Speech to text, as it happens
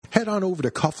Head on over to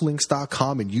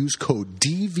cufflinks.com and use code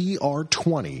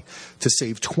DVR20 to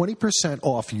save 20%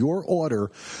 off your order,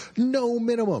 no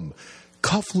minimum.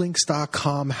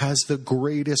 Cufflinks.com has the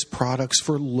greatest products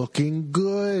for looking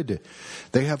good.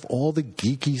 They have all the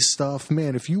geeky stuff.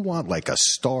 Man, if you want like a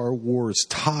Star Wars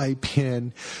tie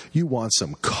pin, you want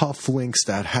some cufflinks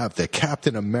that have the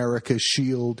Captain America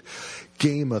shield,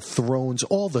 Game of Thrones,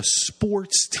 all the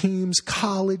sports teams,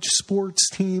 college sports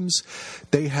teams,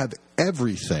 they have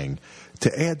everything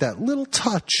to add that little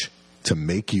touch to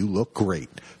make you look great.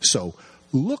 So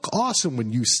look awesome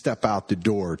when you step out the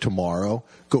door tomorrow.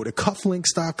 Go to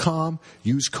cufflinks.com.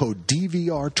 Use code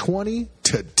DVR20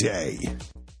 today.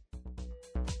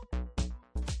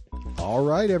 All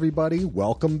right, everybody.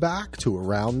 Welcome back to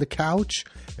Around the Couch,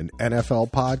 an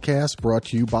NFL podcast brought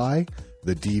to you by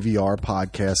the DVR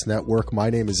Podcast Network. My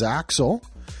name is Axel.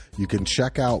 You can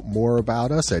check out more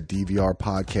about us at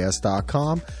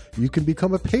dvrpodcast.com. You can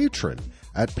become a patron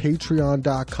at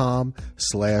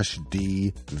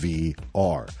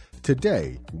patreon.com/DVR.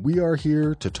 Today, we are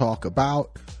here to talk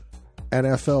about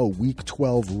NFL Week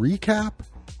 12 recap,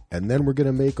 and then we're going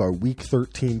to make our Week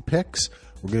 13 picks.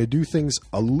 We're going to do things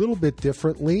a little bit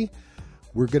differently.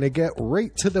 We're going to get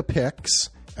right to the picks,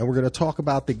 and we're going to talk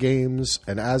about the games,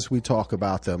 and as we talk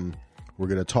about them, we're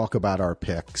going to talk about our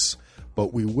picks.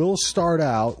 But we will start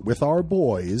out with our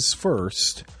boys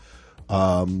first.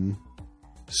 So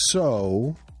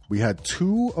we had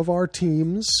two of our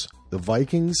teams, the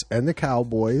Vikings and the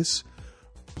Cowboys,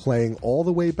 playing all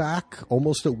the way back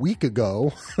almost a week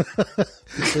ago,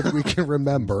 if we can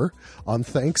remember, on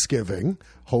Thanksgiving.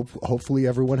 Hopefully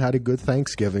everyone had a good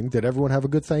Thanksgiving. Did everyone have a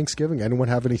good Thanksgiving? Anyone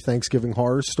have any Thanksgiving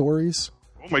horror stories?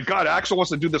 Oh my God, Axel wants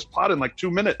to do this pod in like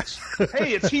 2 minutes.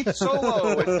 Hey, it's Heath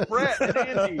Solo, it's Brett and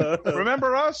Andy.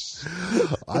 Remember us?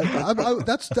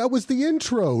 That was the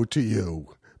intro to you.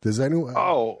 Does anyone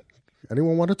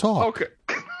want to talk? Okay.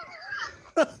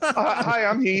 Hi,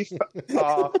 I'm Heath.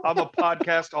 I'm a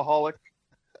podcastaholic.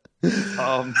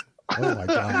 Oh my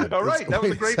God! All right, that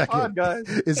was a great pod, guys.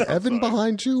 Is Evan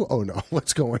behind you? Oh no,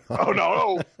 what's going on? Oh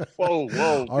no!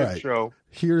 Whoa! All right, show.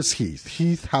 Here's Heath.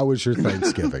 Heath, how was your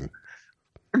Thanksgiving?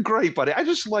 Great, buddy. I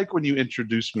just like when you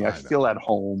introduce me. I feel at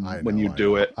home when you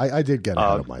do it. I did get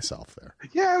ahead of myself there.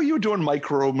 Yeah, you were doing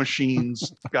micro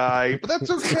machines, guy, but that's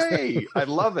okay. I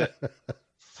love it.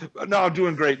 No, I'm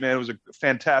doing great, man. It was a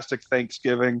fantastic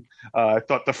Thanksgiving. I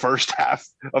thought the first half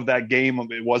of that game,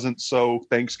 it wasn't so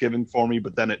Thanksgiving for me,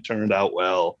 but then it turned out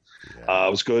well. Yeah.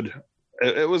 It was good.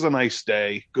 It was a nice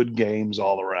day. Good games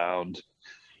all around.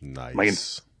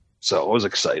 Nice. So it was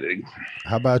exciting.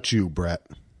 How about you, Brett?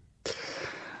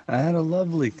 I had a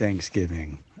lovely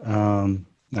Thanksgiving. I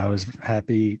was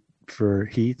happy for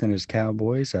Heath and his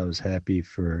Cowboys. I was happy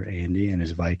for Andy and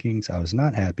his Vikings. I was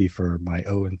not happy for my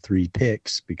 0-3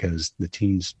 picks because the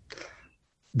teams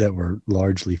that were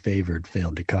largely favored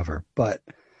failed to cover. But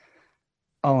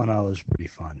all in all, it was pretty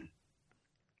fun.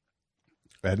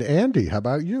 And Andy, how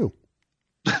about you?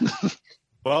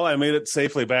 Well, I made it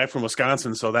safely back from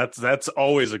Wisconsin, so that's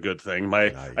always a good thing.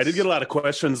 Nice. I did get a lot of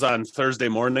questions on Thursday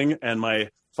morning, and my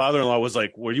father-in-law was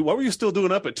like, what were you still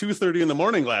doing up at 2:30 in the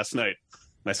morning last night?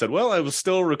 And I said, well, I was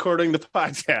still recording the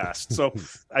podcast. So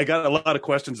I got a lot of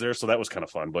questions there, so that was kind of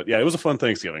fun. But yeah, it was a fun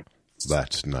Thanksgiving.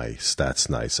 That's nice.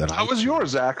 And how was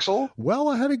yours, Axel? Well,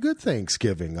 I had a good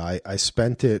Thanksgiving. I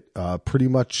spent it pretty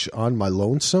much on my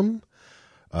lonesome.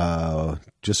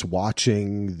 Just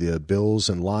watching the Bills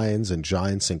and Lions and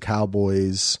Giants and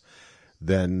Cowboys.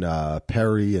 Then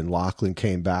Perry and Lachlan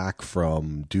came back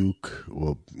from Duke.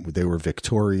 Well, they were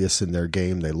victorious in their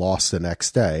game. They lost the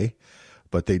next day,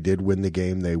 but they did win the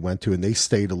game they went to, and they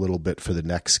stayed a little bit for the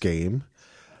next game.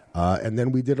 And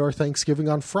then we did our Thanksgiving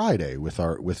on Friday with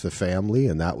the family,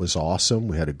 and that was awesome.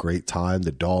 We had a great time.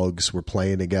 The dogs were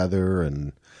playing together,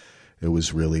 and it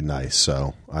was really nice.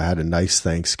 So I had a nice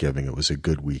Thanksgiving. It was a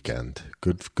good weekend.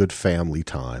 Good family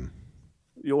time.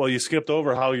 Well, you skipped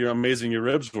over how amazing your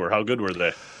ribs were. How good were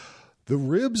they? The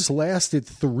ribs lasted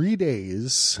 3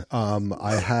 days.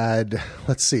 I had,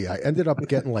 I ended up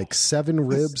getting like 7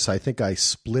 ribs. I think I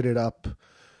split it up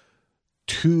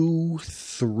 2,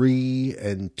 3,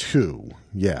 and 2.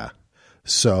 Yeah.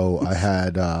 So I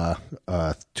had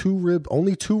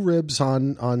only 2 ribs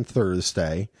on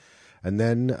Thursday. And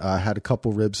then I had a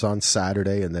couple ribs on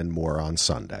Saturday and then more on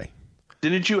Sunday.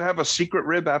 Didn't you have a secret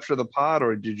rib after the pod,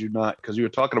 or did you not? Because you were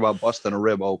talking about busting a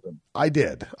rib open. I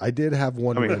did. I did have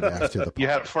one rib after the pod. You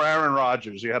had for Aaron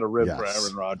Rodgers. You had a rib for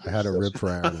Aaron Rodgers. I had a rib for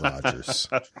Aaron Rodgers.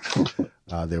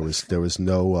 There was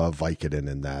no Vicodin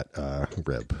in that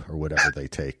rib or whatever they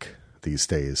take these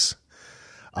days.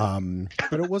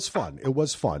 But it was fun. It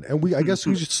was fun. And I guess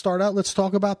we should start out. Let's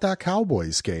talk about that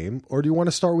Cowboys game. Or do you want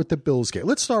to start with the Bills game?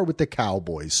 Let's start with the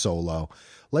Cowboys solo.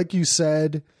 Like you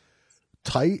said,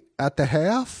 tight at the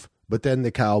half, but then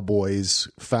the Cowboys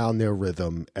found their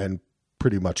rhythm and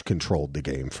pretty much controlled the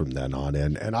game from then on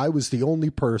in. And I was the only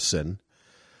person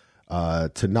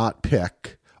to not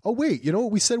pick. Oh, wait, you know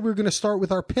what? We said we were going to start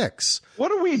with our picks.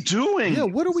 What are we doing? Yeah,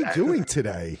 what are we doing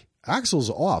today? Axel's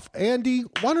off. Andy,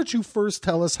 why don't you first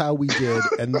tell us how we did,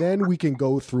 and then we can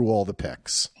go through all the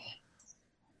picks.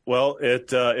 Well,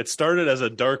 it started as a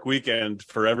dark weekend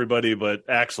for everybody but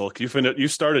Axel. You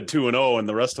started 2-0, and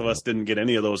the rest of us didn't get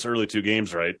any of those early two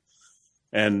games right.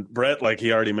 And Brett, like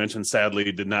he already mentioned,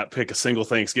 sadly did not pick a single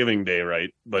Thanksgiving Day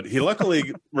right, but he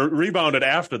luckily rebounded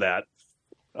after that.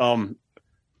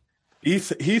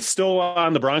 Heath still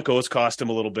on the Broncos cost him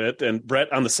a little bit, and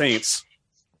Brett on the Saints.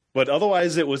 But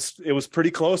otherwise, it was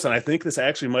pretty close, and I think this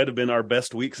actually might have been our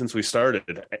best week since we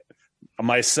started.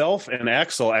 Myself and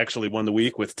Axel actually won the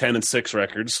week with 10-6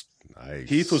 records. Nice.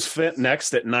 Heath was fit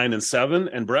next at 9-7,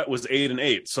 and Brett was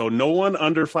 8-8. So no one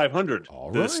under 500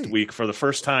 this week for the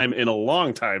first time in a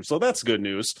long time. So that's good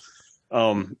news.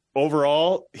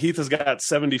 Overall, Heath has got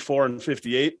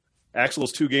 74-58.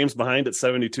 Axel's 2 games behind at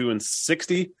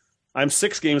 72-60. I'm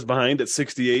 6 games behind at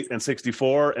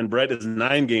 68-64, and Brett is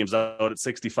 9 games out at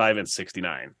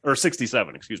 65-69, or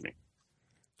 67, excuse me.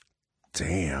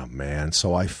 Damn, man.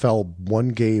 So I fell 1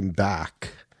 game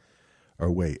back.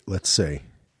 Or wait, let's see.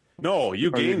 No,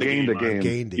 you gained a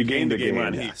game. You gained a game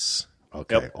on Heath. Yes.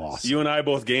 Okay, yep. Awesome. You and I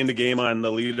both gained a game on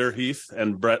the leader, Heath,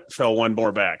 and Brett fell 1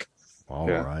 more back. All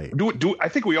right. I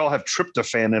think we all have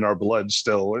tryptophan in our blood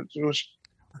still.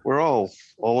 We're all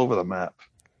over the map.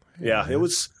 Yeah, it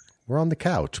was... We're on the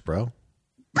couch, bro.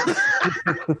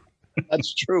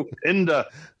 That's true. In the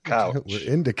couch. We're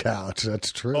in the couch.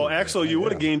 That's true. Oh, Axel, you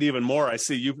would have gained even more. I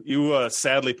see you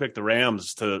sadly picked the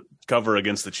Rams to cover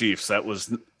against the Chiefs. That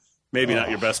was maybe not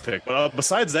your best pick. But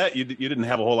besides that, you didn't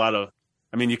have a whole lot of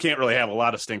 – I mean, you can't really have a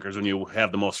lot of stinkers when you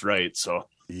have the most right. So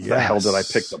The hell did I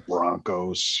pick the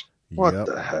Broncos? What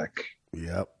the heck?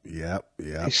 Yep.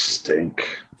 They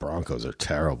stink. Broncos are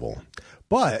terrible.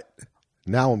 But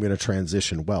now I'm going to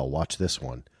transition well. Watch this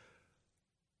one.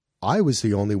 I was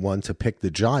the only one to pick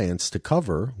the Giants to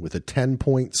cover with a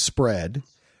 10-point spread.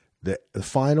 The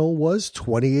final was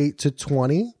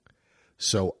 28-20.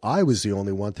 So I was the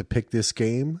only one to pick this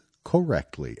game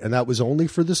correctly. And that was only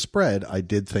for the spread. I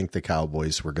did think the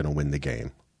Cowboys were going to win the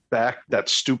game. That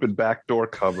stupid backdoor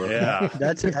cover. Yeah.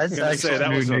 That's actually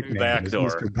that was a backdoor.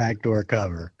 Mr. Backdoor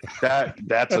cover.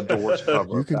 That's a doors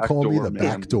cover. You can call me the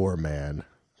backdoor man.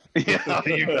 Yeah,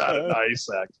 you got it. Nice,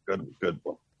 Act. Good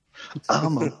one.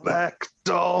 I'm a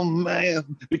backdoor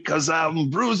man because I'm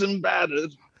bruised and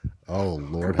battered. Oh,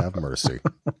 Lord have mercy.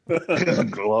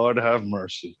 Lord have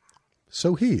mercy.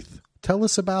 So, Heath, tell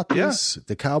us about this. Yeah.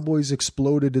 The Cowboys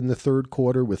exploded in the third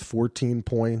quarter with 14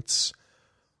 points.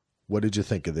 What did you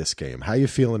think of this game? How you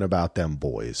feeling about them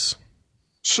boys?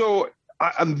 So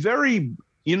I'm very,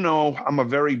 I'm a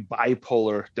very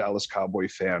bipolar Dallas Cowboy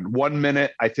fan. 1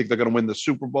 minute, I think they're going to win the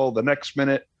Super Bowl. The next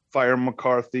minute, fire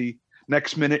McCarthy.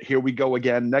 Next minute, here we go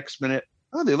again. Next minute,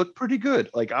 they look pretty good.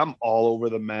 Like, I'm all over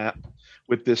the map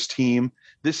with this team.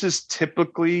 This is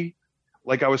typically,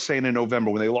 like I was saying in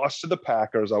November, when they lost to the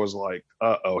Packers, I was like,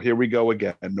 here we go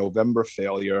again. November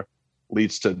failure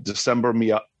leads to December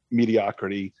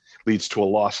mediocrity, leads to a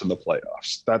loss in the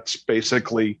playoffs. That's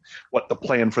basically what the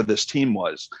plan for this team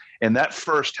was. And that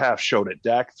first half showed it.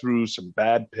 Dak threw some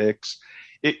bad picks.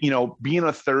 Being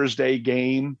a Thursday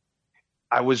game,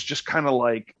 I was just kind of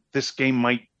like, this game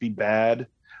might be bad.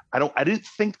 I didn't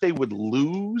think they would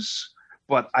lose,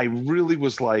 but I really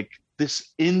was like, this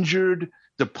injured,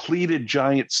 depleted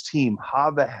Giants team,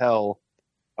 how the hell?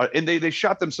 And they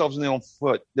shot themselves in the own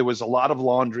foot. There was a lot of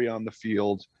laundry on the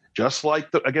field, just like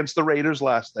against the Raiders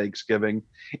last Thanksgiving.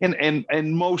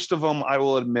 And most of them, I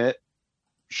will admit,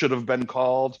 should have been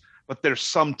called, but there's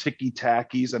some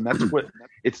ticky-tackies, and that's what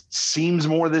it seems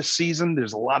more this season.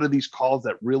 There's a lot of these calls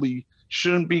that really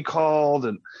shouldn't be called.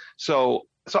 And so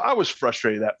I was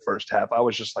frustrated that first half. I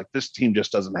was just like, this team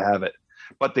just doesn't have it.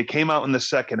 But they came out in the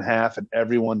second half, and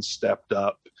everyone stepped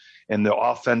up, and the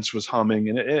offense was humming.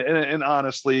 And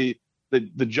honestly,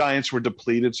 the Giants were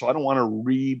depleted, so I don't want to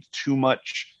read too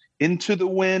much into the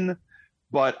win.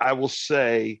 But I will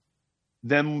say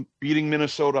them beating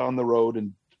Minnesota on the road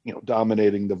and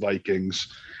dominating the Vikings,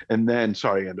 and then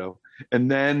Endo, and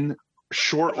then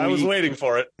short week. I was waiting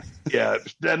for it. Yeah,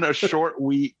 then a short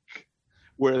week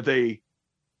where they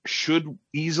should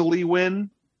easily win,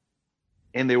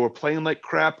 and they were playing like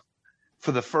crap.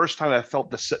 for the first time, I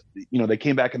felt they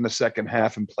came back in the second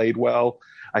half and played well.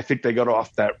 I think they got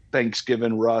off that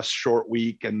Thanksgiving rust, short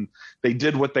week, and they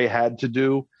did what they had to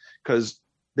do because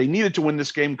they needed to win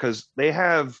this game because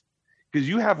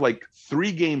you have like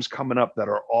 3 games coming up that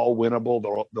are all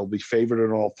winnable. They'll be favored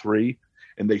in all 3,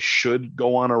 and they should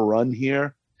go on a run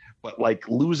here. But like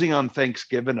losing on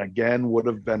Thanksgiving again would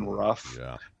have been rough.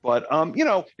 Yeah. But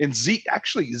and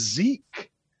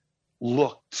Zeke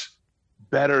looked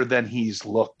better than he's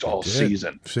looked all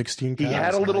season. 16 he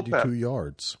had a little pep. 2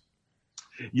 yards.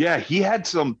 Yeah, he had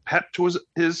some pep to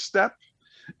his step.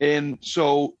 And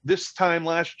so this time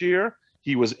last year,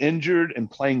 he was injured and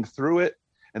playing through it.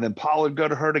 And then Pollard got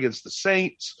hurt against the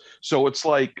Saints. So it's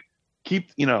like,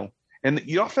 and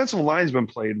the offensive line's been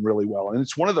playing really well. And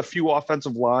it's one of the few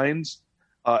offensive lines.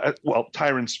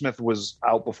 Tyron Smith was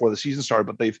out before the season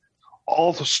started, but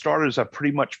all the starters have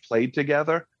pretty much played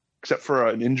together, except for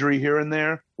an injury here and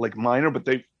there, like minor, but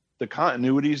the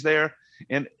continuity's there.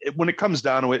 And when it comes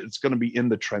down to it, it's going to be in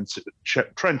the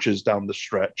trenches down the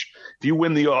stretch. If you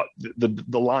win the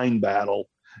line battle,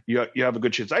 you have a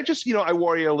good chance. I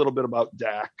worry a little bit about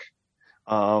Dak.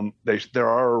 There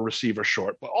are a receiver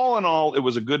short, but all in all, it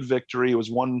was a good victory. It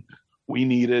was one we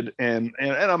needed, and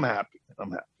I'm happy.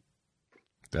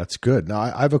 That's good. Now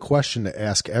I have a question to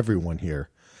ask everyone here.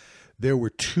 There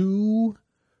were 2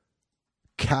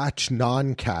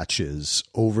 non-catches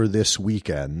over this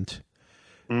weekend.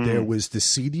 There was the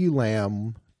CeeDee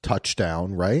Lamb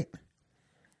touchdown, right?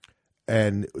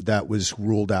 And that was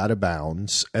ruled out of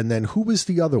bounds. And then who was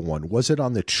the other one? Was it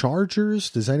on the Chargers?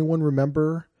 Does anyone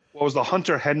remember? What was the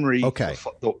Hunter Henry? Okay.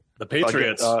 The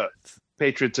Patriots.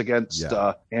 Patriots against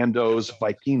Ando's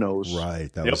Vikinos. Right.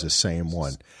 That was the same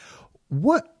one.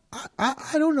 What?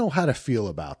 I don't know how to feel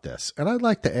about this. And I'd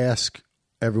like to ask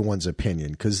everyone's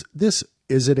opinion because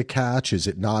is it a catch? Is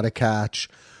it not a catch?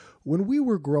 When we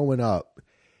were growing up,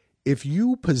 if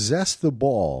you possessed the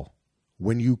ball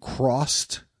when you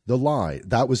crossed the line,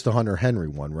 that was the Hunter Henry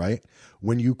one, right?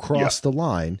 When you crossed the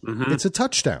line, it's a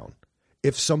touchdown.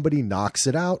 If somebody knocks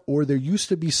it out, or there used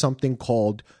to be something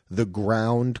called the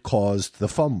ground caused the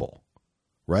fumble,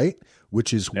 right?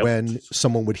 Which is when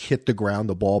someone would hit the ground,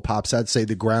 the ball pops out, say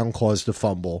the ground caused the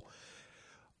fumble.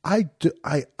 I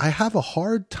have a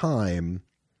hard time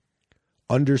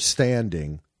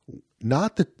understanding,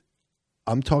 not that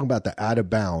I'm talking about the out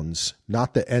of bounds,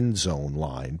 not the end zone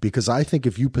line, because I think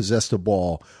if you possess the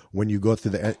ball when you go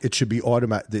through it should be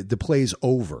automatic. The play's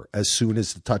over as soon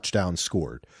as the touchdown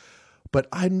scored. But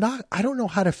I don't know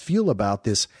how to feel about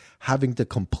this having to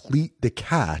complete the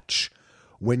catch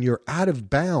when you're out of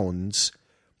bounds.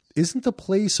 Isn't the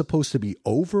play supposed to be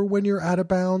over when you're out of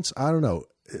bounds? I don't know.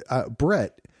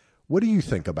 Brett, what do you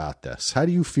think about this? How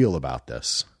do you feel about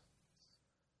this?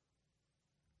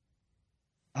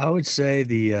 I would say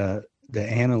the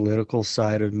analytical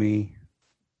side of me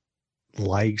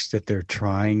likes that they're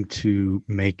trying to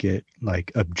make it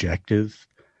like objective.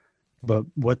 But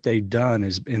what they've done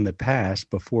is in the past,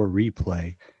 before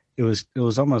replay, it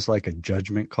was almost like a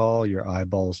judgment call. Your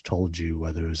eyeballs told you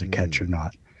whether it was a catch or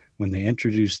not. When they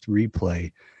introduced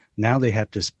replay, now they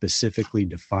have to specifically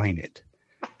define it.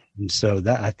 And so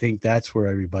I think that's where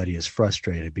everybody is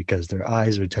frustrated because their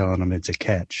eyes are telling them it's a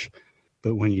catch.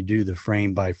 But when you do the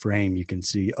frame by frame, you can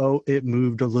see, it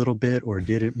moved a little bit, or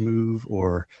did it move,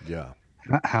 or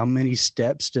how many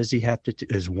steps does he have to?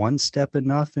 Is one step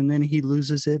enough, and then he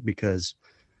loses it? Because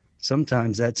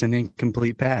sometimes that's an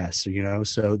incomplete pass,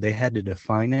 So they had to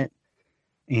define it,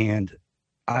 and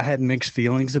I had mixed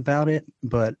feelings about it.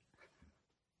 But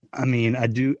I mean, I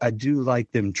do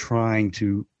like them trying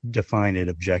to define it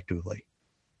objectively.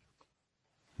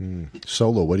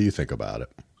 Solo, what do you think about it?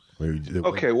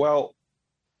 Okay, well.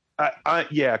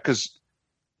 Because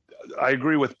I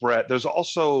agree with Brett. There's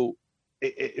also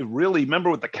it really,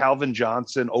 remember with the Calvin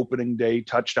Johnson opening day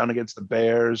touchdown against the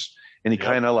Bears, and he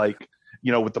kind of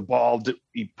with the ball,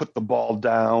 he put the ball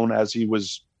down as he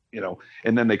was,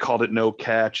 and then they called it no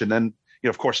catch, and then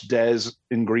of course Dez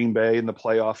in Green Bay in the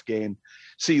playoff game.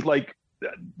 See, like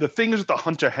the thing is with the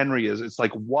Hunter Henry is it's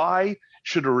like, why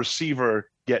should a receiver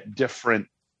get different?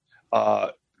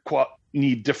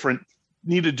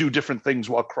 Need to do different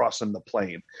things while crossing the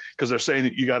plane, because they're saying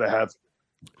that you got to have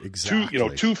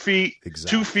 2 feet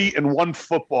and 1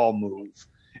 football move,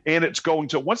 and it's going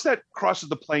to, once that crosses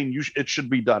the plane, it should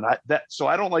be done. So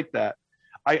I don't like that.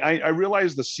 I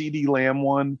realize the CeeDee Lamb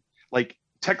one, like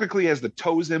technically has the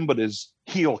toes in, but his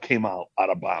heel came out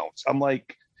of bounds. I'm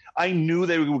like, I knew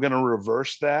they were going to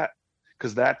reverse that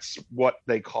because that's what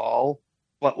they call,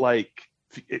 but like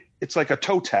it's like a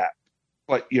toe tap,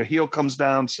 but your heel comes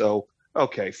down, so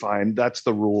Okay, fine. That's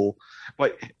the rule.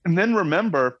 And then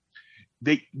remember,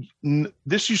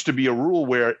 this used to be a rule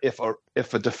where if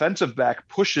a defensive back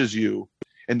pushes you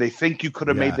and they think you could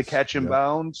have made the catch in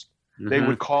bounds, they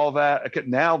would call that.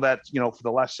 Now that, for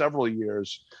the last several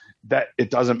years, that it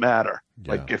doesn't matter.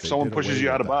 Yeah, like if someone pushes you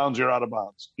out of bounds, you're out of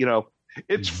bounds.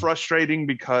 It's frustrating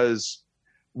because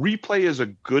replay is a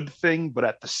good thing, but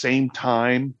at the same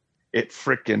time, it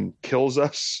freaking kills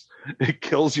us. It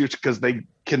kills you because they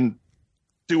can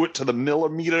do it to the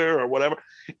millimeter or whatever.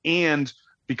 And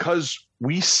because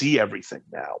we see everything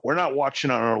now, we're not watching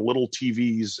on our little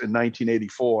TVs in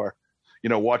 1984,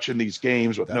 watching these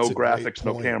games with no graphics,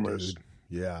 no cameras.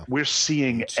 Dude. Yeah. We're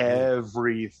seeing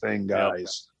everything,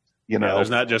 guys. Yep. There's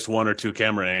not just one or two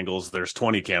camera angles. There's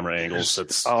 20 camera angles.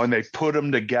 And they put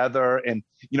them together. And,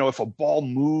 if a ball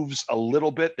moves a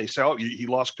little bit, they say, he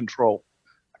lost control.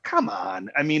 Come on.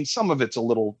 I mean, some of it's a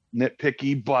little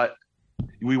nitpicky, but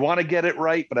we want to get it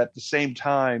right. But at the same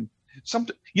time,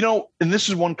 and this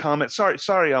is one comment.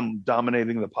 Sorry, I'm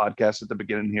dominating the podcast at the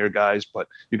beginning here, guys, but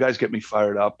you guys get me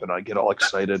fired up and I get all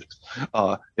excited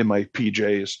in my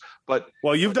PJs. But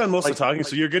you've done most of the talking,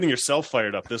 so you're getting yourself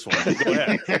fired up this one. Go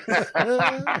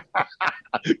ahead.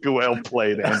 Well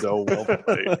played, Ando. Well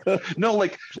played. No,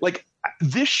 like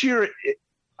this year,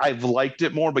 I've liked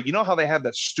it more, but you know how they have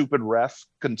that stupid ref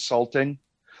consulting?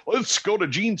 Let's go to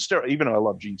Gene Steratore, even though I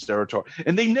love Gene Steratore,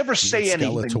 and they never say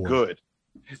anything good.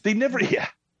 They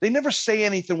never say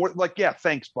anything like, yeah,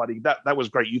 thanks, buddy. That was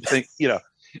great. You think,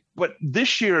 but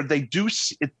this year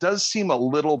it does seem a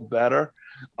little better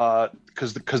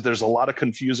because there's a lot of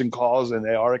confusing calls and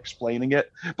they are explaining it.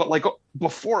 But like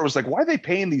before, it was like, why are they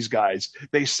paying these guys?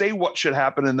 They say what should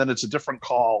happen and then it's a different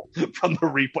call from the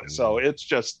replay. So it's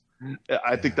just,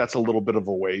 I think that's a little bit of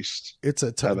a waste. It's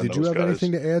a tough. Did you have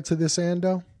anything to add to this,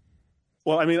 Ando?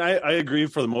 Well, I mean, I agree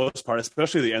for the most part,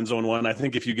 especially the end zone one. I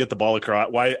think if you get the ball across,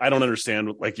 why I don't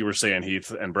understand, like you were saying, Heath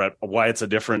and Brett, why it's a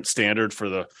different standard for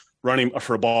the running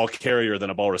for a ball carrier than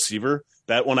a ball receiver.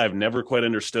 That one I've never quite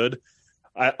understood.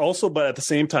 But at the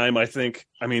same time, I think,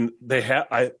 I mean,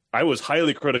 I was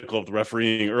highly critical of the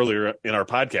refereeing earlier in our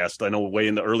podcast. I know way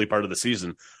in the early part of the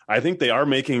season. I think they're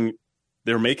making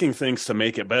things to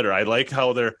make it better. I like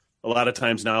how a lot of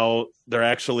times now they're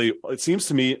actually, it seems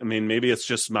to me, I mean, maybe it's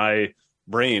just my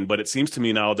brain, but it seems to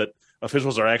me now that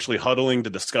officials are actually huddling to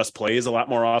discuss plays a lot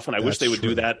more often. I wish they would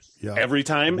do that every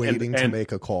time. Waiting to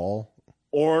make a call.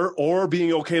 Or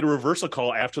being okay to reverse a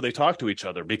call after they talk to each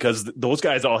other, because those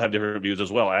guys all have different views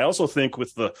as well. I also think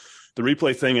with the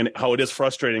replay thing and how it is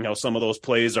frustrating how some of those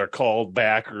plays are called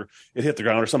back or it hit the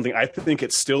ground or something, I think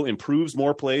it still improves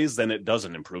more plays than it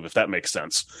doesn't improve, if that makes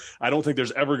sense. I don't think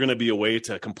there's ever going to be a way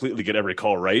to completely get every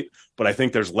call right, but I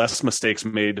think there's less mistakes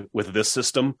made with this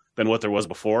system than what there was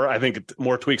before. I think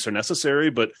more tweaks are necessary,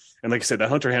 and like I said, that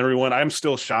Hunter Henry one, I'm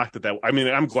still shocked that I mean,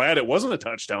 I'm glad it wasn't a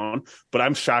touchdown, but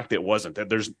I'm shocked it wasn't.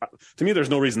 To me, there's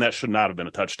no reason that should not have been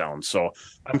a touchdown. So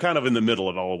I'm kind of in the middle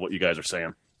of all of what you guys are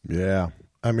saying. Yeah.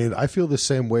 I mean, I feel the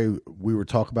same way. We were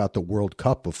talking about the World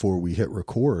Cup before we hit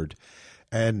record,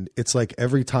 and it's like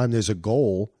every time there's a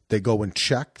goal, they go and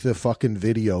check the fucking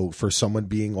video for someone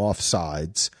being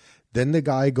offsides. Then the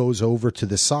guy goes over to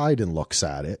the side and looks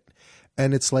at it,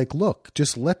 and it's like, look,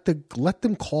 just let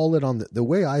them call it on the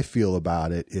way I feel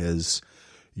about it is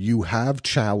you have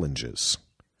challenges.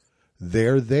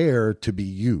 They're there to be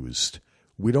used.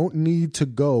 We don't need to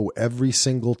go every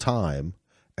single time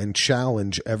and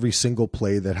challenge every single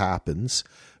play that happens,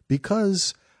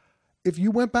 because if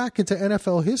you went back into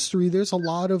NFL history, there's a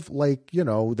lot of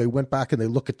they went back and they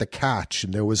look at the catch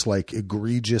and there was like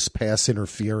egregious pass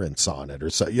interference on it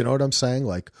or so, you know what I'm saying?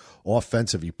 Like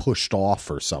offensive, he pushed off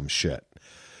or some shit.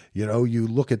 You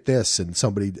look at this and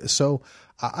somebody, so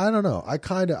I don't know. I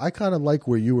kind of like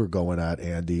where you were going at,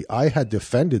 Andy. I had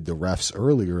defended the refs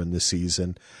earlier in the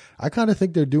season. I kind of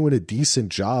think they're doing a decent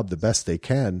job, the best they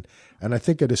can. And I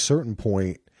think at a certain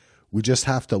point, we just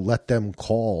have to let them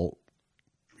call,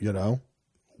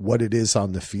 what it is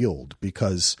on the field,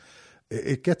 because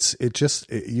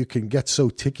you can get so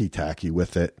ticky-tacky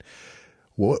with it.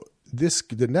 Well,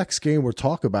 the next game we're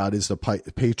talking about is the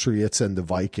Patriots and the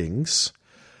Vikings.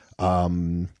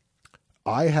 I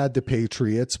had the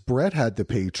Patriots. Brett had the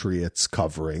Patriots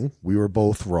covering. We were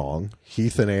both wrong.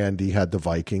 Heath and Andy had the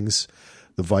Vikings.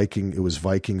 It was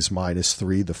Vikings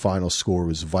 -3. The final score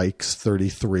was Vikes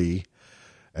 33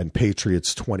 and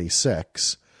Patriots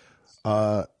 26.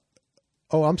 I'm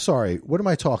sorry. What am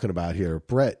I talking about here?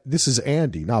 Brett, this is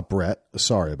Andy, not Brett.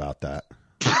 Sorry about that.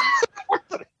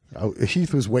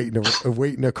 Heath was waiting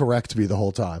to correct me the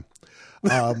whole time.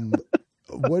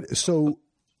 So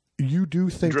You do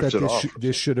think that Drifted off.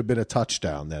 this should have been a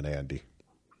touchdown then, Andy?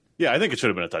 Yeah, I think it should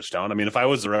have been a touchdown. I mean, if I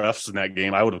was the refs in that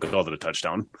game, I would have called it a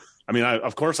touchdown. I mean,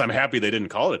 of course, I'm happy they didn't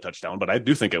call it a touchdown, but I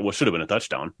do think it should have been a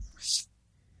touchdown.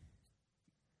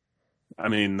 I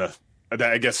mean,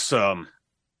 I guess. Let's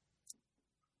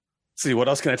see, what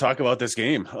else can I talk about this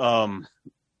game? I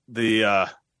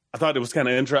thought it was kind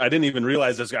of interesting. I didn't even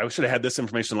realize this. I should have had this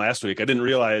information last week. I didn't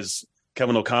realize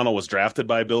Kevin O'Connell was drafted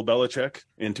by Bill Belichick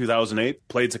in 2008.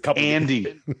 Played a couple.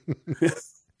 Andy.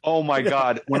 Oh my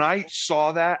God! When I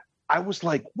saw that, I was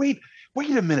like, "Wait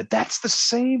a minute, that's the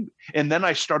same." And then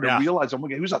I started realizing, "Oh my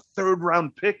God, he was a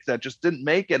 3rd-round pick that just didn't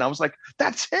make it." And I was like,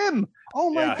 "That's him!"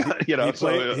 Oh my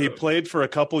God! He played for a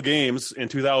couple games in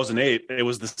 2008. It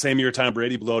was the same year Tom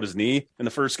Brady blew out his knee in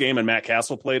the first game, and Matt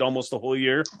Castle played almost the whole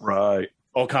year. Right.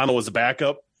 O'Connell was a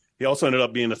backup. He also ended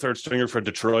up being the 3rd stringer for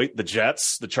Detroit, the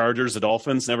Jets, the Chargers, the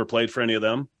Dolphins. Never played for any of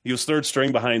them. He was 3rd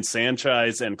string behind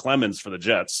Sanchez and Clemens for the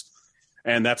Jets.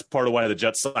 And that's part of why the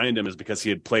Jets signed him, is because he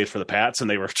had played for the Pats and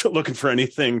they were looking for any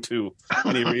reason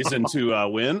to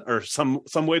win or some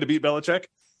way to beat Belichick.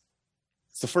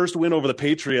 It's the first win over the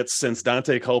Patriots since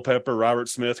Dante Culpepper, Robert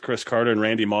Smith, Chris Carter, and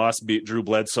Randy Moss beat Drew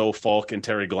Bledsoe, Falk, and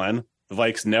Terry Glenn. The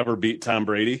Vikes never beat Tom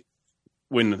Brady,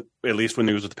 at least when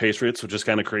he was with the Patriots, which is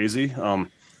kind of crazy.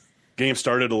 Game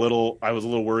started I was a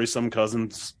little worrisome.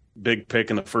 Cousins big pick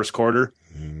in the first quarter.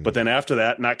 But then after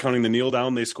that, not counting the kneel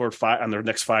down, they scored 5 on their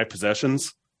next 5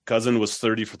 possessions. Cousin was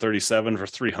 30 for 37 for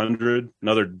 300.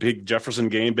 Another big Jefferson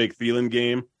game, big Thielen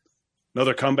game.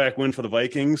 Another comeback win for the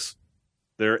Vikings.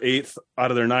 They're 8th out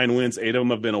of their 9 wins. 8 of them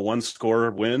have been a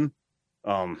 1-score win.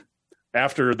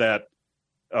 After that,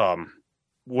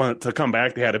 to come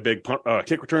back, they had a big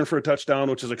kick return for a touchdown,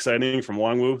 which is exciting, from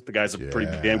Wangwu. The guy's a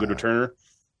pretty damn good returner.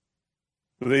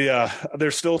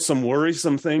 There's still some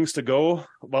worrisome things to go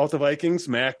about the Vikings.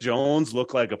 Mac Jones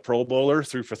looked like a Pro Bowler,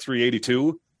 threw for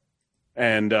 382.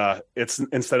 And it's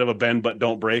instead of a bend but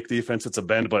don't break defense, it's a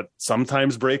bend but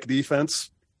sometimes break defense.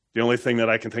 The only thing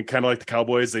that I can think, kind of like the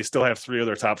Cowboys, they still have 3 of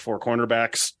their top 4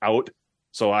 cornerbacks out.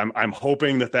 So I'm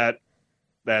hoping that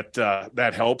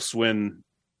helps when,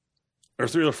 or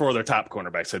 3 or 4 of their top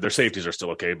cornerbacks. Their safeties are still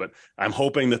okay, but I'm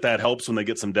hoping that helps when they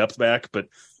get some depth back. But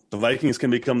the Vikings can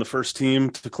become the first team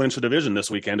to clinch a division this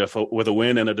weekend with a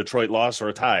win and a Detroit loss or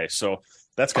a tie. So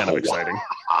that's kind of exciting.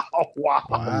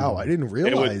 Wow. I didn't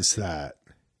realize that.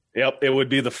 Yep. It would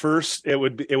be the first, it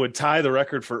would tie the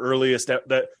record for earliest.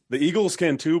 The Eagles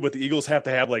can too, but the Eagles have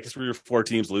to have like 3 or 4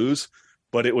 teams lose.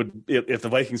 But if the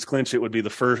Vikings clinch, it would be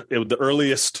the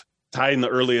earliest, tied the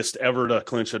earliest ever to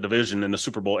clinch a division in the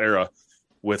Super Bowl era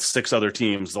with 6 other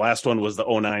teams. The last one was the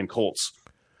 2009 Colts.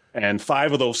 And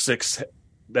 5 of those 6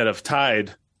 that have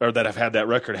tied or that have had that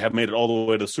record have made it all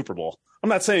the way to the Super Bowl. I'm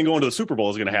not saying going to the Super Bowl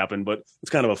is going to happen, but it's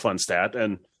kind of a fun stat.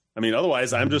 And I mean,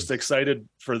 otherwise, I'm just excited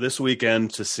for this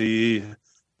weekend to see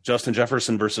Justin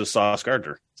Jefferson versus Sauce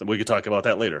Gardner. So we could talk about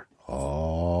that later.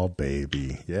 Oh,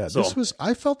 baby. Yeah.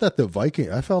 I felt that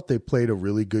I felt they played a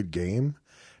really good game,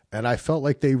 and I felt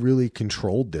like they really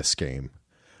controlled this game.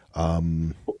 I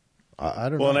don't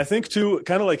know. Well, and I think too,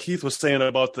 kind of like Keith was saying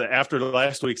about after the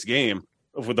last week's game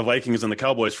with the Vikings and the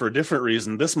Cowboys, for a different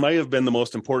reason, this might have been the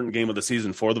most important game of the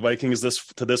season for the Vikings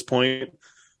to this point,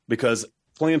 because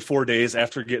playing 4 days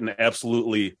after getting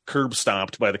absolutely curb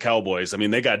stomped by the Cowboys, I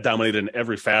mean, they got dominated in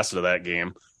every facet of that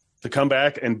game. To come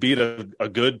back and beat a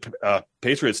good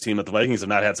Patriots team that the Vikings have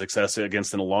not had success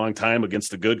against in a long time,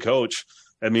 against a good coach.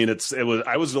 I mean,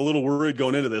 I was a little worried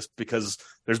going into this, because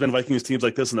there's been Vikings teams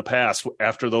like this in the past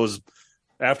after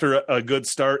a good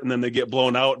start, and then they get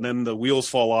blown out, and then the wheels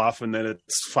fall off, and then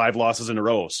it's 5 losses in a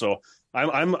row. So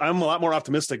I'm a lot more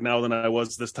optimistic now than I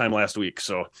was this time last week.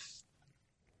 So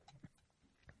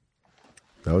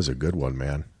that was a good one,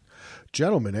 man.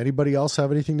 Gentlemen, anybody else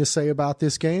have anything to say about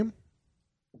this game?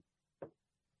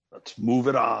 Let's move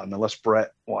it on, unless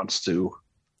Brett wants to.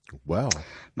 Well,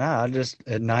 I just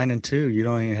at 9-2, you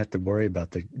don't even have to worry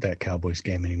about that Cowboys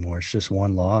game anymore. It's just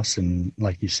 1 loss, and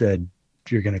like you said,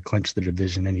 you're going to clinch the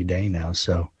division any day now.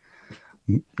 So,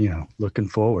 looking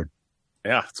forward.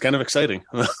 Yeah, it's kind of exciting.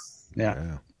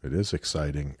 Yeah, it is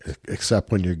exciting,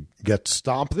 except when you get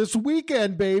stomped this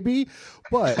weekend, baby.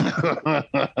 But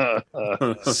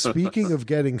speaking of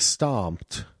getting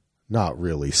stomped, not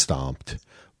really stomped,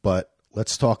 but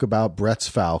let's talk about Brett's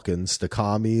Falcons, the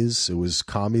Commies. It was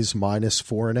Commies minus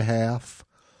 4.5.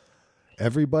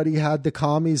 Everybody had the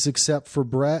Commies except for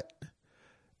Brett,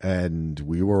 and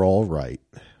we were all right.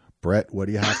 Brett, what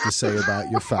do you have to say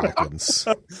about your Falcons?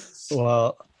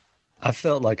 Well, I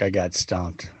felt like I got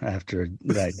stomped after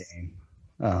that game.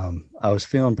 I was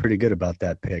feeling pretty good about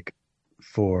that pick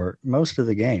for most of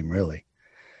the game, really.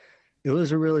 it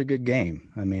was a really good game.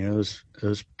 I mean, it was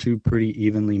two pretty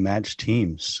evenly matched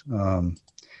teams.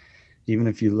 Even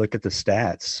if you look at the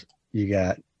stats, you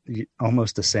got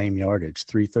almost the same yardage,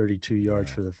 332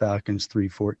 yards for the Falcons,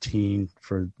 314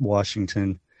 for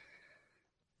Washington.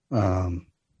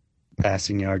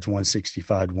 Passing yards,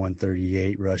 165,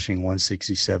 138, rushing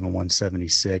 167,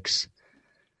 176.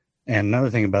 And another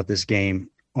thing about this game,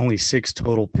 only 6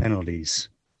 total penalties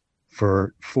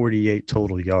for 48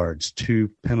 total yards,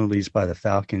 2 penalties by the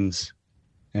Falcons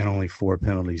and only 4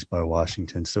 penalties by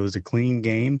Washington. So it was a clean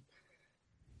game.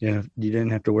 You know, you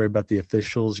didn't have to worry about the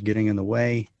officials getting in the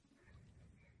way.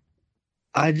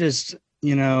 I just,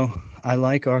 I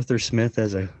like Arthur Smith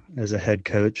as a head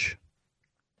coach.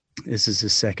 This is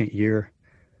his second year.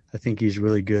 I think he's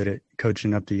really good at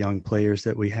coaching up the young players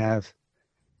that we have.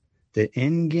 The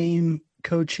in-game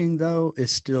coaching, though,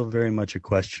 is still very much a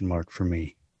question mark for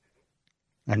me.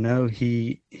 I know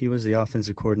he was the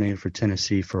offensive coordinator for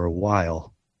Tennessee for a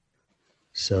while,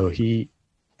 so he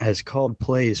has called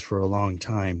plays for a long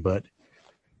time. But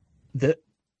the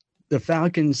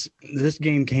Falcons, this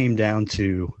game came down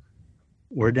to,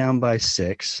 we're down by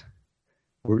 6.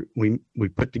 We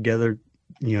put together,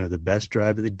 the best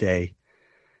drive of the day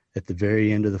at the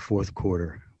very end of the fourth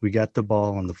quarter. We got the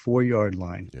ball on the 4-yard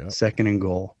line, second and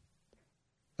goal,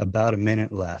 about a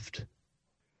minute left.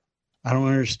 I don't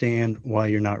understand why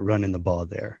you're not running the ball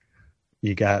there.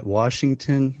 You got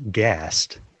Washington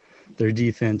gassed. Their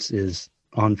defense is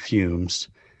on fumes.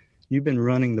 You've been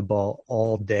running the ball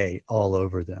all day, all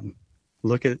over them.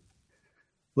 Look at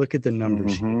the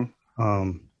numbers.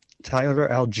 Mm-hmm.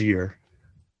 Tyler Algier,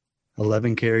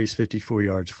 11 carries, 54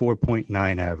 yards,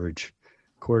 4.9 average.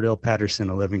 Cordell Patterson,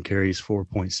 11 carries,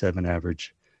 4.7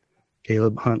 average.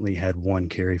 Caleb Huntley had 1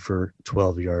 carry for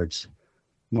 12 yards.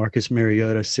 Marcus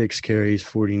Mariota, 6 carries,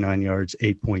 49 yards,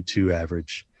 8.2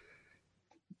 average.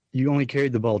 You only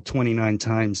carried the ball 29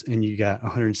 times, and you got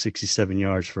 167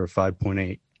 yards for a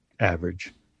 5.8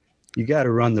 average. You got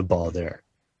to run the ball there.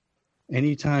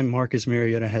 Anytime Marcus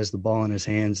Mariota has the ball in his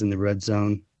hands in the red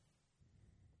zone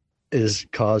is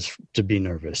cause to be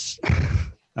nervous.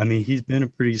 I mean, he's been a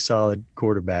pretty solid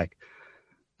quarterback,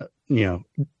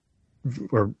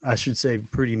 or I should say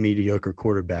pretty mediocre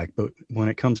quarterback. But when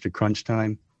it comes to crunch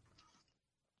time,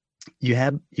 you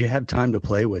have time to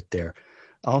play with there.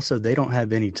 Also, they don't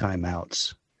have any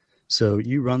timeouts. So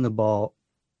you run the ball,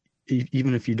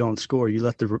 even if you don't score, you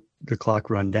let the clock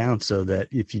run down so that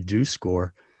if you do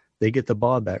score, they get the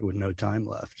ball back with no time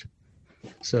left.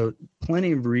 So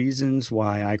plenty of reasons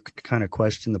why I kind of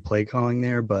question the play calling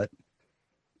there. But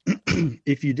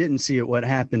if you didn't see it, what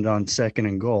happened on second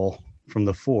and goal from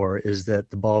the 4 is that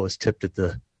the ball was tipped at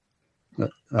the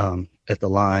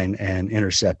line and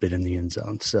intercepted in the end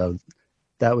zone. So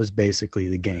that was basically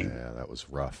the game. Yeah, that was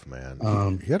rough,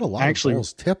 man. He had a lot of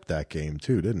balls tipped that game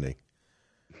too, didn't he?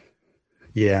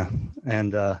 Yeah,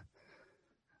 and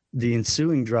the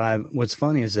ensuing drive, what's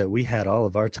funny is that we had all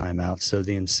of our timeouts, so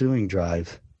the ensuing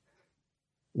drive,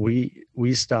 we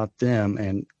stopped them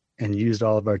and used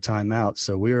all of our timeouts.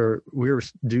 So we were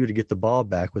due to get the ball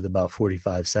back with about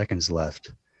 45 seconds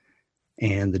left,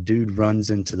 and the dude runs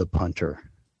into the punter.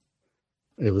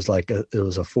 It was a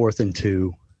 4th and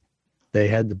 2. They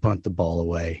had to punt the ball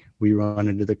away. We run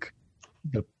into the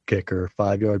kicker,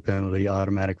 5-yard penalty,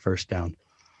 automatic first down.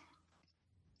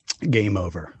 Game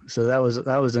over. So that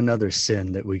was another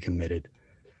sin that we committed.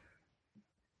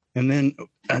 And then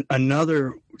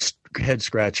another head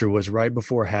scratcher was right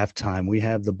before halftime. We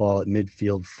have the ball at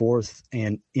midfield, 4th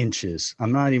and inches.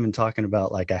 I'm not even talking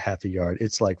about like a half a yard.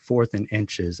 It's like 4th and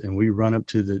inches, and we run up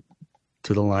to the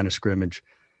line of scrimmage.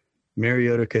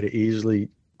 Mariota could have easily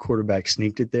quarterback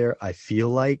sneaked it there, I feel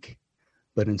like,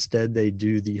 but instead they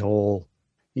do the whole,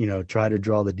 try to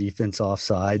draw the defense off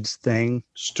sides thing.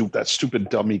 That stupid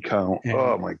dummy count.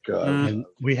 Oh my God. And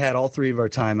we had all 3 of our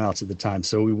timeouts at the time.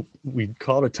 So we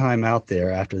called a timeout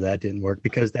there after that didn't work,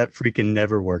 because that freaking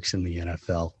never works in the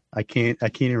NFL. I can't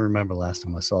even remember last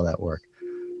time I saw that work.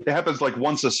 It happens like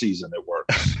once a season. It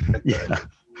works. Yeah.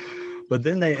 But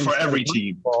then for every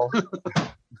team.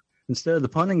 Instead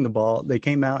of punting the ball, they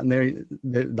came out and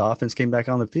the offense came back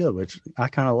on the field, which I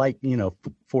kind of like,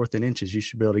 4th and inches. You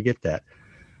should be able to get that.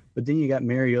 But then you got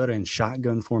Mariota in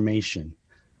shotgun formation.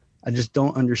 I just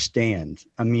don't understand.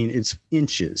 I mean, it's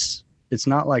inches. It's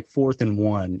not like 4th and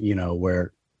 1,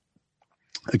 where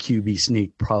a QB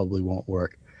sneak probably won't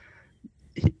work.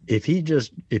 If you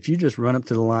just run up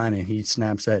to the line and he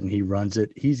snaps that and he runs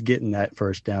it, he's getting that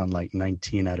first down like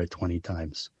 19 out of 20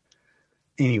 times.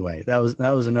 Anyway, that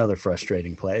was another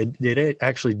frustrating play. It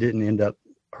actually didn't end up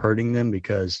hurting them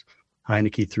because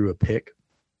Heineke threw a pick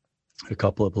a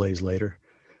couple of plays later.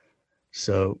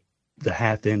 So the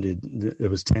half ended, it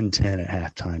was 10-10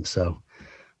 at halftime. So,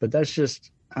 but that's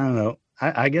just, I don't know.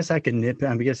 I guess I can nitpick.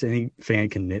 I guess any fan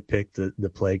can nitpick the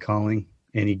play calling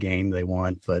any game they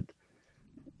want, but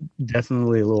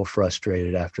definitely a little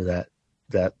frustrated after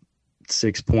that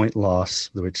 6-point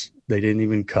loss, which they didn't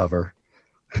even cover.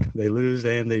 They lose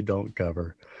and they don't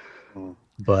cover.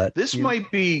 But this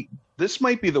might be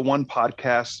the one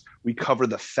podcast we cover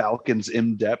the Falcons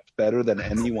in depth better than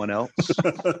anyone else.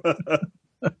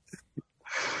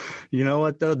 You know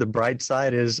what though? The bright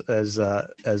side is, as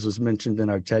was mentioned in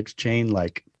our text chain,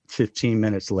 like 15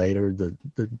 minutes later, the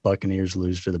Buccaneers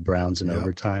lose to the Browns in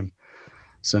overtime.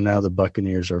 So now the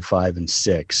Buccaneers are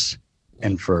 5-6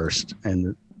 and first,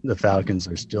 and the Falcons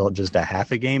are still just a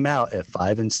half a game out at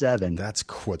 5-7. That's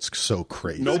what's so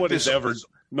crazy. Nobody's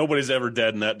ever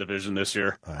dead in that division this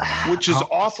year, which is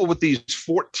awful with these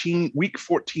week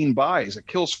 14 buys. It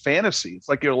kills fantasy. It's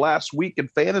like your last week in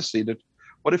fantasy.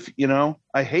 What if,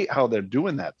 I hate how they're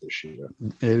doing that this year.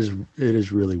 It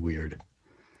is really weird.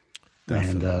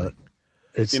 Definitely. And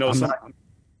it's,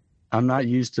 I'm not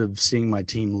used to seeing my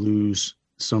team lose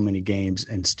so many games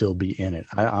and still be in it.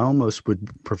 I almost would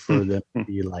prefer them to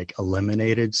be like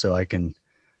eliminated so I can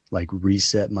like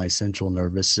reset my central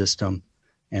nervous system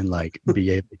and like be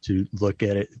able to look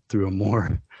at it through a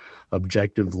more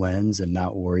objective lens and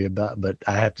not worry about, but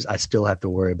I still have to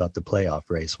worry about the playoff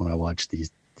race when I watch this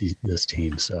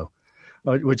team. So,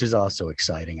 which is also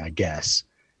exciting, I guess.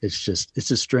 It's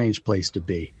a strange place to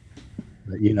be,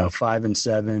 but,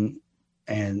 5-7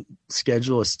 and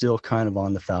schedule is still kind of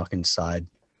on the Falcons side.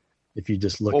 If you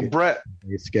just look at Brett,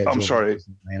 the schedule, I'm sorry,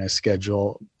 Atlanta's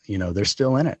schedule, they're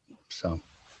still in it. So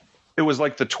it was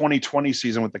like the 2020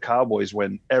 season with the Cowboys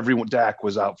when Dak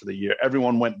was out for the year.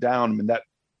 Everyone went down. I mean, that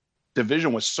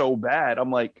division was so bad.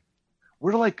 I'm like,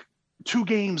 we're like 2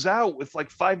 games out with like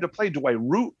 5 to play. Do I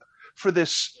root for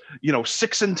this,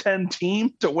 6-10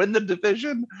 team to win the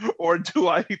division, or do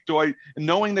I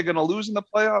knowing they're going to lose in the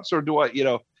playoffs, or do I,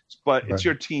 but it's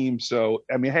your team. So,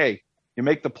 I mean, hey, you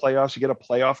make the playoffs, you get a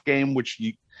playoff game, which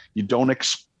you didn't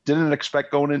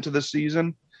expect going into the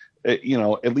season. At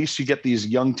least you get these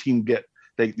young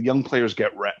young players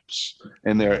get reps,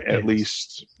 and they're at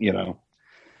least, And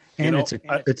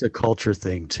it's a culture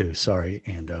thing too. Sorry,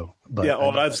 Ando. But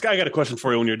I got a question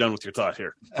for you when you're done with your thought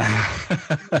here.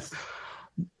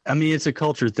 I mean, it's a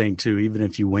culture thing too. Even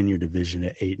if you win your division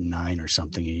at 8-9 or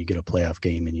something, and you get a playoff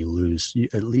game and you lose,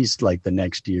 at least like the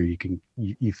next year,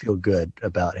 you feel good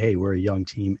about, hey, we're a young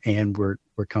team and we're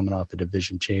coming off a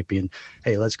division champion.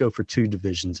 Hey, let's go for 2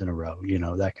 divisions in a row.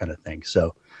 That kind of thing.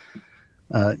 So,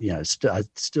 it's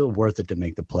still worth it to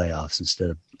make the playoffs instead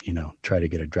of try to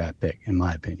get a draft pick, in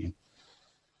my opinion.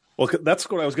 Well, that's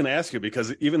what I was going to ask you,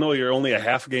 because even though you're only a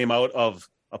half game out of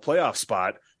a playoff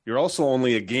spot, you're also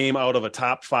only a game out of a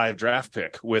top 5 draft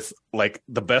pick with like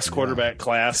the best quarterback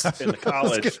class in the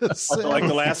college of like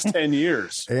the last 10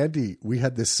 years. Andy, we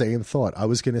had the same thought. I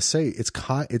was going to say it's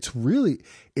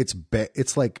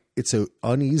an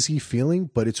uneasy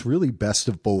feeling, but it's really best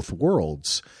of both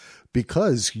worlds,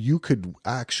 because you could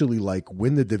actually like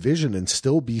win the division and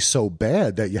still be so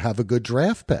bad that you have a good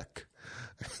draft pick.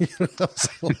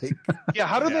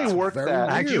 How do they work that?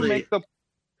 Actually,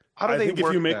 I think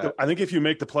if you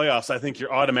make the playoffs, I think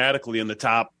you're automatically in the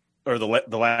top, or the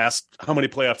last. How many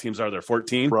playoff teams are there?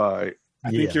 14. Right.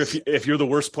 I think if you're the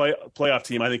worst playoff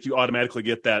team, I think you automatically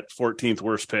get that 14th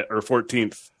worst pick, or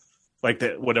 14th, like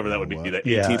that, whatever that would be, that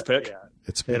 18th pick. Yeah.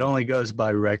 It only goes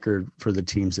by record for the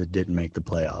teams that didn't make the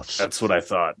playoffs. That's what I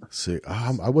thought. See,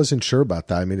 I wasn't sure about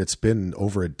that. I mean, it's been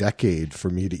over a decade for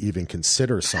me to even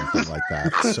consider something like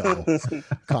that. So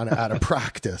kind of out of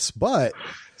practice, but.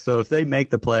 So if they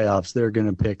make the playoffs, they're going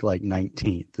to pick like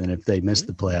 19th. And if they miss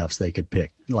the playoffs, they could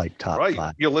pick like top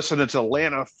 5. You're listening to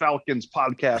Atlanta Falcons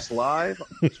Podcast Live,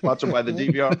 sponsored by the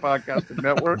DVR Podcasting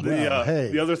Network.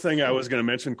 The other thing I was going to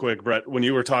mention quick, Brett, when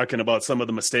you were talking about some of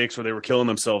the mistakes where they were killing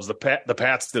themselves, the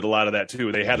Pats did a lot of that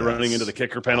too. They had running into the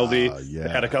kicker penalty. They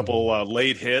had a couple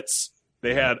late hits.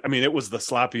 It was the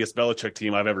sloppiest Belichick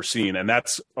team I've ever seen. And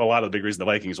that's a lot of the big reason the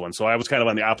Vikings won. So I was kind of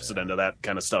on the opposite end of that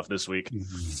kind of stuff this week.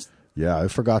 Mm-hmm. Yeah, I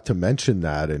forgot to mention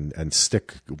that and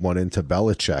stick one into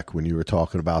Belichick when you were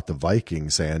talking about the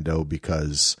Vikings, Ando,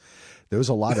 because there was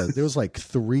like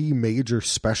 3 major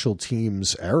special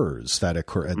teams errors that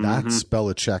occur, and that's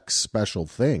Belichick's special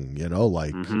thing,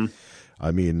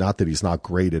 I mean, not that he's not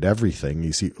great at everything.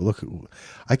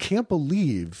 I can't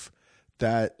believe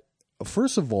that,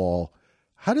 first of all,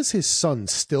 how does his son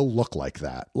still look like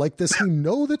that? Like, does he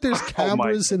know that there's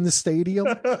cameras in the stadium?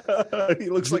 He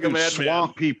looks like a madman.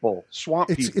 Swamp people.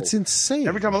 It's insane.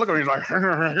 Every time I look at him, he's like,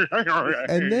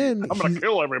 and then I'm going to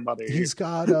kill everybody. He's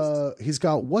got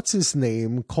what's his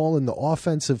name calling the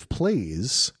offensive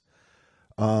plays.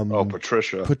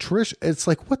 Patricia. It's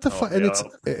like, what the fuck? And it's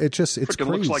freaking crazy.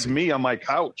 Looks like me on my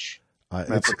couch.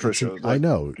 Patricia. I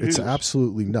know. It's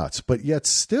absolutely nuts. But yet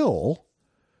still,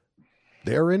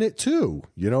 they're in it too.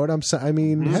 You know what I'm saying? I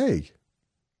mean, hey,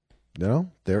 you know,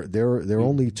 they're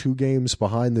only 2 games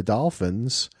behind the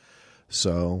Dolphins.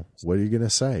 So what are you going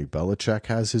to say? Belichick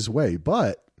has his way,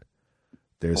 but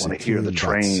there's a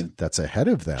team that's ahead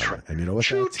of them. And you know what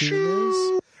that team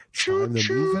is? Time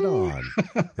to move it on.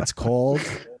 It's called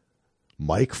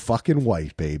Mike fucking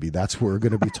White, baby. That's what we're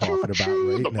going to be talking about right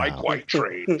now. The Mike White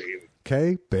trade, baby.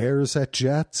 Okay, Bears at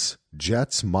Jets.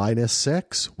 Jets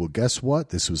 -6. Well, guess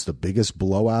what? This was the biggest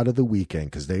blowout of the weekend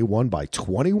because they won by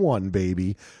 21,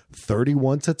 baby,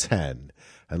 31-10.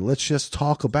 And let's just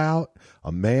talk about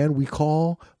a man we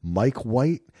call Mike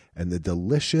White and the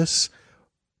delicious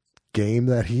game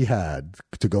that he had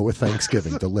to go with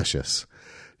Thanksgiving. Delicious.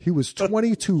 He was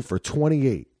 22 for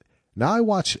 28. Now I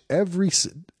watch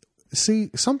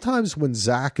sometimes when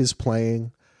Zach is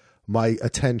playing, my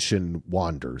attention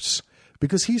wanders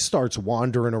because he starts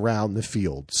wandering around the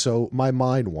field. So my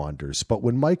mind wanders. But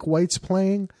when Mike White's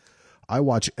playing, I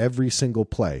watch every single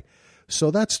play. So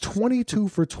that's 22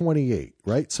 for 28,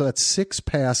 right? So that's 6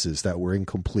 passes that were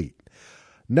incomplete.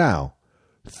 Now,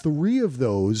 3 of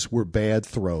those were bad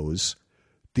throws.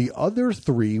 The other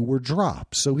 3 were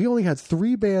drops. So he only had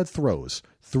 3 bad throws,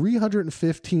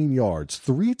 315 yards,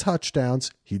 3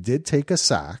 touchdowns. He did take a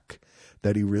sack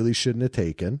that he really shouldn't have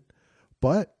taken.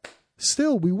 But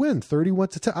still, we win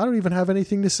 31-10. I don't even have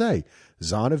anything to say.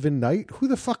 Zonovan Knight, who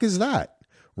the fuck is that?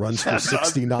 Runs for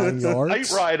 69 yards.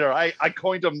 Knight Rider. I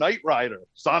coined him Knight Rider.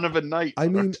 Zonovan Knight. I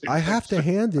mean, I have to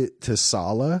hand it to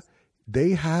Saleh.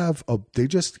 They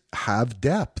just have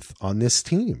depth on this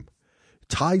team.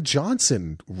 Ty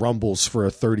Johnson rumbles for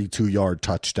a 32-yard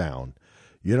touchdown.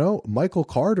 You know, Michael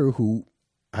Carter, who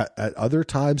at other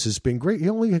times has been great. He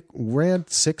only ran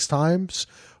 6 times,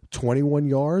 21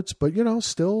 yards, but you know,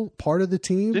 still part of the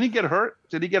team. Did he get hurt?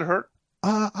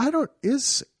 I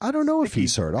don't know if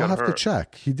he's hurt. I'll have to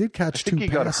check. He did catch 2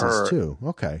 passes too.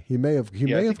 Okay, he may have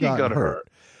gotten hurt.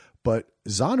 But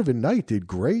Zonovan Knight did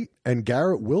great, and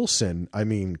Garrett Wilson. I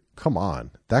mean, come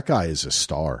on, that guy is a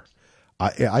star.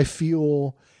 I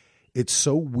feel it's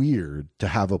so weird to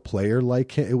have a player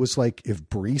like him. It was like if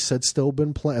Brees had still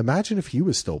been playing. Imagine if he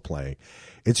was still playing.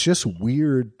 It's just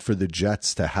weird for the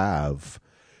Jets to have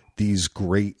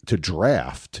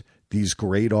draft these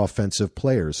great offensive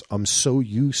players. I'm so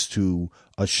used to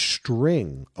a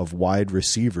string of wide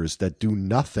receivers that do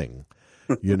nothing,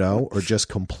 you know, or just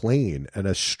complain, and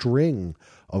a string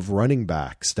of running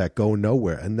backs that go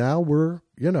nowhere. And now we're,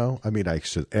 you know, I mean,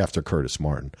 after Curtis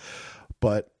Martin.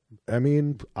 But, I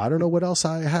mean, I don't know what else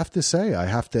I have to say. I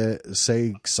have to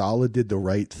say Saleh did the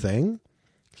right thing.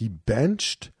 He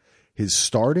benched his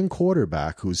starting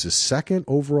quarterback, who's the 2nd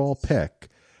overall pick,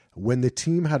 when the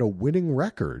team had a winning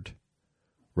record,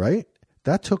 right?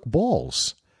 That took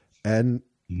balls. And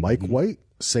Mike White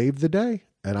saved the day.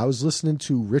 And I was listening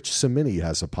to Rich Cimini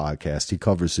has a podcast. He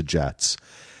covers the Jets.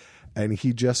 And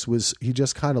he just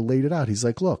kind of laid it out. He's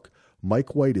like, look,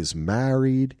 Mike White is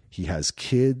married. He has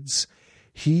kids.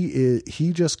 He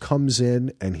just comes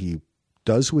in and he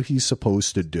does what he's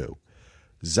supposed to do.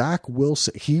 Zach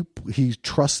Wilson, he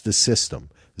trusts the system.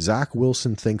 Zach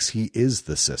Wilson thinks he is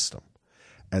the system.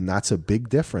 And that's a big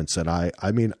difference. And I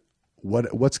mean,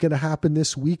 what's going to happen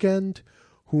this weekend?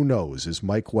 Who knows? Is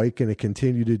Mike White going to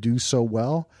continue to do so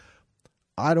well?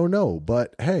 I don't know.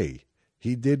 But hey,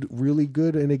 he did really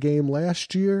good in a game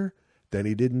last year. Then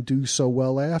he didn't do so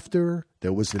well after.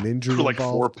 There was an injury like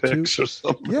 4 picks or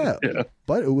something. Yeah.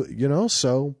 But, you know,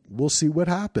 so we'll see what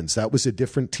happens. That was a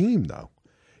different team, though.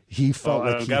 He felt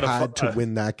like he had to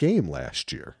win that game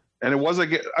last year. And it was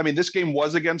this game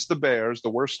was against the Bears, the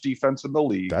worst defense in the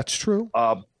league. That's true.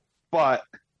 But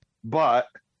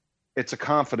it's a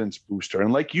confidence booster.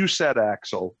 And like you said,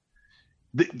 Axel,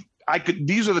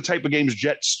 these are the type of games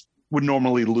Jets would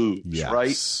normally lose,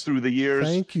 right? Through the years.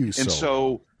 Thank you. And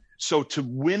so to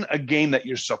win a game that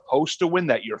you're supposed to win,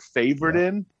 that you're favored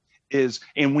in,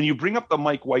 and when you bring up the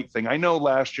Mike White thing, I know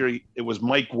last year it was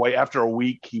Mike White. After a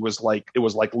week, it was like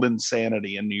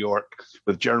Linsanity in New York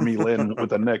with Jeremy Lin with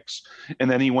the Knicks, and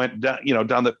then he went down,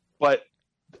 But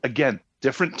again,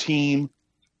 different team,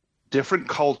 different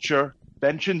culture.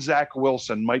 Benching Zach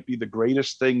Wilson might be the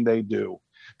greatest thing they do.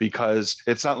 because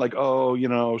it's not like,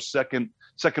 oh, second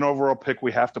overall pick,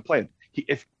 we have to play him.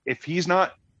 If he's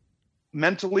not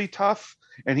mentally tough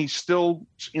and he's still,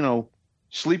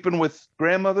 sleeping with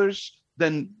grandmothers,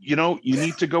 then, you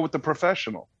need to go with the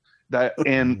professional.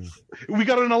 And we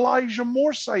got an Elijah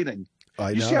Moore sighting.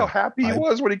 You see how happy he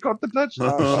was when he caught the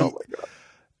touchdown? Oh my God.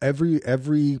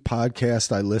 Every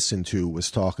podcast I listened to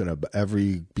was talking about,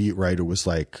 every beat writer was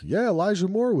like, yeah, Elijah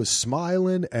Moore was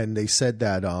smiling. And they said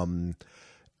that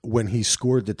when he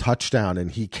scored the touchdown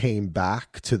and he came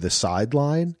back to the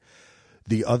sideline,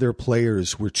 the other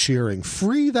players were cheering,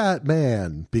 free that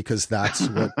man, because that's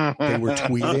what they were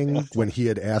tweeting when he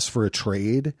had asked for a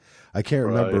trade. I can't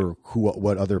remember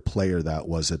what other player that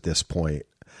was at this point.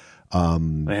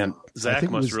 Man, Zach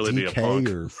must really be a punk.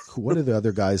 Or what are the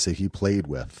other guys that he played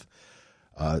with?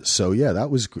 So yeah, it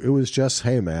was just,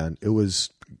 hey man, it was,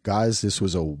 guys, this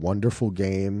was a wonderful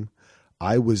game.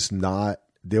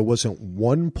 There wasn't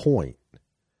one point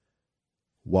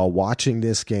while watching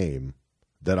this game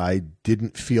that I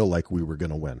didn't feel like we were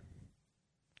going to win.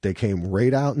 They came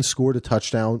right out and scored a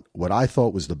touchdown, what I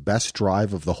thought was the best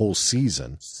drive of the whole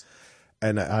season.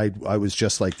 And I was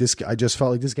just like, I just felt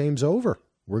like this game's over.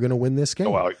 We're going to win this game.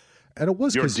 Oh, wow. And it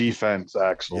was your defense,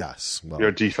 Axel. Yes. Well,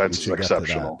 your defense is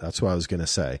exceptional. That's what I was going to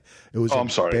say. It was I'm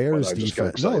sorry, Bears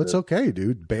defense. No, it's okay,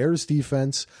 dude. Bears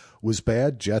defense was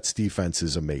bad. Jets defense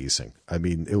is amazing. I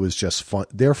mean, it was just fun.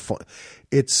 They're fun.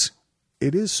 It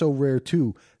is so rare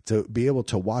too to be able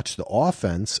to watch the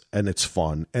offense, and it's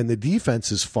fun, and the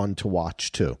defense is fun to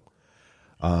watch too.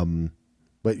 But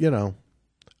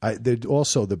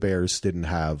also the Bears didn't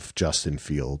have Justin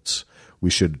Fields. We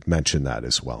should mention that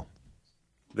as well.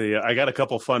 I got a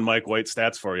couple fun Mike White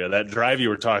stats for you. That drive you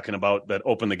were talking about that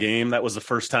opened the game, that was the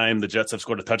first time the Jets have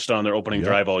scored a touchdown on their opening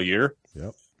drive all year.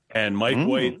 Yep. And Mike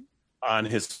White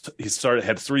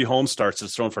had 3 home starts,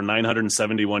 has thrown for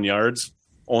 971 yards.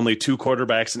 Only 2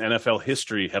 quarterbacks in NFL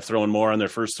history have thrown more on their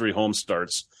first 3 home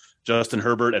starts, Justin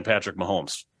Herbert and Patrick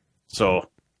Mahomes. So,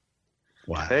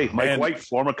 wow. Hey, Mike White,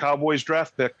 former Cowboys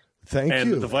draft pick. Thank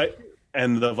you.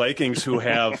 And the Vikings, who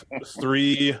have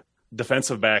 3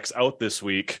 defensive backs out this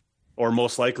week, or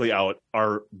most likely out,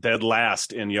 are dead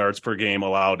last in yards per game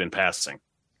allowed in passing.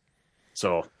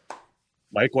 So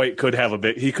Mike White could have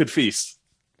he could feast.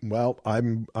 Well,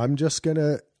 I'm just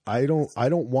gonna, I don't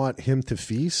want him to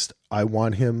feast. I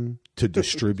want him to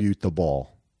distribute the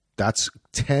ball. That's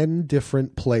 10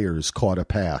 different players caught a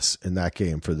pass in that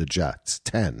game for the Jets.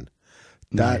 10.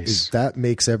 That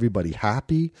makes everybody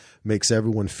happy, makes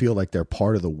everyone feel like they're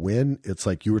part of the win. It's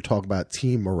like you were talking about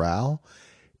team morale.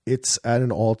 It's at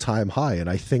an all-time high, and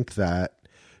I think that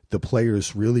the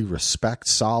players really respect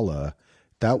Saleh.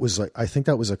 I think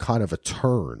that was a kind of a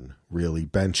turn, really,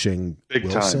 benching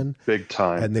Wilson. Big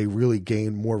time. And they really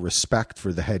gained more respect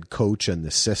for the head coach and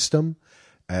the system.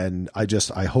 And I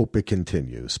hope it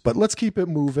continues. But let's keep it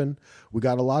moving. We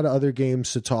got a lot of other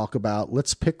games to talk about.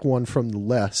 Let's pick one from the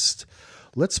list.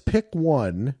 Let's pick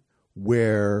one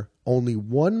where only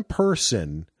one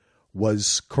person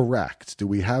was correct. Do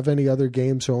we have any other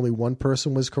games where only one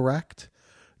person was correct?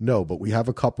 No, but we have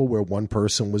a couple where one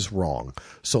person was wrong.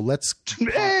 So let's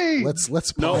we have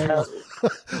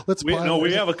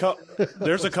a couple.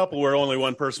 There's a couple where only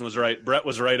one person was right. Brett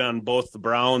was right on both the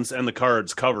Browns and the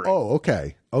Cards covering. Oh,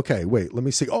 okay. Wait, let me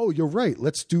see. Oh, you're right.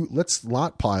 Let's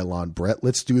not pile on Brett.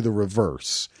 Let's do the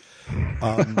reverse.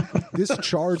 This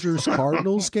Chargers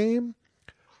Cardinals game,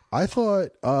 I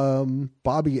thought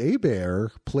Bobby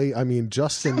Hebert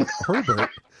Justin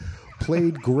Herbert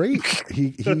played great.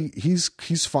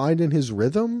 He's finding his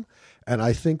rhythm, and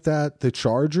I think that the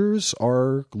Chargers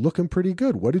are looking pretty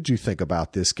good. What did you think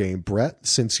about this game, Brett?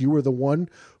 Since you were the one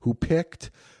who picked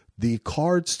the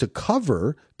Cards to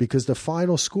cover, because the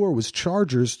final score was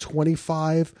Chargers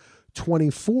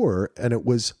 25-24, and it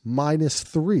was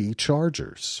 -3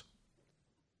 Chargers.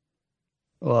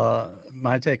 Well,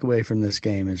 my takeaway from this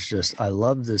game is just I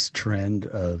love this trend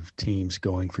of teams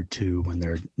going for 2 when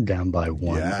they're down by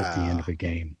 1 at the end of a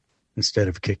game instead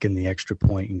of kicking the extra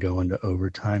point and going to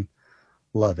overtime.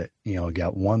 Love it.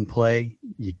 Got one play,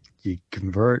 you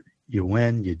convert, you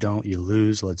win, you don't, you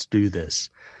lose. Let's do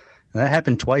this. And that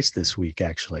happened twice this week,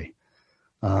 actually.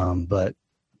 But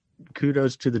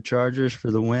kudos to the Chargers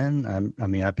for the win.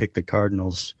 I picked the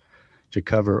Cardinals to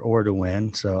cover or to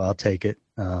win, so I'll take it.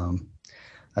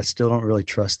 I still don't really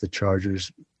trust the Chargers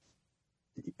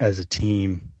as a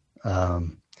team. They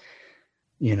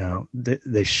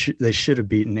should have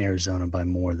beaten Arizona by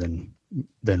more than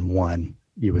 1.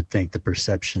 You would think the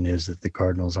perception is that the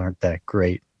Cardinals aren't that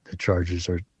great. The Chargers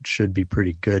should be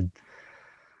pretty good,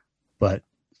 but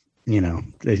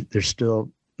they're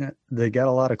still they got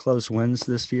a lot of close wins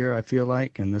this year, I feel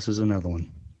like, and this is another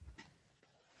one.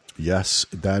 Yes,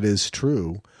 that is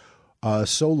true.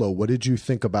 Solo, what did you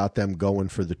think about them going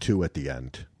for the 2 at the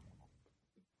end?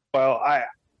 Well,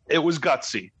 it was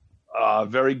gutsy,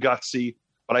 very gutsy.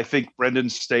 But I think Brendan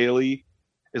Staley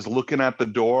is looking at the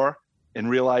door and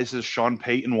realizes Sean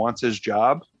Payton wants his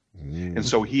job. And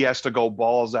so he has to go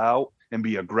balls out and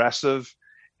be aggressive.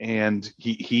 And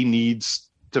he needs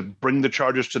to bring the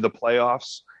Chargers to the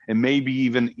playoffs and maybe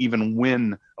even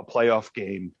win a playoff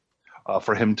game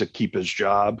for him to keep his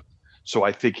job. So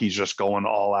I think he's just going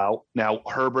all out. Now,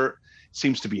 Herbert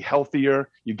seems to be healthier.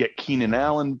 You get Keenan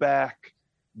Allen back.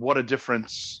 What a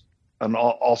difference an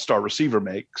all-star receiver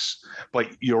makes. But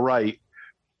you're right.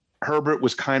 Herbert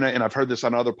was kind of, and I've heard this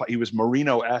on he was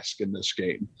Marino-esque in this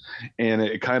game. And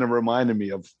it kind of reminded me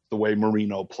of the way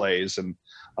Marino plays. And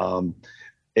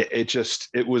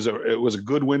it was a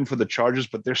good win for the Chargers,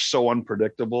 but they're so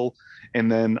unpredictable.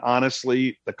 And then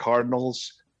honestly, the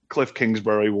Cardinals, Cliff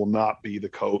Kingsbury will not be the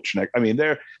coach. I mean,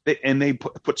 they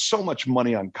put so much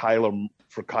money on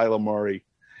Kyler Murray.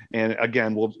 And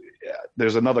again,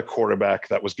 there's another quarterback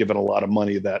that was given a lot of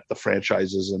money that the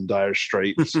franchise is in dire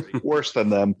straits, worse than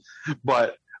them.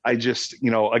 But I just,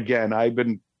 again, I've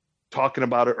been talking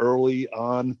about it early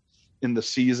on in the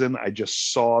season. I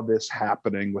just saw this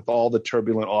happening with all the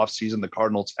turbulent offseason the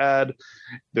Cardinals had.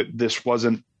 That this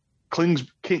wasn't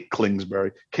Kingsbury,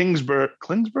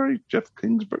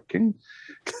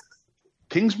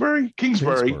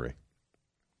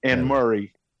 and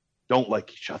Murray don't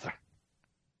like each other.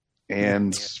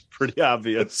 And it's pretty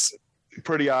obvious.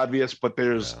 Pretty obvious, but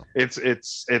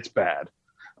it's bad.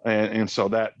 And so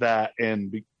that's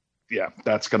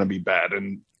going to be bad.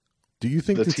 And do you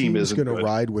think the team is going to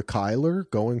ride with Kyler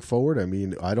going forward? I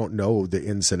mean, I don't know the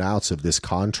ins and outs of this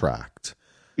contract.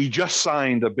 He just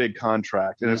signed a big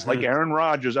contract, and it's like Aaron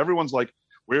Rodgers. Everyone's like,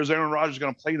 where's Aaron Rodgers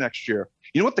going to play next year?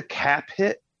 You know what the cap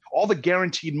hit? All the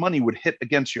guaranteed money would hit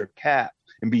against your cap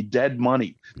and be dead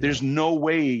money. Yeah. There's no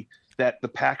way that the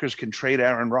Packers can trade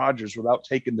Aaron Rodgers without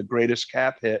taking the greatest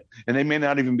cap hit, and they may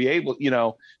not even be able,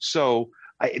 so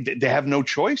they have no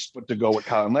choice but to go with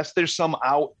Kyler, unless there's some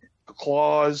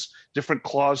different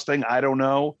clause thing. I don't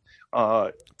know.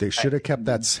 They should have kept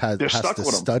that has to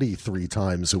study 3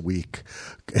 times a week.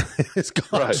 His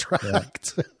contract.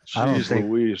 Right. Yeah.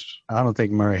 I don't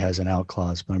think Murray has an out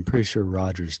clause, but I'm pretty sure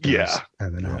Rodgers does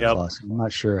have an out clause. I'm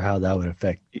not sure how that would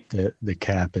affect the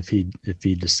cap if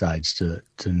he decides to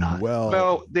not.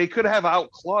 Well, they could have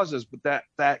out clauses, but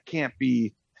that can't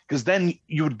be, because then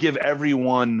you would give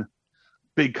everyone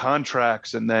big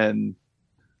contracts, and then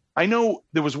I know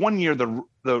there was one year the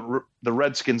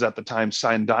Redskins at the time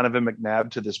signed Donovan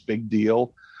McNabb to this big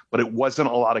deal, but it wasn't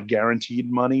a lot of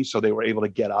guaranteed money, so they were able to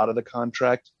get out of the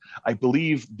contract. I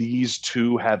believe these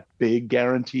two have big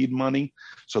guaranteed money,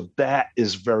 so that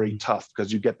is very tough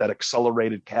because you get that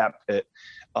accelerated cap hit.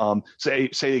 Say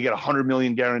you get $100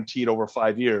 million guaranteed over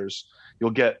 5 years,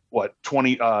 you'll get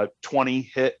 20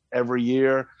 hit every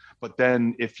year, but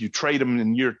then if you trade them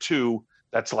in year 2,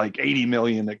 that's like 80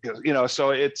 million. So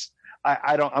it's,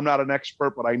 I'm not an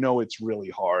expert, but I know it's really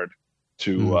hard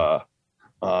to,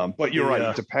 but you're right.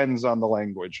 It depends on the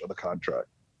language of the contract.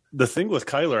 The thing with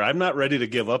Kyler, I'm not ready to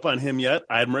give up on him yet.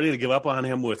 I'm ready to give up on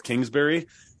him with Kingsbury.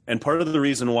 And part of the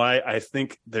reason why I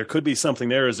think there could be something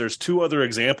there is there's 2 other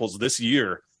examples this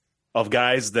year of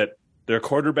guys that their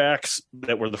quarterbacks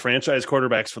that were the franchise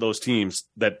quarterbacks for those teams,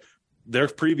 that their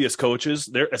previous coaches,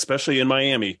 especially in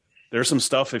Miami, there's some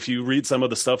stuff, if you read some of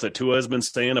the stuff that Tua has been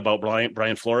saying about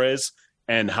Brian Flores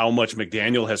and how much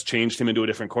McDaniel has changed him into a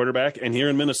different quarterback. And here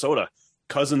in Minnesota,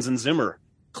 Cousins and Zimmer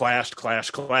clashed.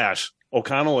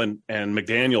 O'Connell and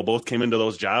McDaniel both came into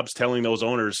those jobs telling those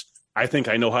owners, I think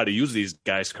I know how to use these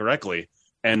guys correctly.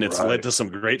 And it's led to some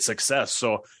great success.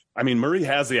 So, I mean, Murray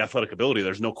has the athletic ability.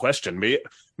 There's no question.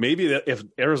 Maybe that if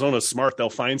Arizona's smart, they'll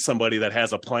find somebody that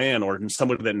has a plan or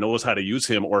somebody that knows how to use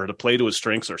him or to play to his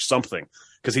strengths or something.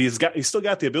 Because he's still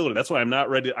got the ability. That's why I'm not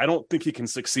ready. I don't think he can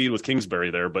succeed with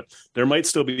Kingsbury there, but there might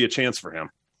still be a chance for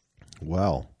him.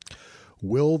 Well,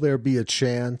 will there be a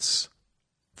chance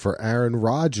for Aaron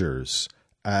Rodgers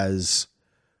as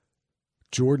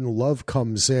Jordan Love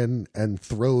comes in and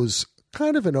throws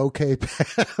kind of an okay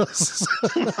pass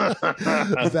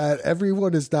that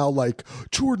everyone is now like,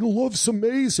 Jordan Love's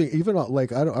amazing. Even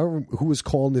like, I don't remember who was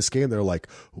calling this game. They're like,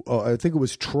 I think it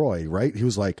was Troy, right? He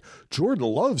was like, Jordan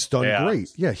Love's done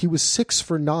great. Yeah, he was 6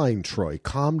 for 9, Troy.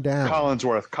 Calm down.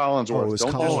 Collinsworth. Oh, it was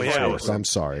Collinsworth. I'm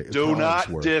sorry. Do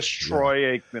not dish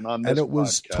Troy Aikman on this And it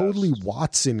was podcast. Totally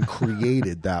Watson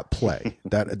created that play.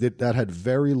 that had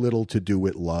very little to do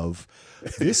with Love.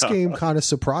 This game kind of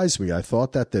surprised me. I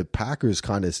thought that the Packers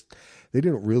they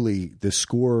didn't really. The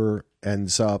score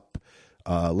ends up.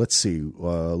 Let's see.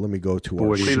 Let me go to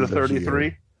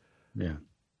 40-33. Yeah.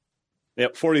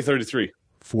 Yep. 40-33.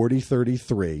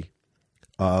 40-33.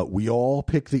 We all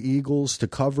picked the Eagles to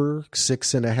cover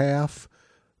 6.5.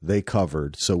 They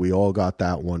covered, so we all got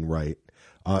that one right.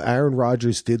 Aaron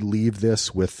Rodgers did leave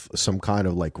this with some kind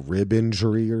of like rib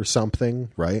injury or something,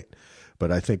 right?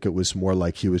 But I think it was more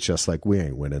like he was just like, we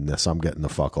ain't winning this. I'm getting the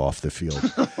fuck off the field.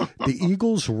 The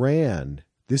Eagles ran.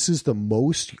 This is the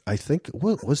most, I think,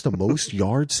 what was the most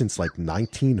yards since like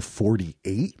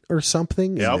 1948 or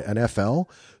something in the NFL?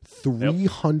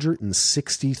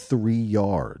 363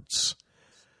 yards.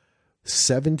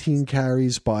 17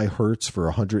 carries by Hurts for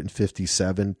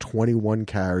 157, 21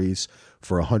 carries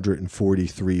for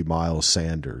 143 Miles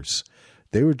Sanders.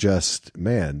 They were just,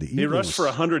 man, the Eagles. He rushed for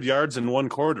 100 yards in one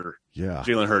quarter. Yeah.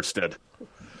 Jalen Hurts did.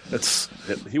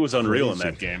 He was unreal Crazy. in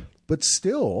that game. But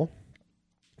still,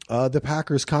 the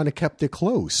Packers kind of kept it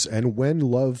close. And when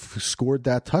Love scored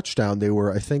that touchdown, that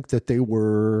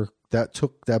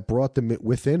brought them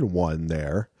within one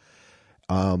there.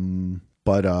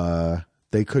 But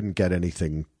they couldn't get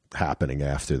anything happening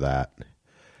after that.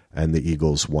 And the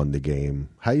Eagles won the game.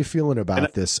 How you feeling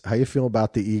about this? How you feel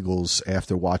about the Eagles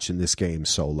after watching this game,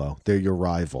 Solo? They're your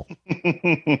rival.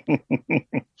 It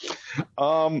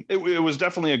was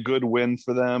definitely a good win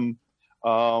for them.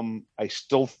 I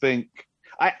still think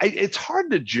it's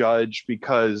hard to judge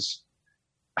because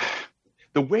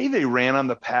the way they ran on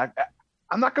the Pack.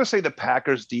 I'm not going to say the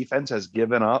Packers defense has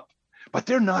given up, but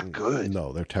they're not good.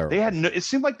 No, they're terrible. It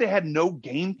seemed like they had no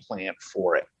game plan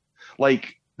for it.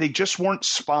 Like they just weren't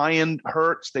spying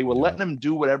Hurts. They were letting him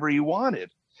do whatever he wanted.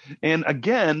 And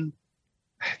again,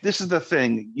 this is the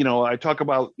thing, I talk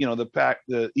about,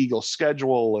 the Eagles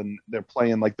schedule, and they're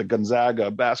playing like the Gonzaga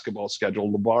basketball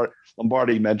schedule.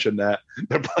 Lombardi mentioned that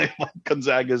they're playing like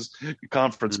Gonzaga's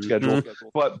conference schedule,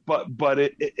 but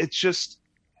it's just,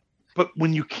 but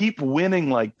when you keep winning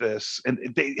like this, and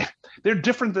they're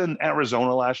different than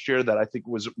Arizona last year, that I think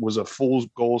was a full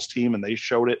goals team, and they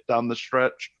showed it down the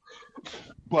stretch.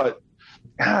 But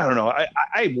I don't know.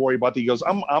 I worry about the Eagles.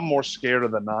 I'm more scared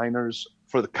of the Niners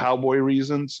for the Cowboy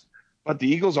reasons, but the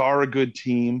Eagles are a good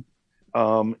team.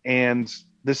 And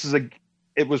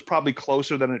it was probably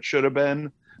closer than it should have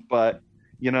been, but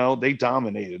they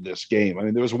dominated this game. I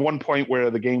mean, there was one point where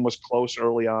the game was close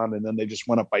early on, and then they just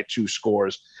went up by 2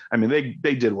 scores. I mean,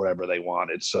 they did whatever they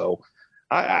wanted. So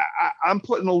I'm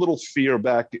putting a little fear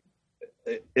back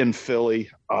in Philly.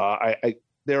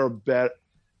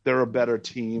 They're a better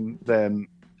team than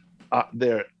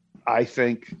I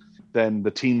think, than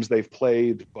the teams they've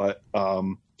played. But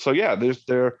so yeah, they're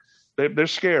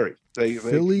scary. They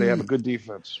have a good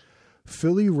defense.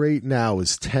 Philly right now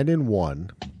is 10-1.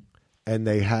 And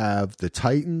they have the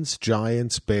Titans,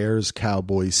 Giants, Bears,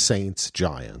 Cowboys, Saints,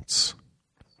 Giants.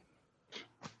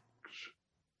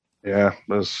 Yeah,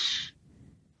 there's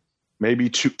maybe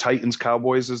 2 Titans,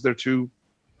 Cowboys. Is there 2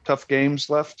 tough games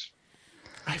left?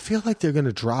 I feel like they're going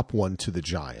to drop one to the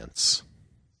Giants.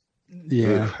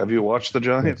 Yeah. Have you watched the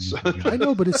Giants? I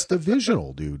know, but it's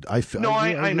divisional, dude. I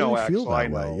know. Really feel that I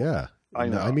know. way. Yeah. I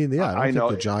know. I mean, yeah. I don't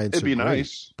think the Giants. It'd be are great,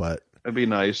 nice, but. It'd be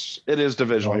nice. It is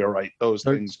divisional. You're right. Those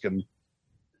things can.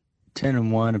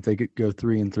 10-1. If they could go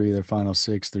 3-3, their final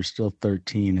 6, they're still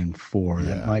 13-4.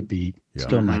 That might be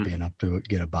might be enough to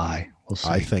get a bye. We'll see.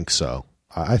 I think so.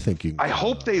 I think you. I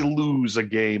hope they lose a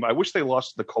game. I wish they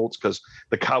lost to the Colts because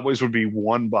the Cowboys would be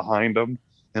 1 behind them,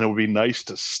 and it would be nice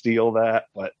to steal that.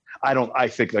 But I don't. I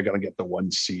think they're going to get the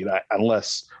 1 seed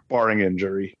unless barring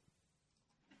injury.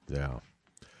 Yeah.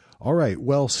 All right.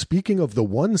 Well, speaking of the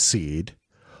 1 seed.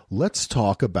 Let's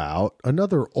talk about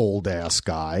another old-ass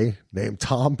guy named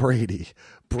Tom Brady.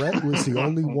 Brett was the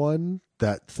only one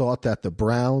that thought that the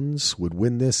Browns would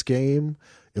win this game.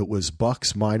 It was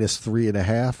Bucks minus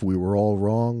 3.5. We were all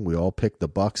wrong. We all picked the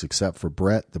Bucks except for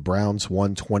Brett. The Browns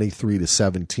won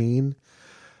 23-17.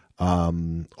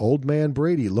 Old man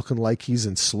Brady looking like he's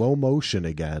in slow motion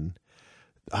again.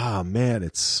 Man,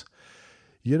 it's,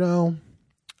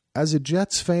 as a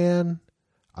Jets fan,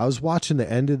 I was watching the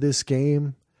end of this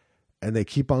game. And they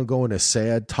keep on going to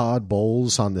sad Todd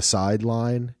Bowles on the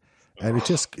sideline. And it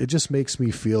just makes me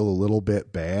feel a little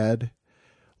bit bad.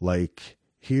 Like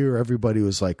here, everybody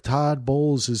was like, Todd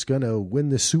Bowles is going to win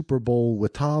the Super Bowl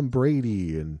with Tom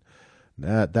Brady. And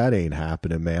that ain't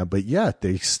happening, man. But yet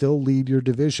they still lead your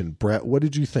division. Brett, what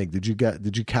did you think? Did you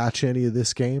catch any of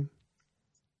this game?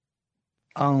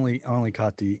 I only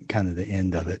caught the kind of the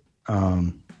end of it.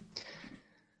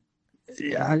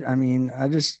 Yeah, I mean, I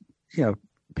just,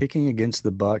 picking against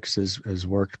the Bucks has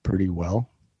worked pretty well.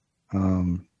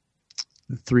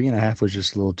 3.5 was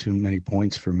just a little too many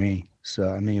points for me. So,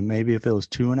 I mean, maybe if it was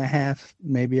 2.5,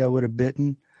 maybe I would have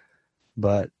bitten.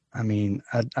 But, I mean,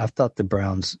 I thought the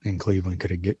Browns in Cleveland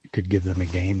could give them a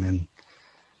game, and,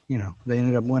 you know, they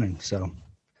ended up winning. So,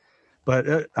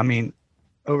 but, I mean,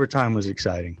 overtime was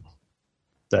exciting.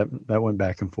 That went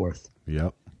back and forth.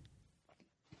 Yep.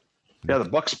 Yeah, the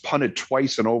Bucks punted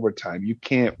twice in overtime. You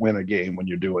can't win a game when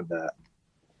you're doing that.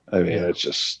 I mean, it's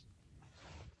just...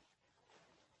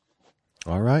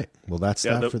 All right. Well, that's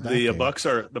that for that. The game. Bucks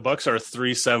are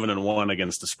 3-7-1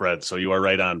 against the spread. So you are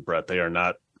right on, Brett. They are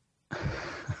not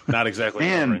exactly.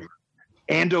 Man,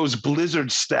 Ando's Blizzard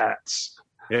stats.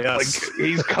 Yes, like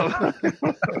he's coming.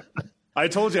 I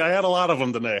told you I had a lot of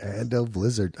them today. Ando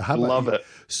Blizzard. Love it.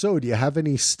 So, do you have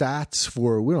any stats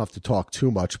for? We don't have to talk too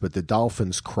much, but the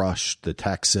Dolphins crushed the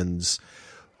Texans.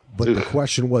 But the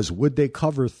question was, would they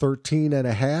cover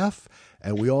 13.5?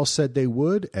 And we all said they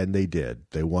would, and they did.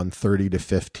 They won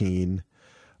 30-15.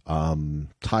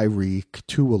 Tyreek,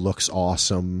 Tua looks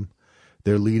awesome.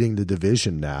 They're leading the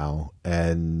division now,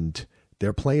 and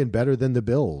they're playing better than the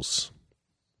Bills.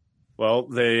 Well,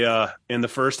 they in the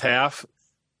first half,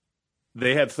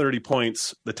 they had 30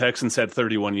 points. The Texans had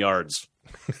 31 yards.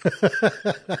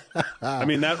 I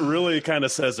mean, that really kind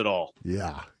of says it all.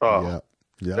 Yeah. Oh,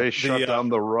 yeah. They shut down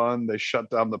the run. They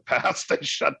shut down the pass. They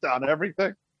shut down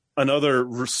everything. Another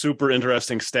super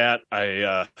interesting stat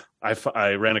I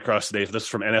ran across today. This is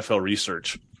from NFL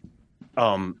Research.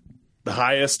 The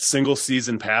highest single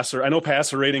season passer. I know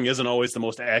passer rating isn't always the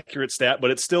most accurate stat,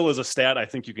 but it still is a stat I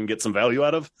think you can get some value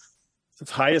out of. It's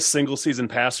the highest single season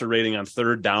passer rating on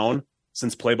third down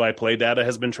since play-by-play data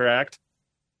has been tracked.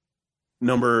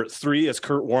 Number 3 is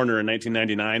Kurt Warner in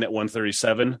 1999 at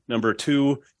 137. Number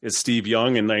 2 is Steve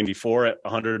Young in 94 at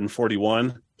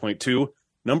 141.2.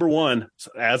 Number 1,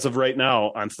 as of right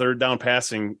now, on third down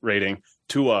passing rating,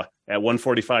 Tua at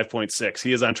 145.6.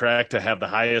 He is on track to have the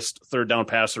highest third down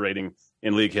passer rating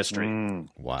in league history.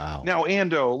 Wow. Now,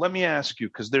 Ando, let me ask you,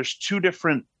 because there's two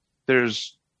different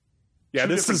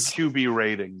QB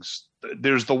ratings.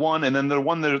 There's the one, and then the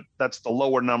one that's the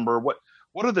lower number. What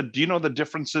are do you know the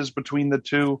differences between the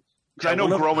two? Because I know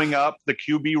growing up, the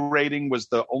QB rating was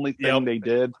the only thing they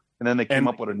did, and then they came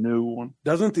up with a new one.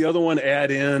 Doesn't the other one add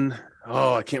in?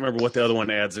 Oh, I can't remember what the other one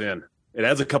adds in. It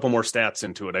adds a couple more stats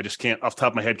into it. I just can't, off the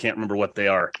top of my head, can't remember what they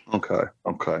are. Okay,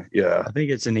 yeah. I think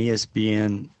it's an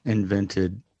ESPN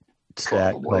invented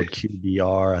stat called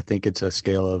QBR. I think it's a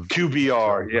scale of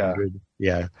QBR.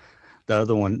 Yeah. The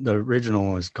other one, the original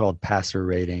one, was called passer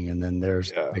rating, and then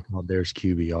they called theirs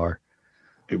QBR.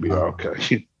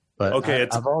 Okay. But okay,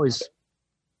 I've always.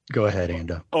 Go ahead,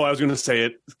 Ando. Oh, I was going to say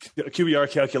it. QBR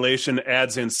calculation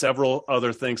adds in several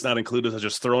other things not included, such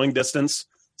as throwing distance,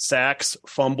 sacks,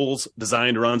 fumbles,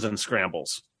 designed runs, and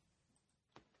scrambles.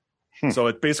 So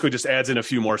it basically just adds in a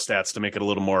few more stats to make it a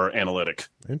little more analytic.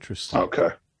 Interesting. Okay.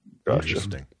 Gotcha.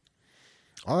 Interesting.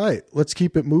 All right, let's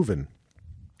keep it moving.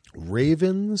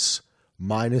 Ravens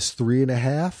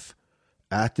 -3.5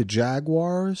 at the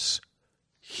Jaguars.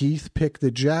 Heath picked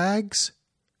the Jags.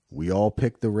 We all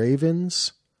picked the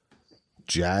Ravens.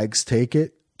 Jags take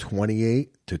it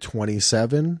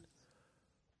 28-27.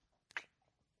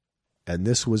 And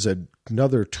this was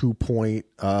another 2-point,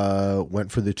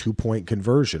 went for the 2-point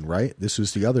conversion, right? This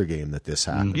was the other game that this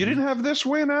happened. You didn't have this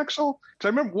win, Axel? Because I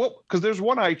remember because there's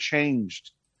one I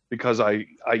changed because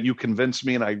you convinced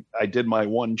me and I did my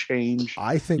one change.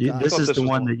 I think this is the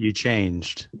one that you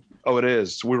changed. Oh, it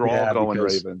is. We were all going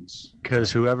Ravens.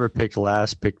 Because whoever picked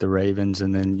last picked the Ravens,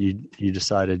 and then you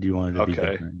decided you wanted to be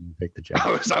different and pick the Jags.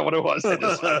 Oh, is that what it was?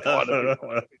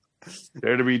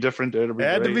 Dare to be different. Dare to be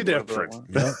Had to be different.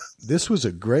 Yeah. This was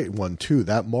a great one, too.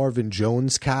 That Marvin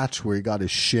Jones catch where he got his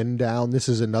shin down. This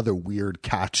is another weird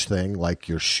catch thing, like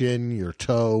your shin, your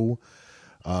toe.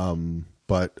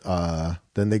 But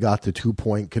then they got the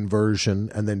 2-point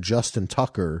conversion, and then Justin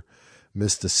Tucker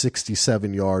missed a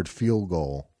 67-yard field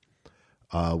goal.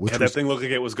 That thing looked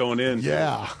like it was going in.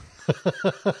 Yeah.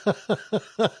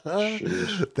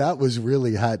 That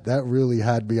really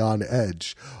had me on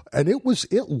edge. And it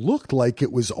looked like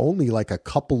it was only like a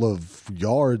couple of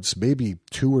yards, maybe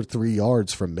 2 or 3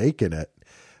 yards from making it.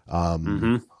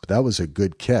 That was a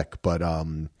good kick, but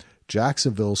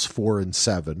Jacksonville's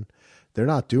 4-7. They're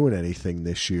not doing anything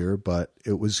this year, but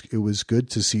it was good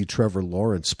to see Trevor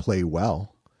Lawrence play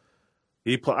well.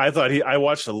 I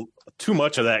watched too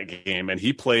much of that game, and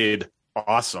he played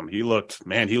awesome. He looked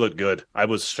good. I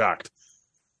was shocked.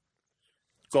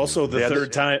 It's also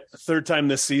the third time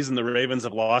this season the Ravens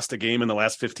have lost a game in the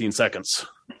last 15 seconds.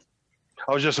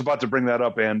 I was just about to bring that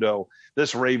up, Ando.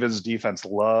 This Ravens defense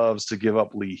loves to give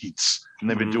up leads, and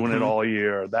they've been doing it all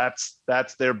year. That's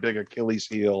their big Achilles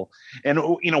heel. And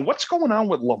what's going on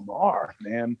with Lamar,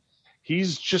 man?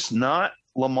 He's just not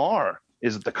Lamar.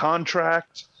 Is it the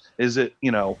contract? Is it,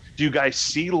 do you guys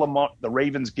see Lamar, the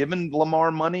Ravens giving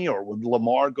Lamar money, or would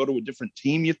Lamar go to a different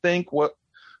team, you think? What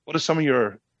are some of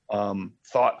your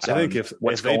thoughts I think if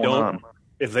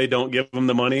they don't give him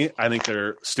the money, I think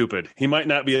they're stupid. He might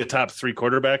not be a top 3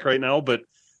 quarterback right now, but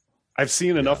I've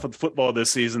seen enough of football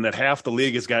this season that half the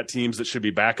league has got teams that should be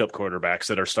backup quarterbacks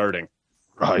that are starting.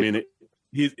 Right. I mean,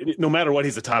 no matter what,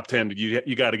 he's a top 10.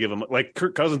 You got to give him, like,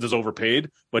 Kirk Cousins is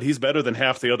overpaid, but he's better than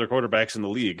half the other quarterbacks in the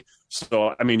league.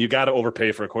 So, I mean, you got to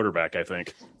overpay for a quarterback, I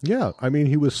think. Yeah. I mean,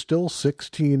 he was still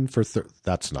 16 for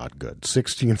that's not good.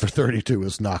 16 for 32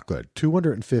 is not good.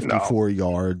 254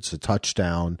 yards, a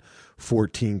touchdown,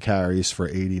 14 carries for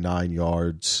 89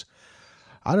 yards.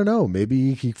 I don't know.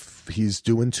 Maybe he's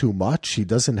doing too much. He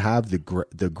doesn't have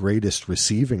the greatest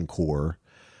receiving core.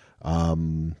 I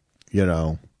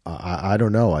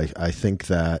don't know. I think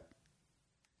that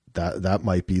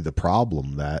might be the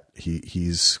problem, that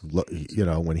he's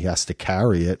when he has to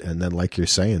carry it, and then, like you're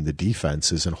saying, the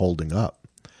defense isn't holding up.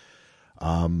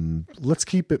 Let's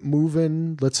keep it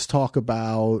moving. Let's talk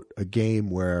about a game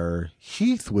where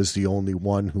Heath was the only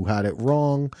one who had it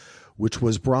wrong, which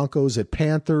was Broncos at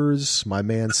Panthers. My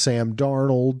man Sam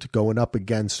Darnold going up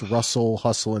against Russell,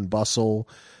 hustle and bustle,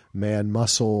 man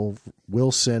muscle,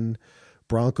 Wilson.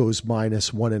 Broncos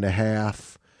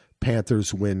 -1.5.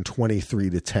 Panthers win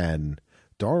 23-10.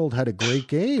 Darnold had a great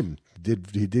game.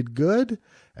 He did good.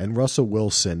 And Russell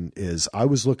Wilson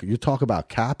you talk about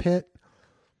cap hit.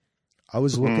 I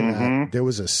was looking at, there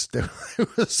was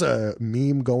a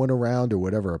meme going around or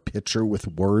whatever, a picture with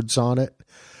words on it.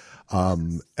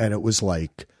 And it was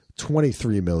like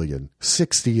 23 million,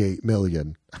 68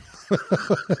 million,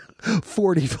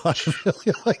 45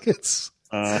 million. Like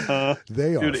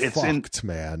they are fucked,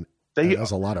 man.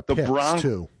 There's a lot of picks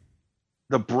too.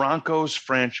 The Broncos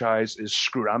franchise is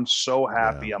screwed. I'm so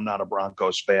happy I'm not a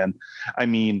Broncos fan. I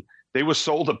mean, they were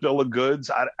sold a bill of goods.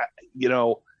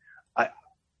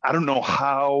 I don't know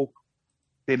how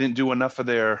they didn't do enough of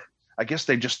their. I guess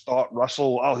they just thought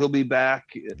Russell, he'll be back.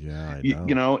 Yeah,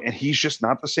 I know. And he's just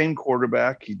not the same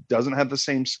quarterback. He doesn't have the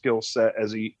same skill set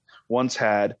as he once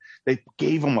had. They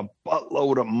gave him a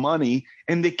buttload of money,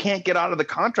 and they can't get out of the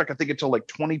contract, I think, until like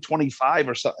 2025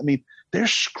 or something. I mean, they're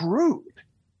screwed.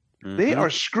 Mm-hmm. They are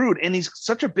screwed. And he's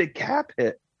such a big cap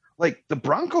hit. Like, the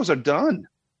Broncos are done.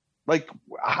 Like,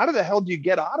 how the hell do you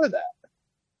get out of that?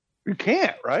 You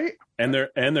can't, right? And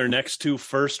their next 2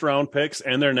 first-round picks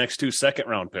and their next 2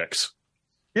 second-round picks.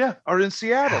 Yeah, are in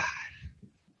Seattle.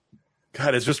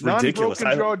 God, it's just ridiculous.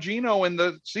 Jorginho and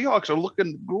the Seahawks are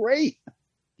looking great.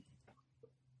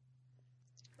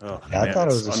 Oh, I thought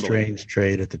it was a strange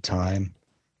trade at the time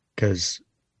because,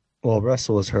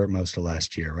 Russell was hurt most of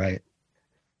last year, right?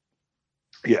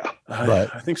 Yeah.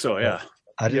 I think so, yeah.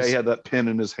 He had that pin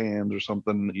in his hand or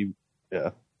something.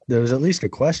 There was at least a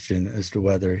question as to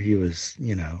whether he was,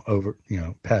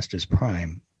 past his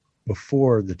prime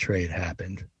before the trade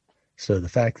happened. So the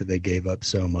fact that they gave up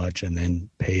so much and then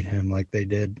paid him like they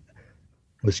did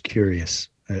was curious,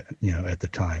 at the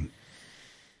time.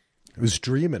 It was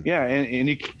dreaming. Yeah, and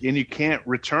you can't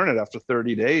return it after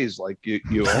 30 days. Like you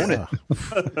own it.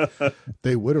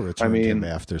 They would have returned him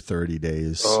after 30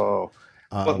 days. Oh,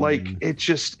 but it's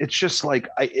just like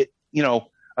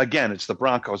again, it's the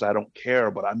Broncos. I don't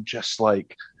care, but I'm just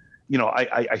like,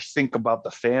 I think about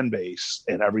the fan base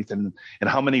and everything, and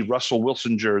how many Russell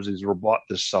Wilson jerseys were bought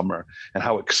this summer, and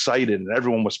how excited, and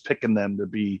everyone was picking them to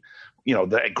be,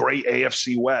 the great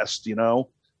AFC West,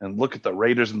 and look at the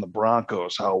Raiders and the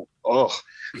Broncos,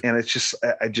 and it's just,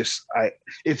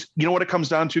 it's, what it comes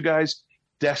down to, guys?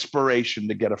 Desperation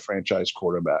to get a franchise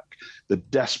quarterback. The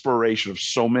desperation of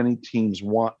so many teams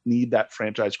need that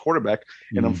franchise quarterback.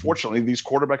 And unfortunately, these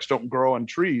quarterbacks don't grow on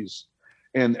trees.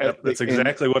 And that's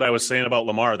exactly what I was saying about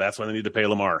Lamar. That's why they need to pay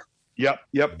Lamar. Yep.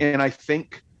 And I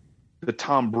think the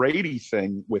Tom Brady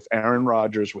thing with Aaron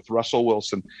Rodgers, with Russell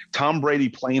Wilson, Tom Brady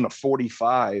playing a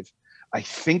 45, I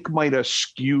think might have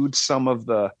skewed some of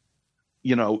the,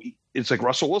 it's like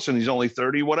Russell Wilson, he's only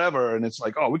 30, whatever. And it's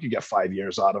like, we could get 5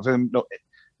 years out of him. No,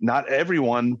 not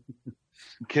everyone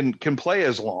can play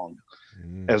as long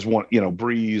as one,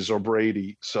 Breeze or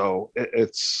Brady. So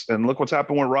and look what's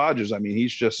happened with Rodgers. I mean,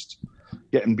 he's just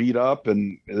getting beat up,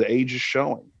 and the age is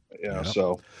showing.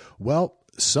 So. Well,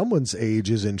 someone's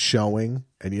age isn't showing,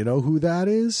 and you know who that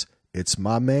is? It's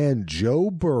my man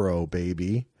Joe Burrow,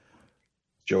 baby.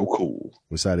 Joe Cool.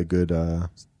 Was that a good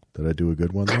Did I do a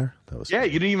good one there? That was Yeah,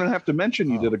 you didn't even have to mention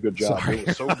you did a good job. sorry. It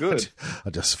was so good. I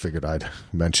just figured I'd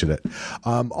mention it.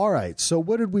 All right. So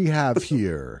what did we have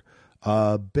here?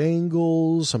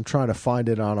 Bengals. I'm trying to find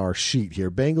it on our sheet here.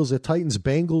 Bengals at Titans.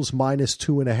 Bengals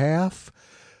 -2.5.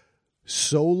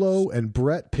 Solo and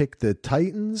Brett picked the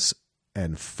Titans,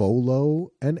 and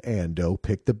Folo and Ando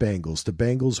picked the Bengals. The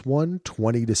Bengals won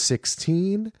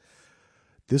 20-16.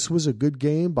 This was a good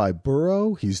game by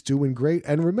Burrow. He's doing great.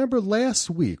 And remember last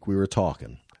week we were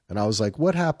talking, and I was like,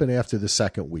 what happened after the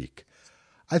second week?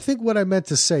 I think what I meant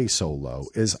to say, Solo,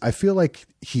 is I feel like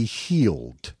he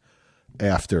healed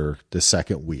after the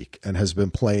second week and has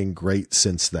been playing great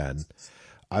since then.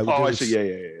 I see.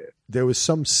 Yeah. There was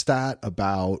some stat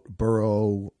about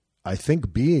Burrow, I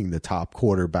think, being the top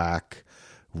quarterback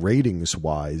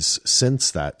ratings-wise since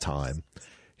that time.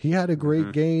 He had a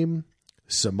great game.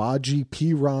 Samaji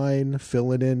Perine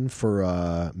filling in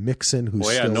for Mixon, who's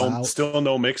still out. Still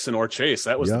no Mixon or Chase.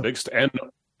 That was the big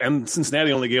and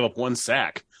Cincinnati only gave up 1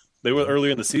 sack. They were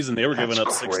early in the season. They were giving up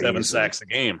 6-7 sacks a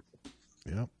game.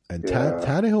 Yep. And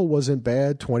Tannehill wasn't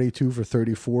bad, 22 for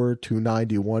 34,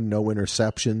 291, no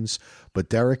interceptions. But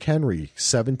Derrick Henry,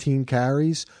 17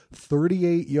 carries,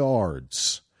 38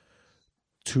 yards,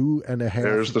 2.5.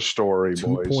 There's the story,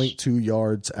 boys. 2.2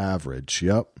 yards average.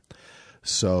 Yep.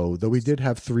 So, though we did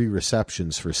have 3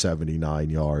 receptions for 79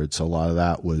 yards, a lot of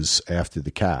that was after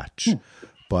the catch.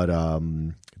 But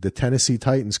the Tennessee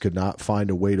Titans could not find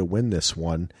a way to win this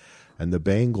one, and the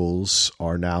Bengals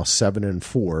are now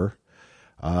 7-4.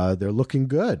 They're looking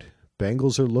good.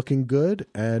 Bengals are looking good,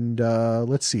 and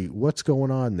let's see what's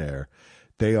going on there.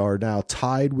 They are now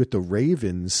tied with the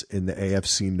Ravens in the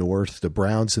AFC North. The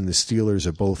Browns and the Steelers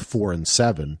are both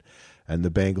 4-7. And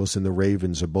the Bengals and the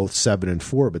Ravens are both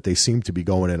 7-4, but they seem to be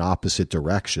going in opposite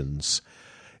directions.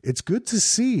 It's good to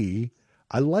see.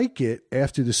 I like it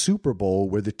after the Super Bowl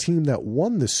where the team that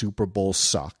won the Super Bowl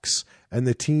sucks, and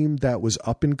the team that was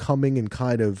up and coming and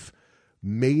kind of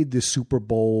made the Super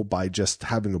Bowl by just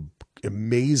having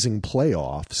amazing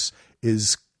playoffs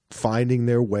is finding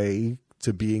their way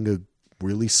to being a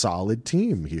really solid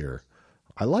team here.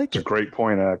 I like it. It's a great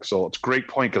point, Axel. It's a great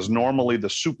point because normally the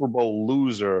Super Bowl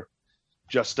loser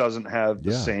just doesn't have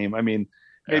the same. I mean,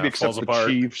 maybe except the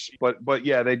Chiefs, but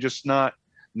yeah, they just not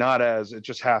as it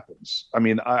just happens. I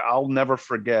mean, I'll never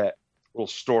forget a little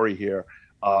story here.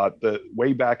 The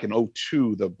way back in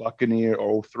 2002, the Buccaneer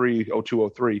or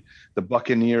 02-03, the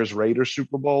Buccaneers Raiders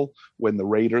Super Bowl when the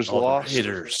Raiders lost.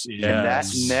 Raiders, and that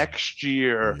next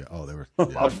year, they were.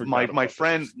 My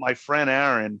friend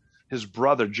Aaron, his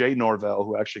brother Jay Norvell,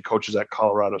 who actually coaches at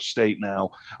Colorado State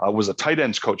now, was a tight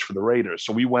ends coach for the Raiders.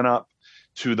 So we went up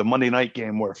to the Monday night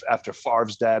game where after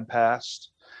Favre's dad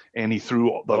passed and he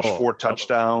threw those 4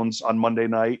 touchdowns on Monday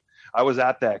night. I was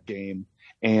at that game,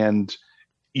 and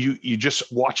you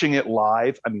just watching it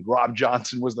live. I mean, Rob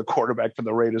Johnson was the quarterback for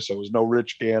the Raiders, so it was no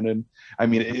Rich Gannon. I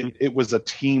mean, it was a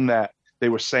team that they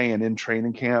were saying in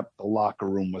training camp, the locker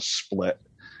room was split,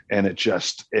 and it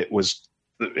was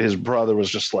his brother was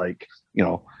just like,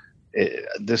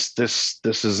 this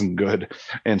isn't good,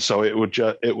 and so it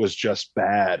was just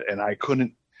bad, and I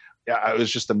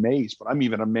was just amazed. But I'm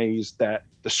even amazed that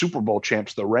the Super Bowl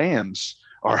champs, the Rams,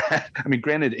 are. I mean,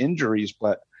 granted injuries,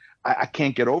 but I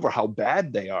can't get over how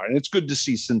bad they are, and it's good to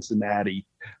see Cincinnati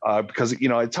because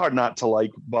it's hard not to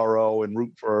like Burrow and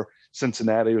root for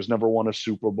Cincinnati, who's never won a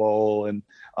Super Bowl, and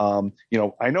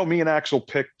I know me and Axel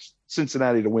picked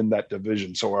Cincinnati to win that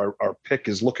division, so our pick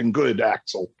is looking good,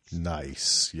 Axel.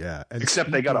 Nice, yeah. And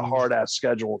except they got a hard-ass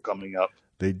schedule coming up.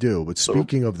 They do, but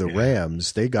speaking of the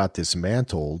Rams, they got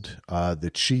dismantled.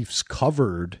 The Chiefs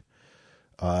covered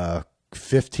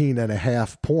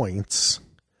 15.5 points,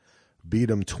 beat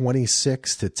them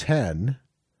 26-10.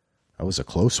 That was a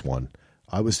close one.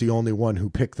 I was the only one who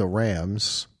picked the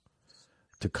Rams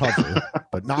to cover,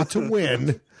 but not to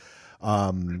win.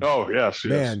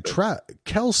 Man,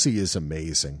 Kelsey is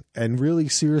amazing. And really,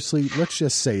 seriously, let's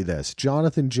just say this.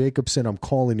 Jonathan Jacobson, I'm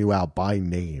calling you out by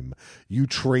name. You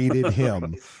traded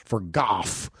him for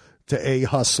Goff to A.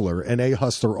 Hustler, and A.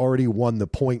 Hustler already won the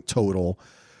point total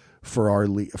for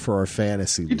our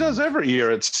fantasy league. He does every year,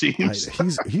 it seems.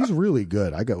 He's really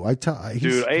good.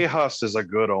 Dude, A. Hust is a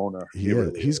good owner.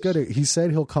 He's good. He said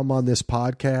he'll come on this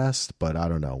podcast, but I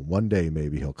don't know. One day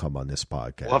maybe he'll come on this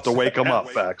podcast. We'll have to wake him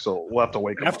up, Axel. We'll have to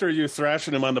wake him after up. You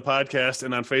thrashing him on the podcast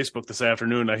and on Facebook this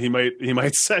afternoon. He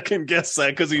might second guess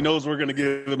that because he knows we're going to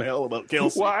give him hell about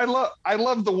Kelsey. Well, I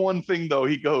love the one thing though.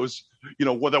 He goes,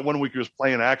 that 1 week he was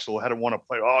playing Axel, hadn't want to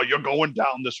play. Oh, you're going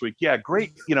down this week. Yeah,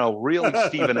 great. Really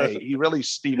Stephen A. He really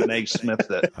Stephen A. Smithed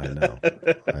it. I know.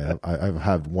 I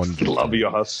have one. Love you,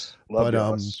 Huss. Love you,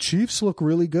 Huss. Chiefs look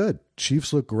really good.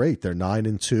 Chiefs look great. They're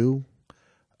 9-2.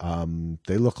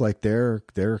 They look like they're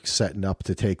setting up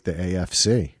to take the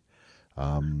AFC.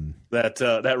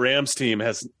 That Rams team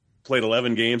has played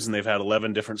 11 games and they've had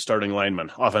 11 different starting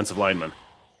offensive linemen.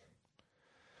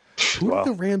 Who did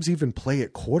the Rams even play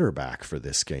at quarterback for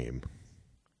this game?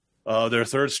 Their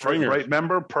third stringer. Right,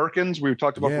 remember Perkins? We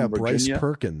talked about from Virginia. Bryce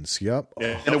Perkins. Yep.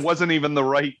 Yeah. And it wasn't even the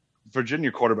right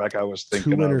Virginia quarterback I was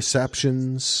thinking 2 of.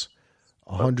 interceptions,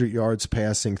 100 yards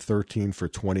passing, 13 for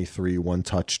 23, 1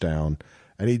 touchdown.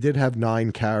 And he did have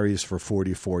 9 carries for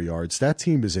 44 yards. That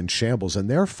team is in shambles, and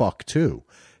they're fucked too.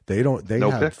 They don't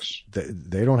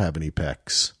have any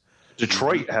picks.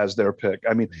 Detroit has their pick.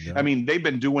 I mean, they've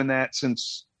been doing that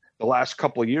since the last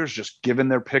couple of years, just giving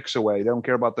their picks away. They don't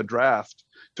care about the draft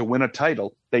to win a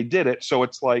title. They did it. So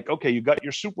it's like, okay, you got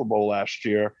your Super Bowl last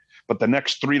year, but the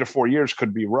next 3 to 4 years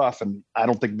could be rough. And I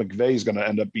don't think McVay's going to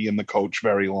end up being the coach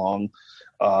very long.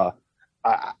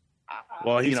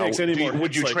 Well, he takes any more.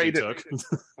 Would you trade it?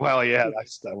 Well, yeah,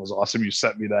 that was awesome. You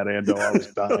sent me that, Ando. I was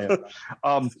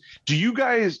dying. Do you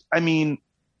guys? I mean,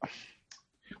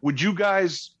 would you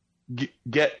guys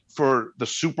get for the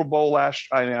Super Bowl last?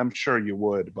 I'm sure you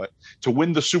would, but to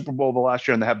win the Super Bowl the last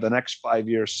year and to have the next 5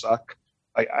 years suck,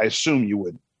 I assume you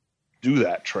would do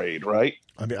that trade, right?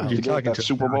 I mean, you're talking to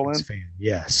Super Bowl fan.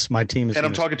 Yes, my team is. And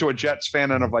I'm talking to a Jets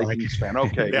fan and a Vikings fan.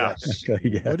 Okay, yeah. Yes. Okay,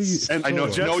 yes. What do you? And I know.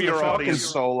 Jets Know and your Falcons, audience,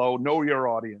 Solo. Know your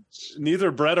audience.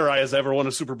 Neither Brett or I has ever won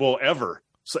a Super Bowl ever.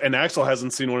 So, and Axel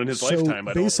hasn't seen one in his lifetime.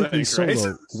 I don't basically, think, right?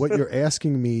 Solo, what you're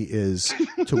asking me is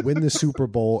to win the Super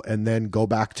Bowl and then go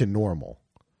back to normal.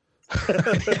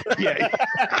 Yeah.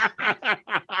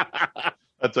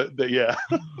 Yeah.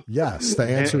 Yes, the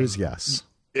answer is yes.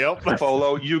 Yep.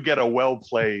 Folo, you get a well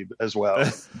played as well.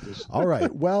 All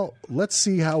right. Well, let's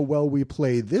see how well we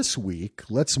play this week.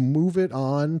 Let's move it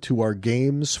on to our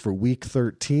games for week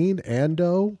 13.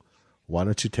 Ando, why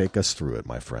don't you take us through it,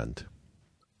 my friend?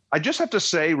 I just have to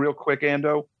say real quick,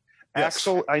 Ando, Yes.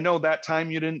 Axel, I know that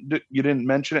time you didn't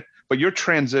mention it, but your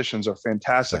transitions are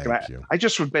fantastic. Thank you. I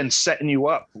just have been setting you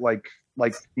up like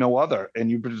no other,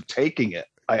 and you've been taking it.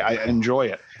 I enjoy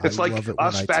it. It's I like love it when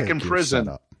us I back take in your prison.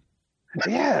 setup.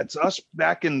 Yeah, it's us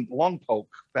back in Longpoke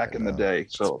back in the day.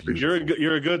 So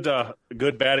You're a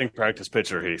good batting practice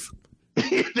pitcher, Heath.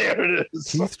 there it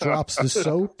is. Keith drops the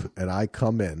soap, and I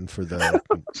come in for the.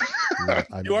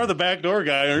 You are the backdoor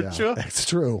guy, aren't you? It's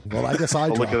true. Well, I guess I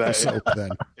Oh, look drop at the that. soap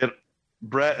then.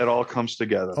 Brett, it all comes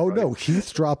together. Oh right? no,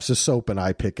 Heath drops the soap, and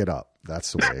I pick it up.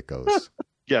 That's the way it goes.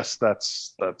 Yes,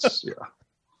 that's yeah.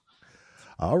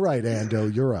 All right,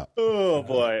 Ando, you're up. Oh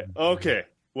boy. Okay.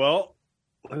 Well,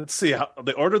 let's see how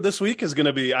the order this week is going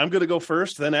to be. I'm going to go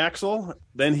first, then Axel,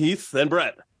 then Heath, then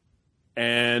Brett.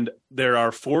 And there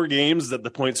are 4 games that the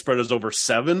point spread is over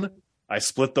 7. I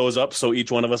split those up so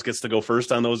each one of us gets to go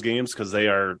first on those games because they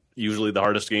are usually the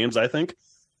hardest games, I think.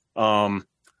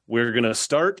 We're going to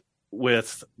start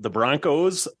with the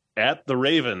Broncos at the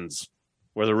Ravens,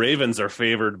 where the Ravens are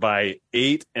favored by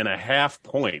 8.5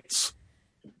 points.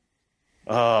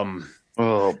 Oh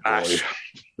boy. Gosh.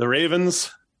 The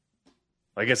Ravens,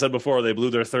 like I said before, they blew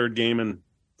their 3rd game in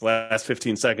the last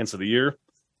 15 seconds of the year.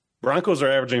 Broncos are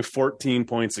averaging 14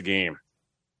 points a game.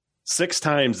 6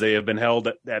 times they have been held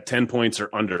at 10 points or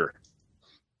under.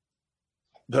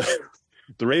 The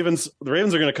Ravens are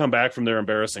going to come back from their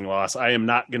embarrassing loss. I am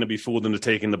not going to be fooled into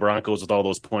taking the Broncos with all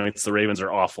those points. The Ravens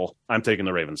are awful. I'm taking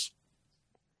the Ravens.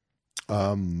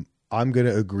 I'm going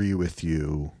to agree with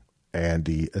you,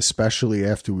 Andy, especially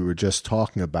after we were just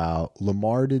talking about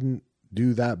Lamar didn't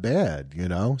do that bad,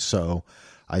 So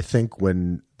I think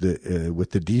when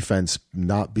with the defense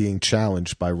not being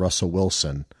challenged by Russell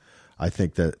Wilson, I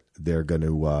think that they're going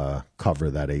to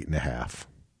cover that 8.5.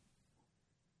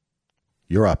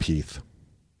 You're up, Heath.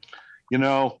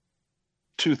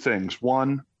 2 things.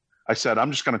 One, I said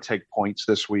I'm just going to take points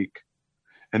this week,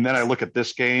 and then I look at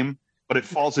this game. But it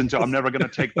falls into I'm never going to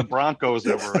take the Broncos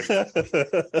ever again.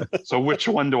 So which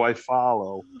one do I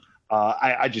follow?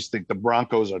 I just think the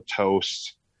Broncos are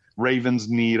toast. Ravens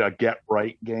need a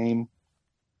get-right game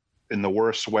in the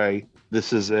worst way.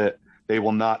 This is it. They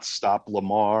will not stop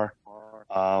Lamar.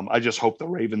 I just hope the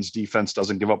Ravens defense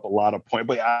doesn't give up a lot of points.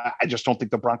 But I just don't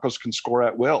think the Broncos can score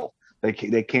at will. They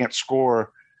can't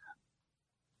score,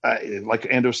 like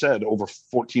Ando said, over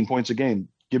 14 points a game.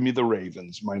 Give me the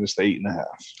Ravens minus the 8.5.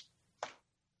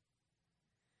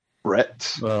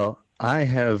 Brett. Well, I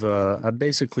have I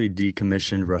basically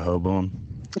decommissioned Rehoboam.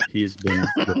 He's been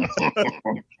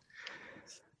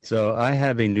So I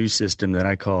have a new system that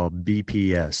I call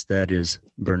BPS. That is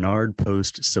Bernard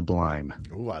Post Sublime.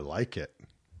 Ooh, I like it.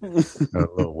 A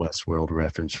little Westworld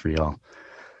reference for y'all.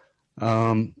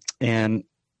 And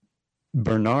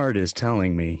Bernard is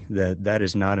telling me that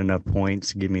is not enough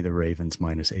points. Give me the Ravens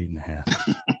minus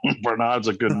 8.5. Bernard's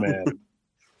a good man.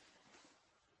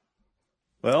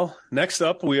 Well, next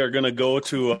up, we are going to go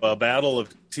to a battle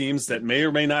of teams that may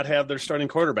or may not have their starting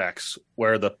quarterbacks,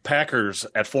 where the Packers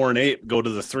at 4-8 go to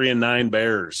the 3-9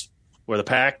 Bears, where the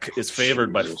Pack is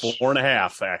favored by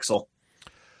 4.5, Axel.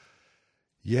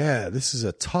 Yeah, this is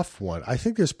a tough one. I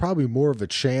think there's probably more of a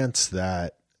chance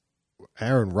that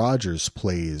Aaron Rodgers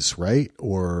plays, right?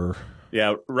 Or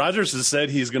yeah, Rodgers has said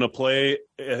he's going to play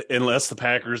unless the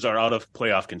Packers are out of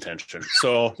playoff contention.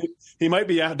 So he might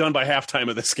be done by halftime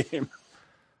of this game.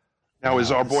 Now,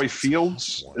 is our boy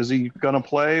Fields? Is he going to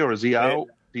play or is he out?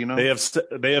 Do you know? They have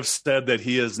said that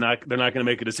he is not. They're not going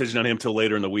to make a decision on him till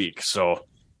later in the week. So,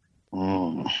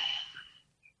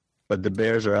 but the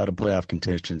Bears are out of playoff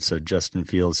contention. So Justin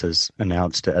Fields has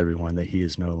announced to everyone that he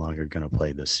is no longer going to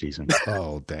play this season.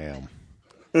 Oh, damn!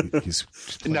 He's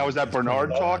now, is that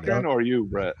Bernard talking or you,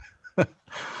 Brett?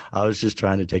 I was just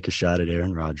trying to take a shot at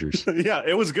Aaron Rodgers. Yeah,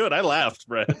 it was good. I laughed,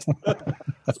 Brett.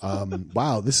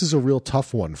 Wow, this is a real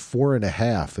tough one.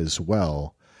 4.5 as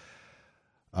well.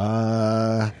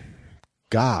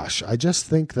 Gosh, I just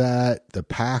think that the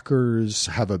Packers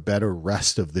have a better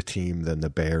rest of the team than the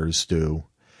Bears do.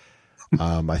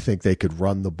 I think they could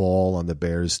run the ball on the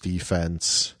Bears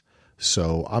defense.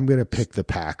 So I'm going to pick the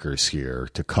Packers here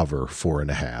to cover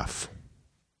 4.5.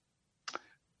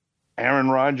 Aaron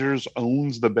Rodgers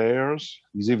owns the Bears.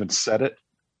 He's even said it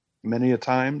many a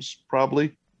times,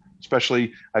 probably.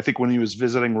 Especially, I think when he was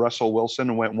visiting Russell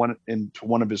Wilson and went into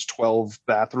one of his 12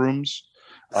 bathrooms,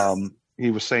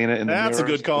 he was saying it in the mirror. That's a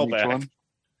good callback.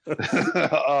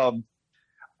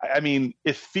 I mean,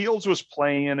 if Fields was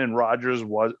playing and Rodgers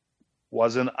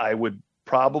wasn't, I would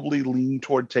probably lean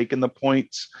toward taking the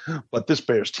points. But this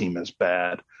Bears team is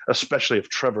bad, especially if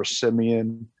Trevor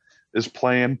Siemian is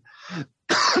playing.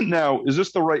 Now, is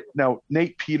this the right – now,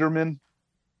 Nate Peterman,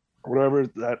 or whatever,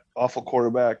 that awful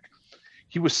quarterback,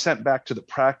 he was sent back to the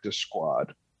practice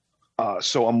squad.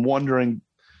 So I'm wondering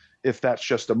if that's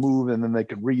just a move and then they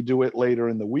could redo it later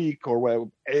in the week or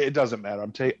well, it doesn't matter.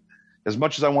 As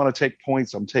much as I want to take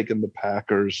points, I'm taking the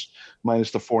Packers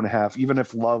minus the 4.5. Even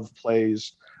if Love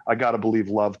plays, I got to believe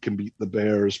Love can beat the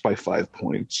Bears by 5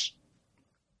 points.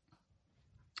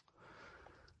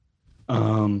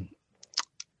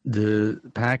 The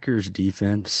Packers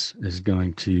defense is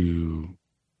going to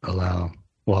allow,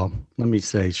 well, let me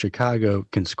say Chicago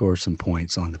can score some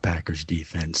points on the Packers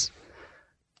defense.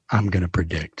 I'm going to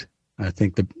predict. I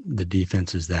think the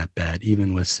defense is that bad,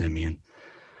 even with Siemian.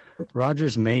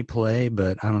 Rodgers may play,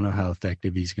 but I don't know how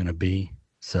effective he's going to be.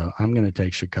 So I'm going to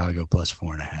take Chicago plus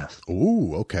 4.5.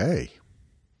 Ooh, okay.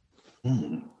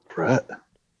 Brett.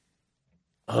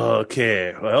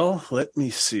 Okay, well, let me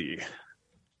see.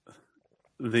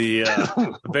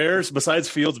 The Bears, besides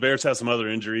Fields, Bears have some other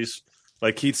injuries.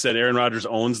 Like Keith said, Aaron Rodgers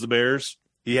owns the Bears.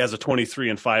 He has a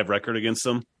 23-5 record against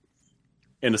them.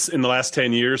 In the last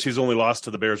 10 years, he's only lost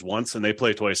to the Bears once, and they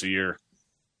play twice a year.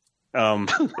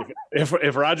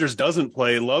 If Rodgers doesn't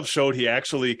play, Love showed he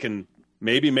actually can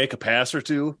maybe make a pass or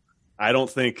two. I don't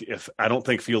think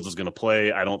Fields is going to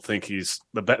play. I don't think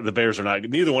the Bears are not.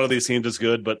 Neither one of these teams is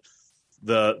good, but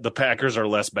the Packers are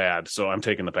less bad. So I'm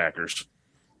taking the Packers.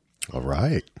 All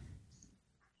right.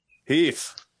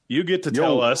 Heath, you get to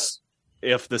tell us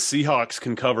if the Seahawks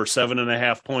can cover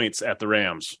 7.5 points at the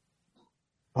Rams.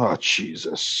 Oh,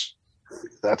 Jesus.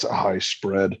 That's a high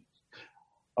spread.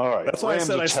 All right. That's why I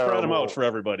said I spread them out for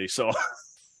everybody. So,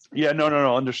 yeah,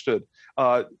 no, understood.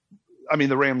 I mean,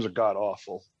 the Rams are god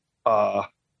awful.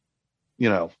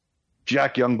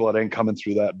 Jack Youngblood ain't coming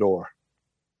through that door.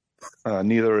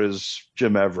 Neither is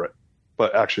Jim Everett,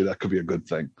 but actually that could be a good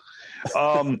thing.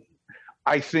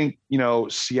 I think,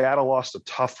 Seattle lost a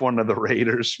tough one to the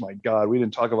Raiders. My God, we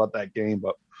didn't talk about that game,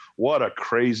 but what a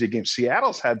crazy game.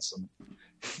 Seattle's had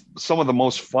some of the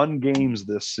most fun games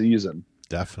this season.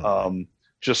 Definitely.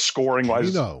 Just scoring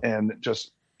wise and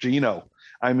just Geno.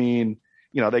 I mean,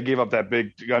 they gave up that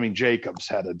big. I mean, Jacobs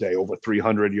had a day over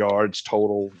 300 yards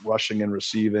total rushing and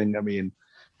receiving. I mean,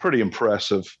 pretty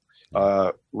impressive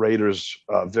Raiders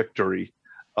victory.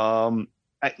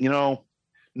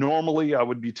 Normally I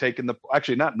would be taking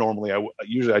not normally.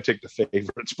 Usually I take the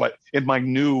favorites, but in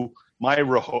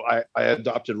I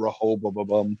adopted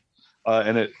Rehoboam,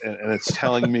 and it's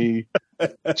telling me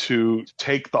to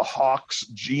take the Hawks.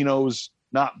 Geno's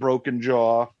not broken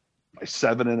jaw by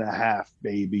 7.5,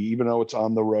 baby. Even though it's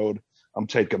on the road, I'm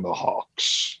taking the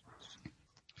Hawks.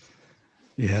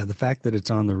 Yeah, the fact that it's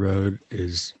on the road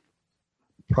is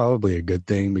probably a good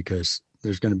thing because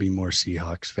there's going to be more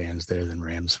Seahawks fans there than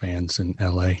Rams fans in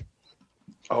LA.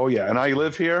 Oh yeah, and I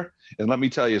live here, and let me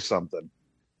tell you something.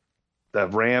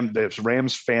 That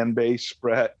Rams fan base,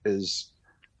 Brett, is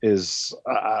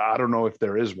I don't know if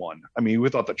there is one. I mean, we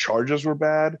thought the Chargers were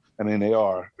bad. I mean, they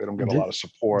are. They don't get a lot of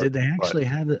support. Did they actually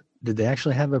have it? Did they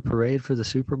actually have a parade for the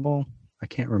Super Bowl? I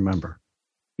can't remember.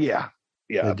 Yeah.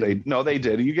 They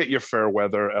did. You get your fair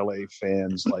weather LA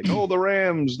fans like, oh, the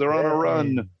Rams, they're on a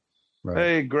run. Right.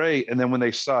 Hey, great. And then when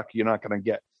they suck, you're not going to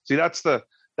get. See, that's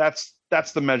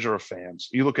the measure of fans.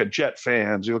 You look at Jet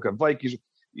fans, you look at Vikings,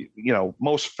 you know,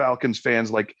 most Falcons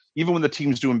fans, like even when the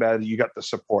team's doing bad, you got the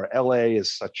support. LA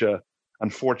is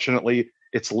unfortunately,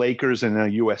 it's Lakers in a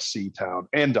USC town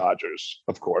and Dodgers,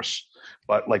 of course.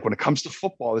 But like when it comes to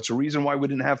football, it's a reason why we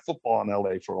didn't have football in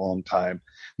LA for a long time.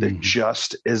 There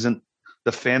just isn't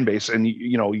the fan base. And,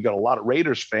 you know, you got a lot of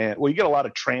Raiders fans. Well, you get a lot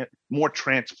of more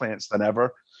transplants than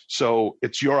ever. So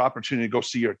it's your opportunity to go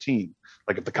see your team.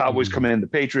 Like if the Cowboys come in, the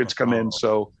Patriots come in.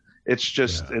 So it's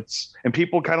just, and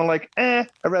people kind of like, I'd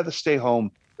rather stay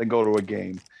home than go to a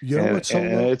game. You know what's so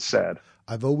it's sad.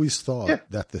 I've always thought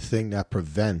that the thing that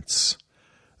prevents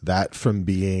that from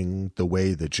being the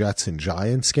way the Jets and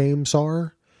Giants games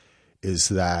are is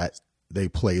that they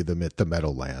play them at the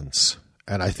Meadowlands.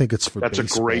 And I think it's for That's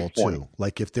baseball a great point. too.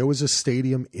 Like if there was a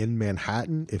stadium in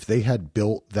Manhattan, if they had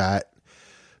built that,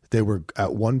 they were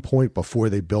at one point before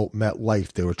they built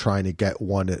MetLife, they were trying to get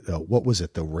one at, what was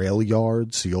it? The rail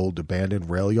yards, the old abandoned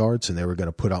rail yards. And they were going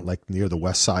to put out like near the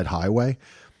West Side Highway.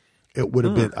 It would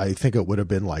have been, I think it would have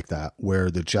been like that,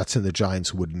 where the Jets and the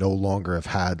Giants would no longer have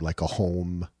had like a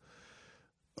home,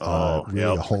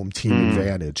 a home team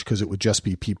advantage, because it would just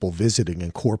be people visiting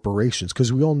and corporations.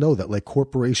 Because we all know that like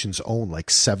corporations own like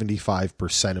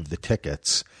 75% of the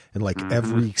tickets in like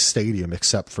every stadium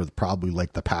except for probably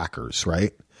like the Packers,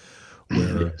 right?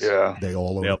 Where they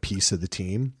all own a piece of the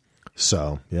team.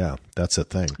 So yeah, that's a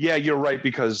thing. Yeah, you're right,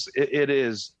 because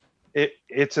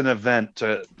it's an event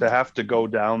to have to go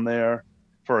down there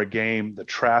for a game. The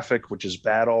traffic, which is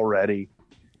bad already,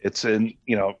 it's in,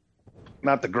 you know,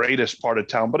 not the greatest part of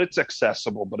town, but it's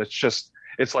accessible. But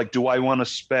it's like, do I want to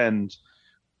spend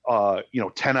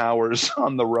 10 hours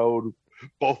on the road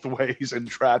both ways in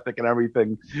traffic and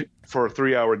everything for a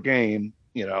 3-hour game,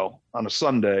 you know, on a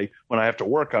Sunday when I have to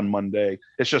work on Monday?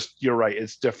 It's just, you're right,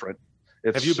 it's different.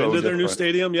 Have you been to their new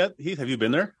stadium yet, Heath? Have you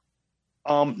been there?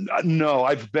 No,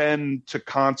 I've been to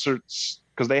concerts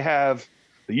because they have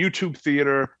the YouTube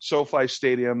Theater, SoFi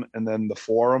Stadium, and then the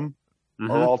Forum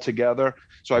are all together.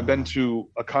 So I've been to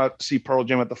see Pearl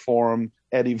Jam at the Forum,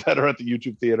 Eddie Vedder at the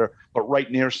YouTube Theater, but right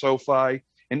near SoFi.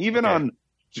 And even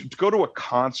to go to a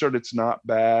concert, it's not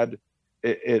bad.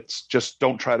 It's just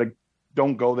don't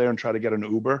go there and try to get an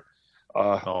Uber.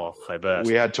 I bet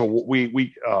we had to.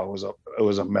 It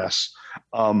was a mess.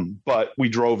 But we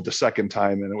drove the second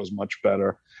time and it was much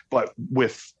better. But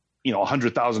with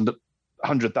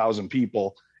 100,000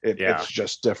 people, it's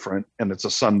just different, and it's a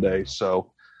Sunday,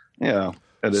 so yeah,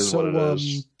 it is what it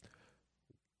is.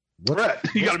 Brett,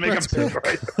 you got to make a pick,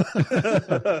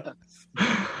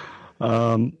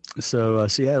 right? So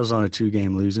Seattle's on a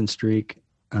 2-game losing streak.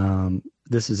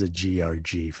 This is a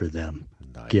GRG for them.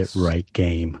 Nice. Get right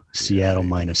game. Seattle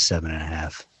minus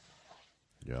 7.5.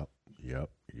 Yep.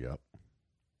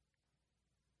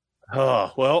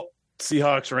 Oh, well,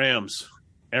 Seahawks, Rams.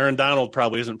 Aaron Donald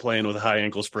probably isn't playing with a high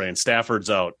ankle sprain. Stafford's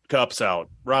out. Kupp's out.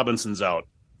 Robinson's out.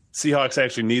 Seahawks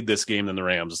actually need this game than the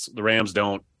Rams. The Rams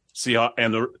don't.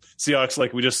 And the Seahawks,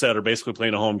 like we just said, are basically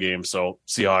playing a home game. So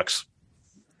Seahawks.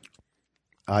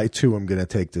 I, too, am going to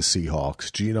take the Seahawks.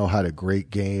 Gino had a great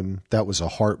game. That was a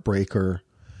heartbreaker.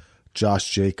 Josh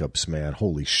Jacobs, man,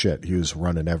 holy shit. He was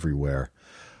running everywhere.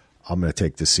 I'm going to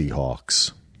take the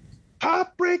Seahawks.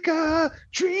 Heartbreaker,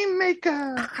 dream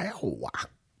maker.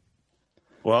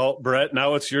 Well, Brett,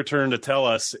 now it's your turn to tell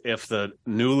us if the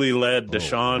newly led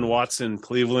Deshaun Watson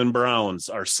Cleveland Browns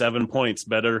are 7 points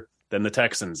better than the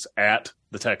Texans at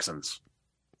the Texans.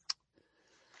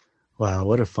 Wow,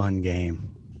 what a fun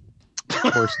game.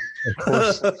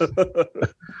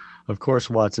 Of course,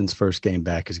 Watson's first game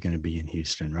back is going to be in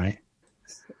Houston, right?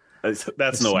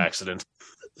 That's no accident.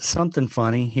 Something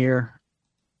funny here.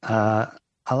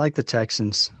 I like the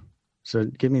Texans, so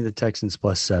give me the Texans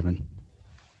plus 7.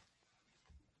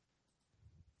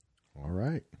 All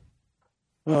right.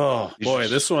 Oh boy,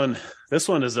 this one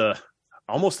is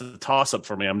almost a toss up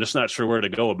for me. I'm just not sure where to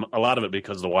go. A lot of it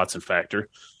because of the Watson factor.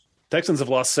 Texans have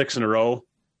lost 6 in a row.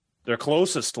 Their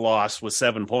closest loss was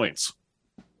 7 points.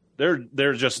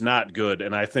 they're just not good.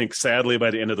 And I think sadly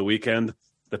by the end of the weekend,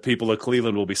 the people of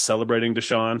Cleveland will be celebrating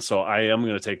Deshaun. So I am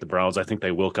going to take the Browns. I think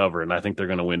they will cover, and I think they're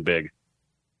going to win big.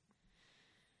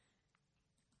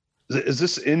 Is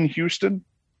this in Houston?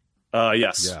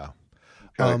 Yes. Yeah.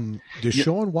 Okay.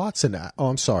 Deshaun Watson. Oh,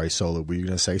 I'm sorry, Solo. Were you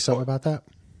going to say something about that?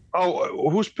 Oh,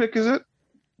 whose pick is it?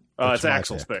 It's my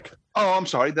Axel's pick. Oh, I'm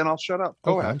sorry. Then I'll shut up.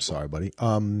 Go ahead. I'm sorry, buddy.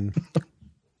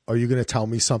 Are you going to tell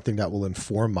me something that will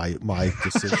inform my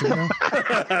decision now?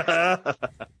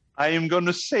 I am going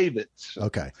to save it.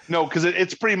 Okay. No, because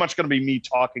it's pretty much going to be me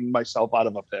talking myself out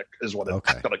of a pick is what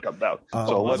it's going to come down.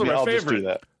 So I'll just do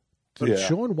that.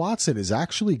 Deshaun Watson is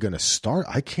actually going to start.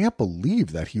 I can't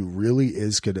believe that he really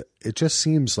is going to. It just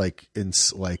seems like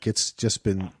it's just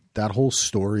been, that whole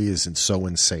story isn't so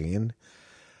insane.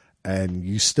 And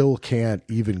you still can't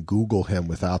even Google him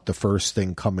without the first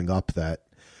thing coming up that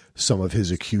some of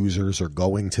his accusers are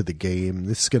going to the game.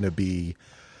 This is going to be,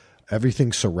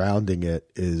 everything surrounding it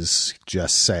is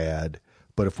just sad.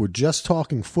 But if we're just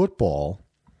talking football,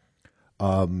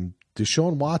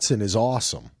 Deshaun Watson is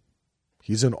awesome.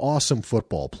 He's an awesome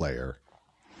football player.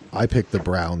 I picked the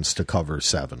Browns to cover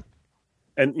 7.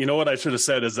 And you know what I should have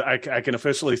said is I can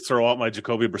officially throw out my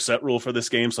Jacoby Brissett rule for this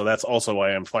game. So that's also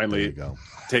why I'm finally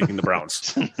taking the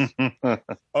Browns.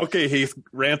 Okay, Heath,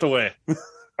 rant away.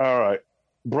 All right.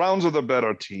 Browns are the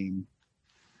better team.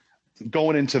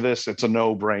 Going into this, it's a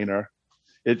no-brainer.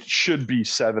 It should be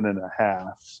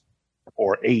 7.5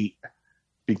 or 8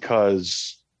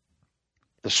 because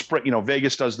the spread,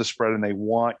 Vegas does the spread and they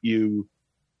want you're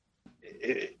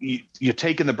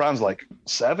taking the Browns like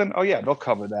 7. Oh yeah, they'll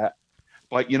cover that.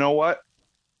 But you know what?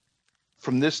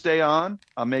 From this day on,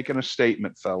 I'm making a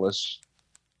statement, fellas.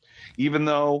 Even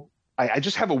though I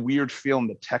just have a weird feeling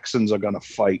the Texans are going to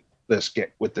fight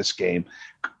with this game.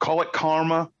 Call it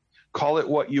karma, call it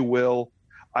what you will.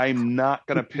 I'm not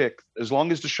going to pick, as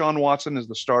long as Deshaun Watson is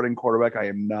the starting quarterback, I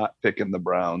am not picking the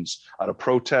Browns. Out of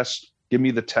protest, give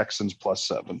me the Texans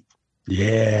 +7.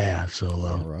 Yeah,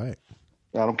 Solo. All right.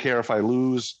 I don't care if I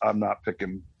lose. I'm not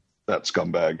picking that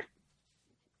scumbag.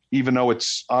 Even though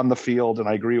it's on the field, and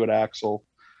I agree with Axel,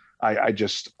 I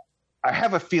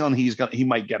have a feeling he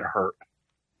might get hurt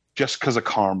just because of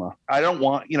karma. I don't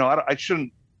want, I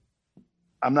shouldn't.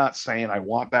 I'm not saying I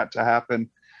want that to happen.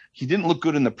 He didn't look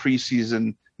good in the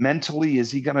preseason. Mentally, is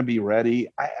he going to be ready?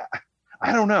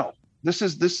 I don't know. This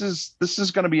is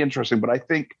going to be interesting, but I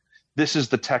think this is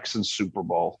the Texans Super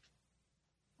Bowl.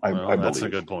 I believe. That's a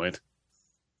good point.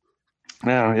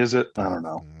 Yeah, is it? I don't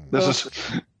know.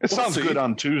 It sounds good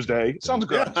on Tuesday. It sounds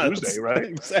good on Tuesday, right?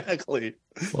 Exactly.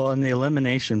 Well, in the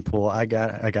elimination pool, I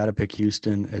got to pick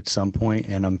Houston at some point,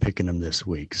 and I'm picking them this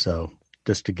week. So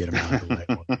just to get them out of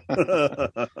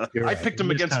the way. I picked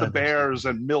him against the Bears,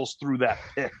 and Mills threw that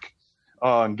pick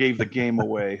and gave the game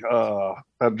away.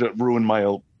 That just ruined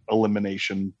my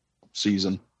elimination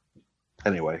season.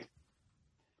 Anyway.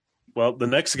 Well, the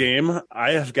next game,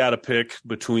 I have got to pick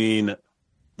between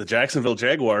the Jacksonville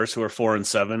Jaguars, who are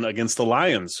 4-7, against the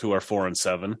Lions, who are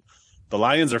 4-7. The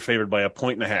Lions are favored by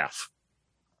 1.5.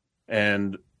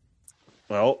 And,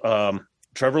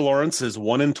 Trevor Lawrence is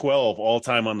 1-12 all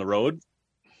time on the road.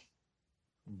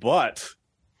 But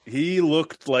he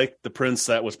looked like the prince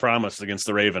that was promised against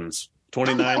the Ravens.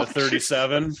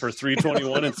 29-37 for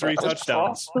 321 and 3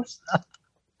 touchdowns.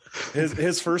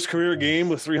 His first career game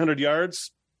with 300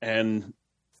 yards. And,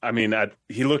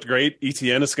 he looked great.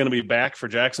 Etienne is going to be back for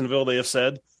Jacksonville, they have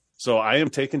said. So I am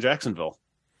taking Jacksonville.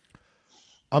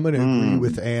 I'm going to agree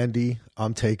with Andy.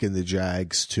 I'm taking the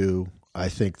Jags, too. I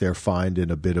think they're finding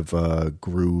a bit of a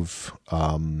groove.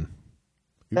 Even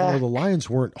though the Lions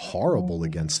weren't horrible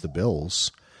against the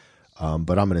Bills.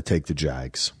 But I'm going to take the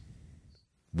Jags.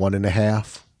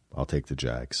 1.5, I'll take the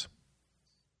Jags.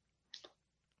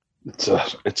 It's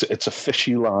a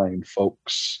fishy line,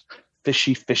 folks.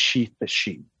 Fishy, fishy,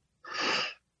 fishy.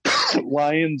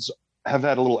 Lions have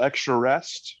had a little extra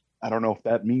rest. I don't know if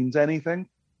that means anything.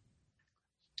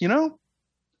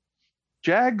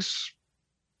 Jags,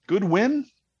 good win.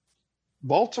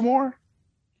 Baltimore.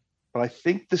 But I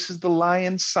think this is the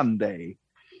Lions Sunday.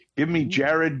 Give me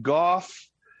Jared Goff,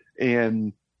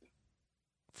 and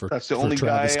that's the only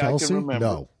guy Kelce? I can remember.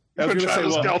 No. I was going to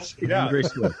say,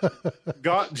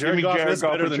 Kelce. Jared Goff is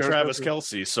better than Travis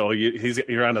Kelce, so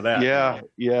you're onto that.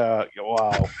 Yeah.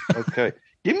 Wow. Okay.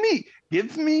 Give me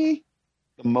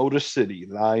the Motor City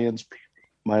Lions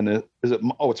minus. Is it?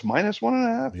 Oh, it's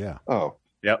 -1.5. Yeah. Oh,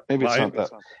 yeah. Maybe it's not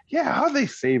that. Yeah. How are they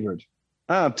favored?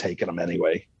 I'm taking them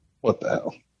anyway. What the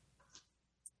hell?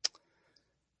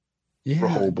 Yeah.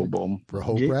 Rehoboam.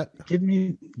 Give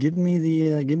me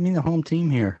the home team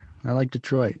here. I like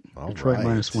Detroit. All Detroit right.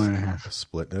 -1.5.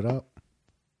 Splitting it up.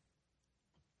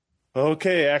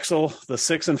 Okay, Axel, the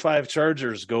 6-5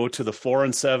 Chargers go to the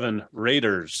 4-7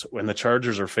 Raiders when the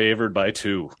Chargers are favored by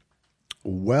 2.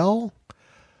 Well,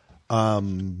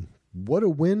 what a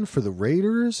win for the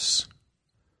Raiders.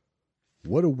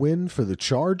 What a win for the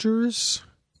Chargers.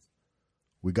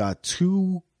 We got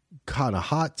two kind of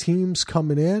hot teams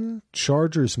coming in.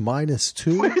 Chargers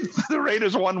 -2. Wait, the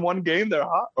Raiders won one game. They're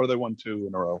hot, or they won 2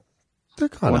 in a row. They're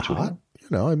kind of 1-2. hot. You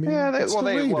know, I mean, Yeah, it's the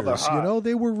they're Raiders. hot. You know,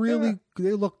 they were really,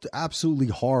 they looked absolutely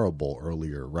horrible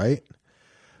earlier, right?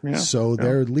 Yeah. So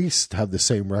they're at least have the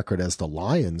same record as the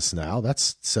Lions now. That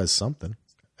says something.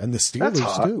 And the That's Steelers,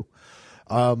 hot. too.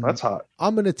 That's hot.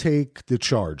 I'm going to take the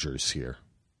Chargers here.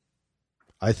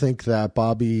 I think that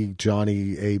Bobby,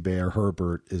 Johnny, A-Bear,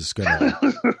 Herbert is going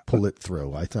to pull it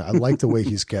through. I like the way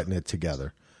he's getting it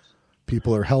together.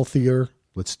 People are healthier.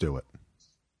 Let's do it.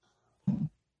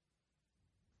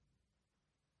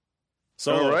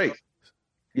 So, All right.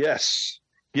 Yes.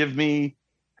 Give me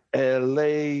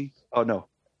L.A. Oh, no.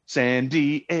 San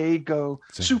Diego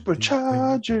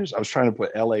Superchargers. I was trying to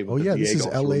put L.A. with Oh, the yeah, Diego. this is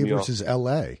Threw L.A. me off. versus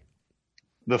L.A.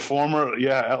 The former,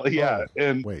 yeah.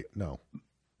 And Wait, no.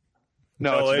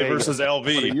 no, it's LA Vegas, versus but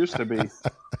it LV. used to be.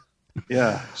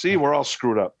 Yeah. See, we're all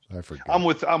screwed up. I forgot. I'm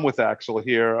with Axel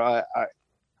here.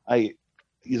 I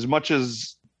as much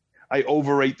as I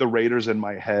overrate the Raiders in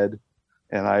my head,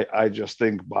 and I just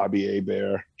think Bobby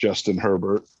Abear, Justin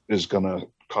Herbert is gonna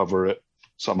cover it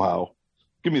somehow.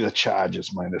 Give me the Chargers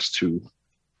 -2.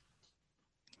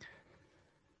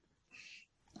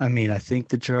 I mean, I think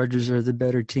the Chargers are the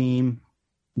better team,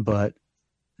 but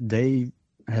they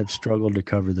have struggled to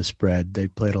cover the spread.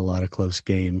 They've played a lot of close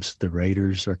games. The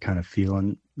Raiders are kind of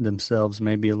feeling themselves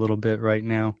maybe a little bit right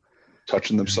now.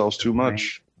 Touching themselves too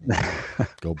much.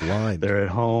 Go blind. They're at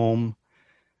home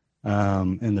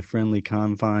in the friendly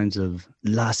confines of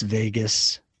Las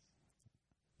Vegas.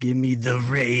 Give me the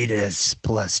Raiders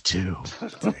 +2.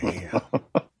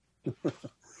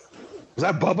 Was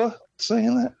that Bubba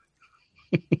saying that?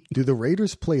 Do the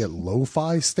Raiders play at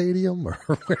Lo-Fi Stadium? Or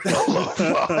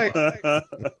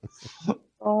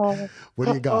what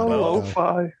do you got?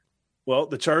 Lo-fi. Well,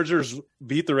 the Chargers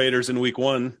beat the Raiders in week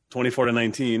 1,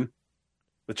 24-19.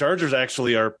 The Chargers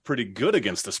actually are pretty good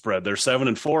against the spread. They're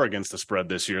 7-4 against the spread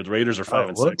this year. The Raiders are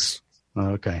 5-6.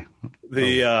 Okay.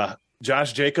 The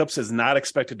Josh Jacobs is not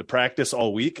expected to practice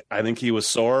all week. I think he was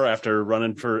sore after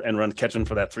catching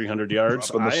for that 300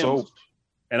 yards. Dropping the soap.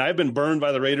 And I've been burned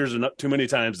by the Raiders too many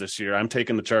times this year. I'm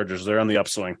taking the Chargers. They're on the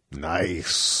upswing.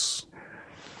 Nice.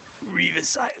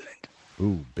 Revis Island.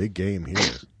 Ooh, big game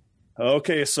here.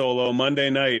 Okay, Solo, Monday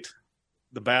night.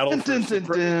 The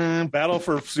battle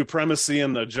for supremacy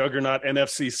in the juggernaut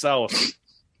NFC South.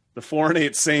 The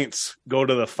 4-8 Saints go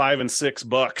to the 5-6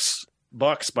 Bucks.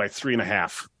 Bucks by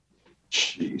 3.5.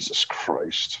 Jesus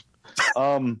Christ.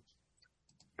 God,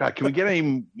 can we get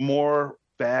any more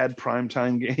bad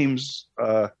primetime games?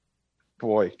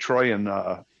 Boy, Troy and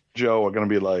Joe are going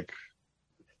to be like,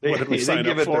 What did we sign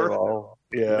give up it for? their all.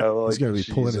 Yeah, like, He's going to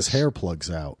be pulling his Jesus. hair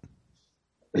plugs out.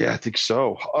 Yeah, I think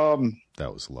so.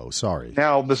 That was low. Sorry.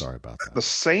 Now Sorry about that.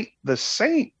 the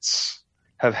Saints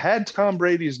have had Tom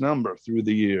Brady's number through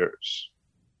the years,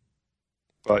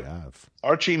 but I have.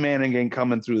 Archie Manning ain't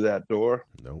coming through that door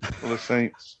Nope. for the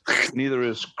Saints. Neither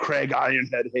is Craig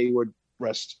Ironhead Hayward.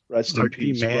 Rest in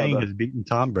Archie peace, Manning brother. has beaten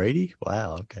Tom Brady?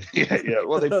 Wow, okay. Yeah.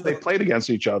 Well, they played against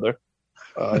each other.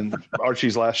 In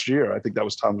Archie's last year, I think that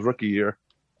was Tom's rookie year,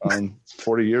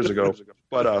 40 years ago.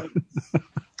 But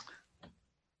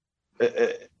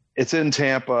it's in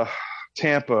Tampa.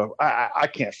 Tampa, I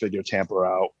can't figure Tampa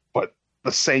out. But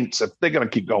the Saints, if they're going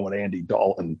to keep going, Andy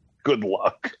Dalton, good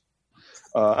luck.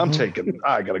 I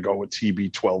got to go with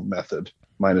TB12 method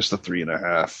minus the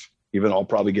 3.5. Even though I'll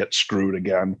probably get screwed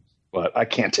again. But I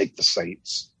can't take the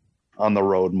Saints on the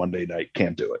road Monday night.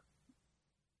 Can't do it.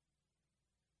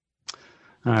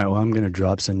 All right, well, I'm going to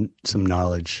drop some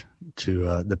knowledge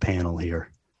to the panel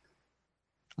here.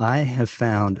 I have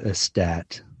found a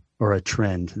stat or a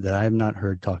trend that I have not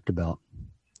heard talked about.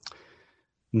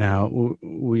 Now,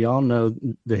 we all know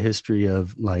the history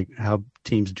of like how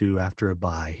teams do after a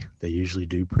bye. They usually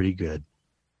do pretty good.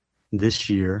 This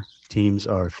year, teams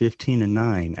are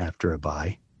 15-9 after a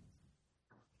bye,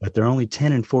 but they're only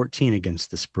 10-14 against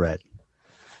the spread.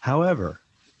 However,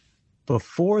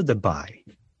 before the bye,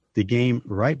 the game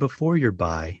right before your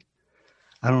bye,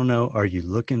 I don't know, are you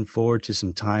looking forward to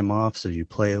some time off so you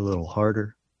play a little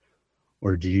harder?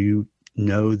 Or do you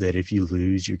know that if you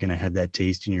lose, you're going to have that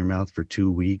taste in your mouth for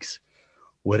 2 weeks?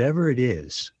 Whatever it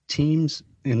is, teams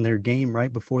in their game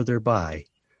right before their bye,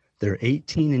 they're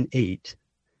 18-8,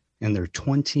 and they're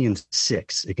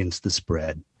 20-6 against the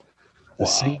spread. The Wow.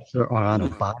 Saints are on a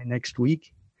bye next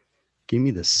week. Give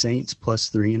me the Saints plus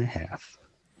 3.5.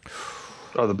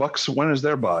 Oh, the Bucks. When is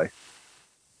their bye?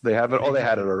 They have it. Oh, they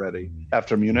had it already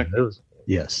after Munich.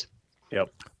 Yes.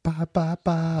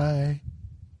 Bye.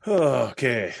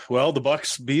 Okay. Well, the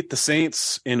Bucks beat the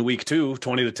Saints in week 2,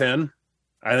 20-10.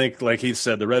 I think, like he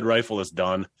said, the Red Rifle is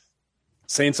done.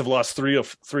 Saints have lost three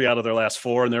out of their last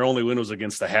 4, and their only win was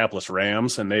against the hapless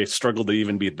Rams, and they struggled to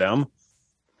even beat them.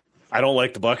 I don't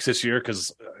like the Bucks this year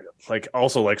because, like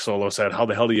Solo said, how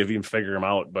the hell do you even figure them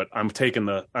out? But I'm taking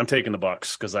the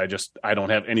Bucks because I don't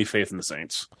have any faith in the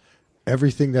Saints.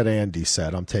 Everything that Andy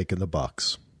said, I'm taking the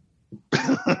Bucks.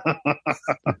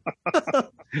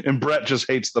 And Brett just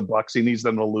hates the Bucks. He needs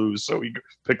them to lose, so he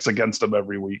picks against them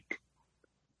every week.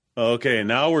 Okay,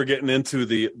 now we're getting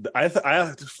into I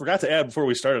forgot to add before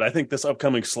we started, I think this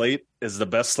upcoming slate is the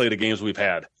best slate of games we've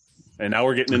had. And now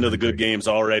we're getting into the good games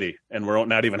already, and we're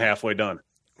not even halfway done.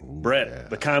 Ooh, Brett, yeah.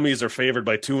 the Commies are favored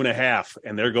by 2.5,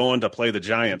 and they're going to play the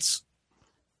Giants.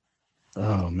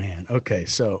 Oh, man. Okay,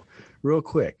 so real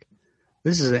quick,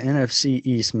 this is an NFC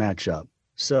East matchup.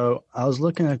 So I was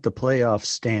looking at the playoff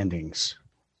standings.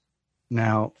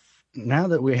 Now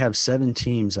that we have 7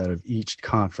 teams out of each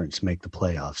conference make the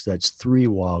playoffs, that's 3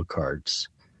 wild cards.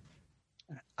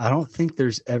 I don't think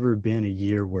there's ever been a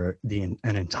year where an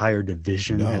entire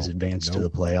division has advanced to the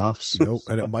playoffs. Nope,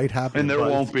 and it might happen. And there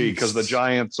won't be because the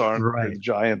Giants aren't. Right. The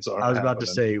Giants aren't. I was about to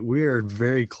happening. say we are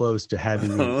very close to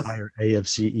having the entire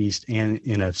AFC East and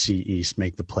NFC East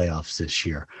make the playoffs this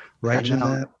year. Right Imagine now,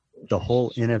 that. the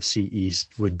whole NFC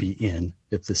East would be in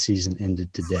if the season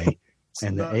ended today.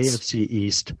 And the nuts. AFC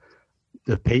East,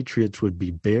 the Patriots would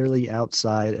be barely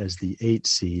outside as the 8th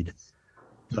seed.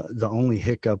 The only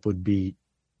hiccup would be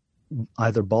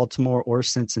either Baltimore or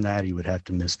Cincinnati would have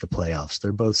to miss the playoffs.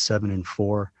 They're both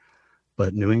 7-4,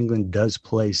 but New England does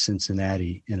play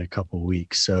Cincinnati in a couple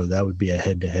weeks, so that would be a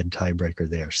head-to-head tiebreaker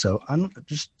there. So I'm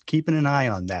just keeping an eye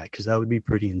on that because that would be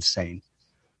pretty insane.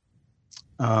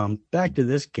 Back to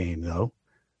this game, though.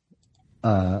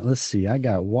 Let's see. I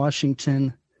got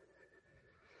Washington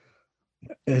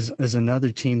as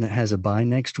another team that has a bye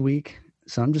next week.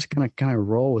 So I'm just going to kind of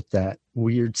roll with that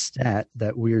weird stat,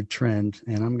 that weird trend,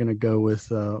 and I'm going to go with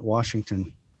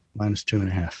Washington minus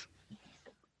 2.5.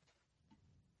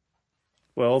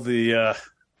 Well,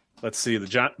 let's see.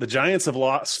 The Giants have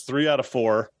lost 3 out of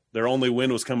 4. Their only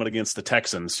win was coming against the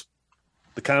Texans.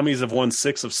 The Commies have won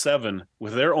 6 of 7,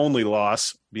 with their only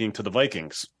loss being to the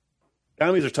Vikings.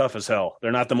 Commies are tough as hell.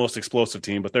 They're not the most explosive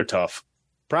team, but they're tough.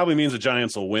 Probably means the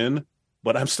Giants will win,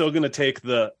 but I'm still going to take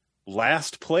the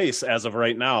last place as of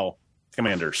right now,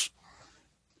 Commanders.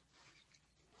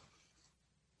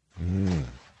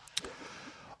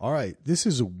 All right, this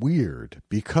is weird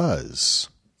because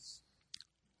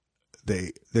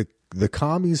the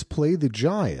Commies play the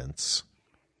Giants,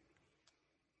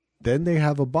 then they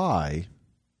have a bye,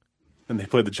 And they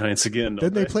play the Giants again.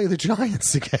 then they play the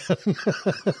Giants again.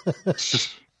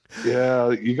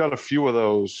 Yeah, you got a few of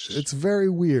those. It's very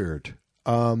weird.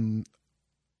 I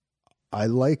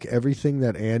like everything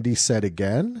that Andy said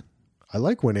again. I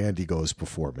like when Andy goes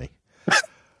before me.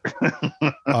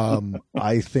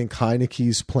 I think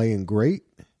Heineke's playing great.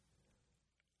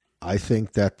 I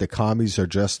think that the Commies are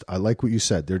I like what you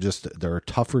said. They're a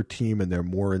tougher team and they're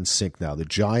more in sync now. The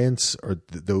Giants are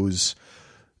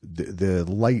the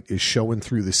light is showing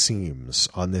through the seams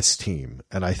on this team.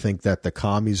 And I think that the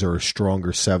Commies are a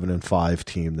stronger 7-5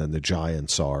 team than the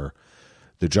Giants are.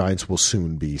 The Giants will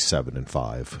soon be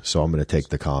 7-5. So I'm going to take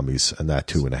the Commies and that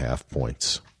 2.5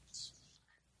 points.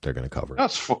 They're going to cover.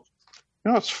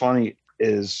 What's funny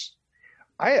is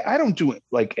I don't do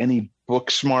like any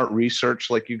book smart research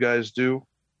like you guys do,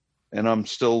 and I'm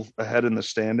still ahead in the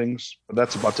standings. But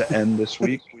that's about to end this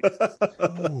week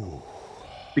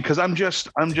because I'm just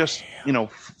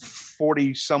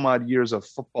 40 some odd years of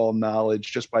football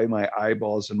knowledge just by my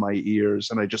eyeballs and my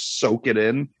ears, and I just soak it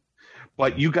in.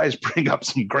 But you guys bring up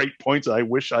some great points. I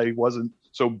wish I wasn't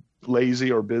so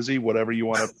lazy or busy, whatever you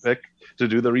want to pick to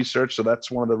do the research. So that's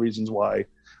one of the reasons why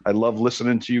I love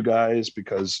listening to you guys,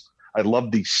 because I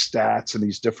love these stats and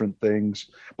these different things.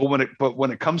 But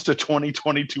when it comes to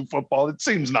 2022 football, it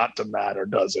seems not to matter,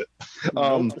 does it?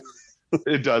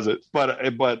 It doesn't. But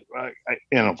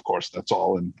and of course that's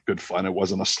all in good fun. It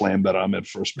wasn't a slam bet. I'm at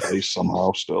first place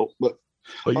somehow still, but.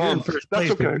 Well, you're in first place.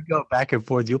 That's okay. But you go back and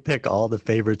forth. You'll pick all the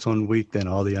favorites one week, then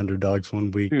all the underdogs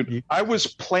one week. Dude, I was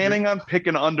planning on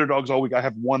picking underdogs all week. I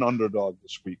have one underdog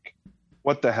this week.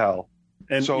 What the hell?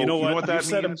 And So you know what? that You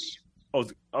said means? go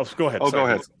ahead. Oh, Sorry. go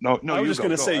ahead. No, I was you just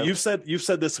going to go say ahead. you've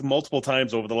said this multiple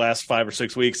times over the last 5 or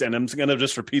 6 weeks, and I'm going to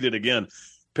just repeat it again.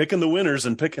 Picking the winners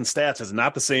and picking stats is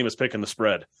not the same as picking the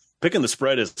spread. Picking the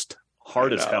spread is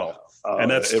hard as hell,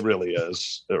 and it really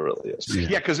is. It really is.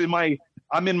 Yeah, because in my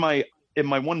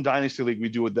one dynasty league, we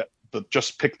do the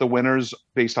just pick the winners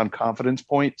based on confidence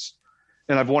points,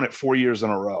 and I've won it 4 years in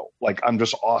a row. Like, I'm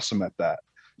just awesome at that.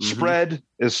 Mm-hmm. Spread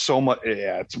is so much.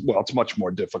 Yeah, it's much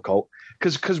more difficult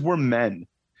because we're men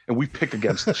and we pick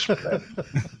against the spread,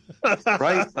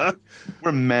 right?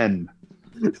 We're men.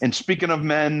 And speaking of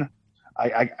men,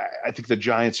 I think the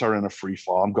Giants are in a free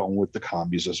fall. I'm going with the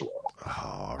Commies as well.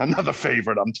 Oh, another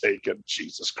favorite I'm taking.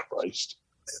 Jesus Christ.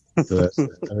 The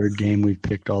third game we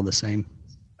picked all the same.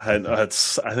 I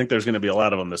think there's going to be a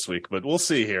lot of them this week, but we'll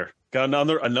see here. Got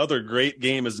another great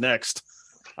game is next.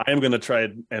 I am going to try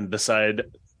and decide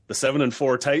the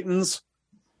 7-4 Titans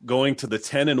going to the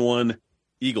 10-1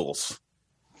 Eagles.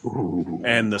 Ooh.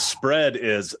 And the spread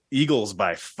is Eagles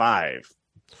by 5.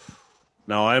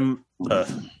 Now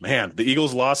the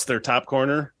Eagles lost their top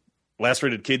corner,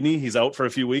 lacerated kidney. He's out for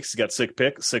a few weeks. He's got 6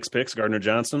 picks, Gardner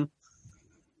Johnson.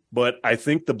 But I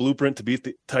think the blueprint to beat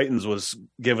the Titans was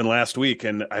given last week.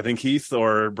 And I think Heath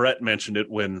or Brett mentioned it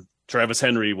when Travis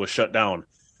Henry was shut down.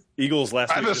 Eagles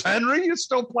last week. Travis Henry is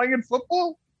still playing in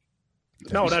football?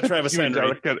 No, not Travis Henry.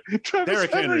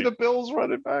 Derrick Henry, the Bills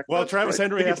running back. Well, Travis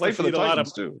Henry has to feed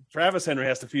Travis Henry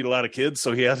has to feed a lot of kids,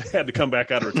 so he had to come back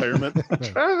out of retirement.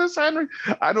 Travis Henry.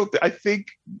 I think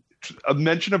a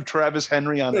mention of Travis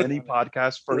Henry on any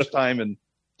podcast first time in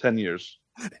 10 years.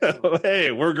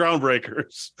 Hey, we're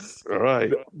groundbreakers. All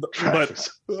right. But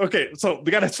okay, so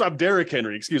we got to stop Derrick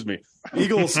Henry. Excuse me.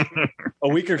 Eagles a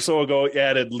week or so ago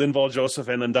added Linval Joseph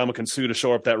and then Ndamukong Suh to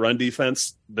shore up that run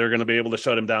defense. They're going to be able to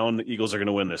shut him down. The Eagles are going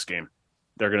to win this game.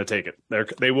 They're going to take it.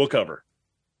 They will cover.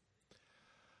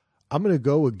 I'm going to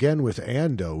go again with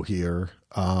Ando here.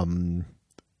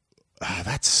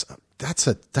 That's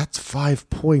 5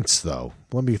 points though.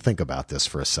 Let me think about this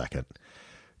for a second.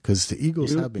 Because the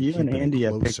Eagles have been keeping and Andy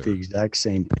it have picked the exact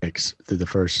same picks through the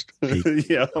first 8.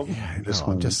 Yeah, I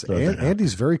know.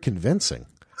 Andy's very convincing.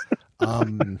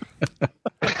 That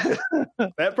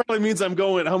probably means I'm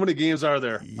going. How many games are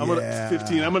there? I'm going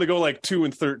 15. I'm going to go like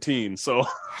 2-13. So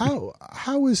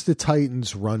how is the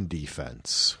Titans' run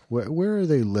defense? Where are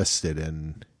they listed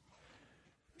in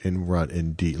run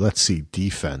in D? Let's see,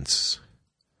 defense.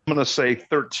 I'm going to say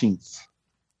 13th.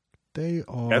 They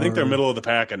are. I think they're middle of the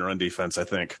pack in run defense. I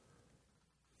think.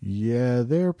 Yeah,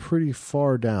 they're pretty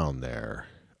far down there.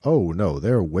 Oh no,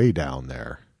 they're way down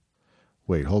there.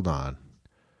 Wait, hold on.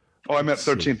 Oh, I meant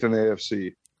 13th in the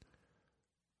AFC.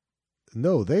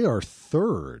 No, they are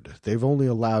 3rd. They've only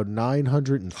allowed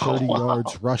 930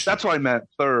 yards rushing. That's what I meant.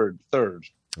 Third.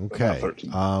 Okay.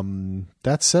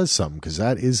 That says something because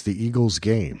that is the Eagles'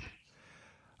 game.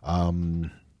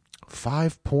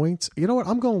 5 points. You know what?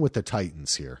 I'm going with the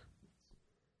Titans here.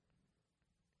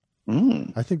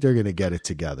 I think they're going to get it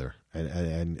together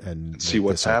and see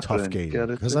what's happening. Tough game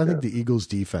because I think the Eagles'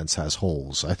 defense has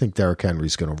holes. I think Derrick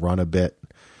Henry's going to run a bit,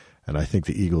 and I think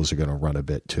the Eagles are going to run a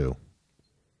bit too,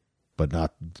 but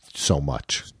not so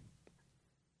much.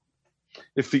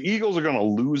 If the Eagles are going to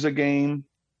lose a game,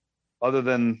 other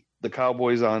than the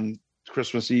Cowboys on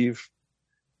Christmas Eve,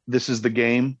 this is the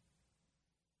game.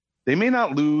 They may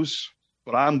not lose,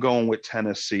 but I'm going with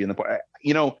Tennessee.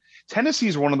 Tennessee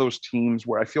is one of those teams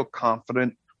where I feel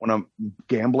confident when I'm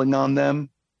gambling on them,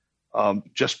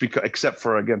 just because, except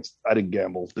for against, I didn't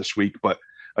gamble this week, but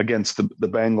against the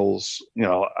Bengals,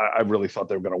 I really thought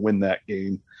they were going to win that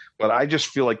game. But I just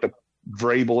feel like the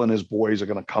Vrabel and his boys are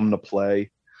going to come to play.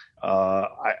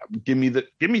 Give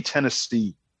me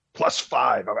Tennessee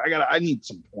 +5. I need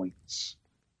some points.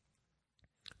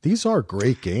 These are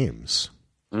great games.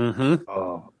 Mm-hmm.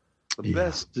 The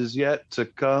best is yet to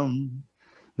come.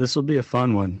 This will be a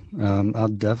fun one. I'll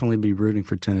definitely be rooting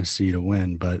for Tennessee to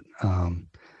win, but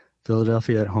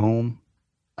Philadelphia at home,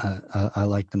 I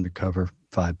like them to cover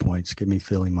 5 points. Give me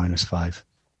Philly -5.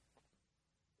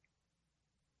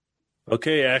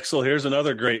 Okay, Axel, here's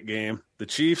another great game. The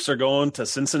Chiefs are going to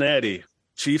Cincinnati.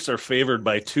 Chiefs are favored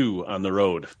by 2 on the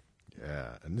road.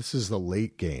 Yeah, and this is the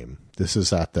late game. This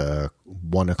is at the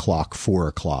 1 o'clock, 4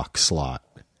 o'clock slot.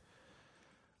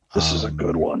 This is a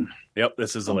good one. Yep,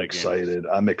 this is a late game.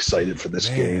 I'm excited for this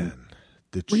game.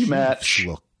 The rematch Chiefs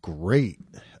look great,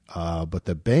 but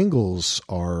the Bengals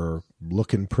are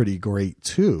looking pretty great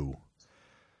too.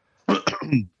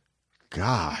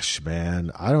 Gosh,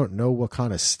 man, I don't know what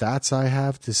kind of stats I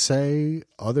have to say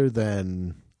other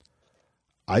than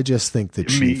I just think the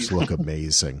Chiefs look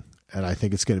amazing, and I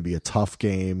think it's going to be a tough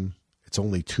game. It's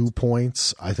only 2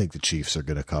 points. I think the Chiefs are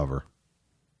going to cover.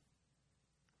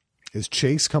 Is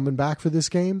Chase coming back for this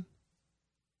game?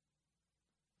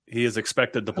 He is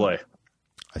expected to play.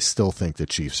 I still think the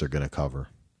Chiefs are going to cover.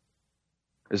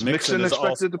 Is Mixon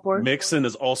expected to play? Mixon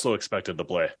is also expected to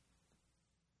play.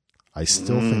 I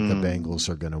still think the Bengals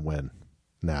are going to win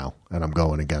now, and I'm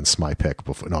going against my pick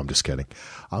before. No, I'm just kidding.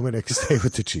 I'm going to stay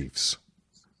with the Chiefs.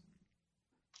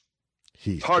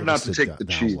 It's hard not to take the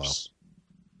Chiefs.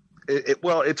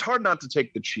 It's hard not to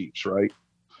take the Chiefs, right?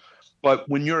 But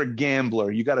when you're a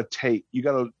gambler, you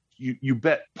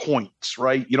bet points,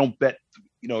 right? You don't bet,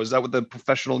 is that what the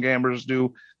professional gamblers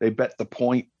do? They bet the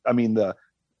point. I mean,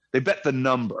 they bet the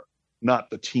number, not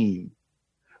the team,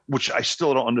 which I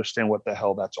still don't understand what the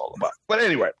hell that's all about. But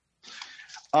anyway,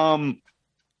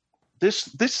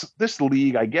 this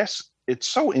league, I guess it's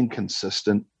so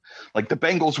inconsistent. Like the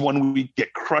Bengals 1 week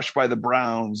get crushed by the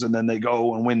Browns, and then they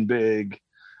go and win big.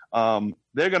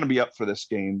 They're going to be up for this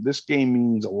game. This game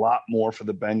means a lot more for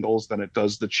the Bengals than it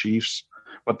does the Chiefs.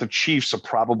 But the Chiefs are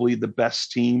probably the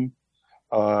best team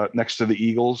next to the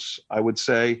Eagles, I would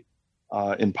say,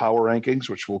 in power rankings,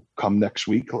 which will come next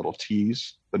week. A little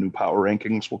tease. The new power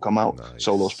rankings will come out. Nice.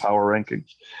 Solo's power rankings.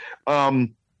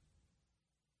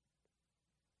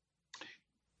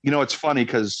 It's funny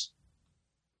because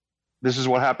this is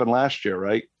what happened last year,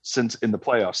 right? Since in the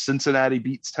playoffs, Cincinnati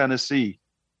beats Tennessee.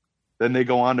 Then they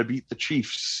go on to beat the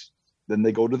Chiefs. Then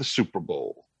they go to the Super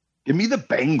Bowl. Give me the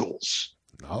Bengals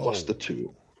plus the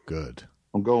 2. Good.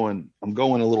 I'm going a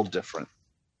little different.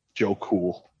 Joe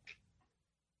Cool.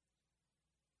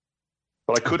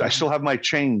 But I still have my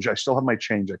change. I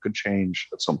could change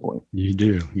at some point. You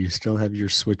do. You still have your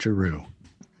switcheroo.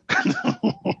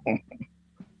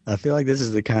 I feel like this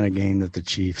is the kind of game that the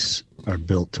Chiefs are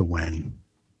built to win,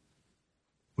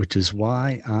 which is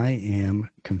why I am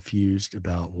confused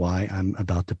about why I'm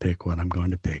about to pick what I'm going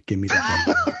to pick. Give me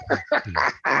the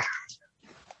Bengals.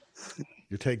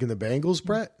 You're taking the Bengals,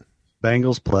 Brett?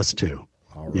 Bengals plus 2.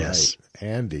 All right. Yes.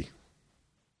 Andy.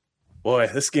 Boy,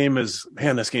 this game is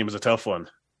a tough one.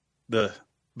 The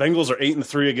Bengals are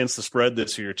 8-3 against the spread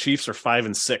this year. Chiefs are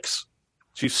 5-6.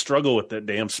 Chiefs struggle with that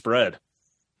damn spread.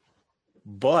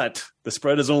 But the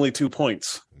spread is only 2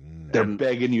 points. They're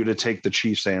begging you to take the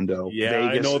Chiefs, Ando. Yeah,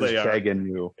 Vegas I know they are begging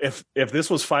you. If this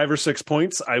was 5 or 6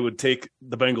 points, I would take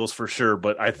the Bengals for sure.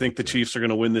 But I think the Chiefs are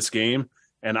going to win this game,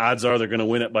 and odds are they're going to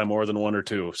win it by more than 1 or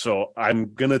 2. So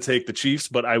I'm going to take the Chiefs,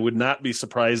 but I would not be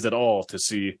surprised at all to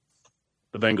see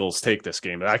the Bengals take this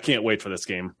game. I can't wait for this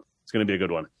game. It's going to be a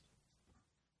good one.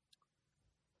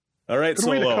 All right, Good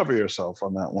way to cover yourself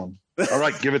on that one. All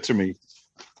right, give it to me.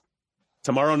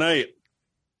 Tomorrow night.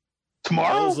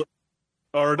 Tomorrow?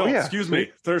 Excuse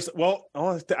me. Thursday. Well,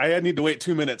 I need to wait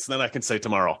 2 minutes, then I can say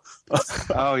tomorrow.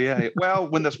 Oh, yeah. Well,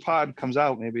 when this pod comes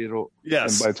out, maybe it'll.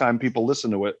 Yes. And by the time people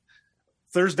listen to it.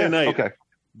 Thursday night. Okay.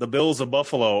 The Bills of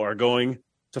Buffalo are going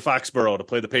to Foxborough to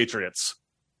play the Patriots.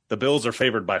 The Bills are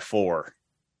favored by 4.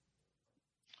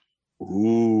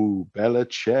 Ooh,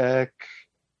 Belichick.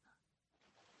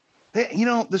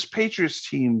 This Patriots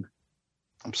team,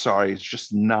 I'm sorry, it's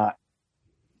just not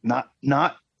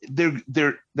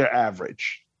they're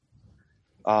average.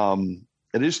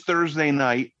 It is Thursday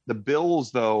night. The Bills,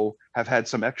 though, have had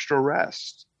some extra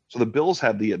rest. So the Bills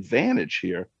have the advantage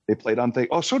here. They played on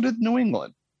so did New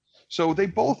England. So they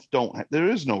both there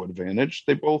is no advantage.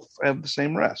 They both have the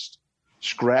same rest.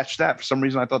 Scratch that. For some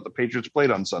reason, I thought the Patriots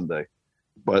played on Sunday.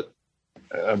 But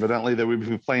evidently they would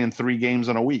be playing 3 games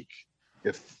in a week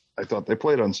if I thought they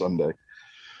played on Sunday.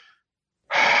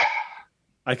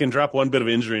 I can drop one bit of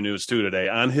injury news, too, today.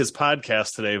 On his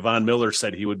podcast today, Von Miller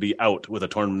said he would be out with a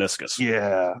torn meniscus.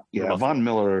 Yeah. Von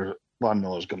Miller's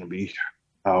going to be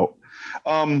out.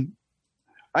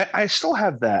 I still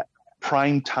have that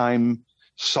primetime,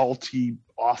 salty,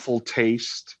 awful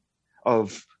taste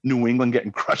of New England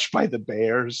getting crushed by the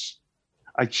Bears.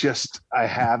 I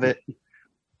have it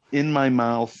in my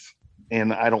mouth,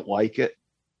 and I don't like it.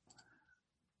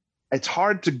 It's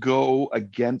hard to go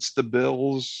against the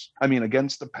Bills.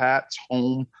 Against the Pats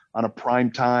home on a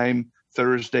primetime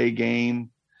Thursday game.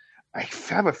 I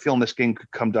have a feeling this game could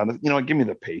come down to, give me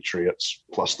the Patriots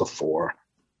plus the 4.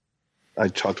 I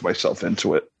talked myself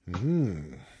into it.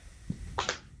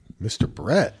 Mr.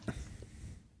 Brett.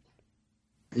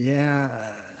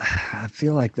 Yeah, I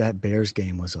feel like that Bears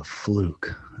game was a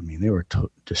fluke. They were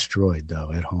destroyed,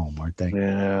 though, at home, weren't they?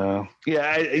 Yeah,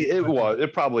 it was.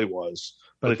 It probably was.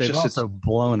 But they've also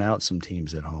blown out some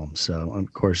teams at home. So,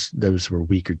 of course, those were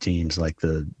weaker teams like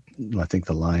I think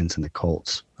the Lions and the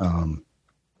Colts. And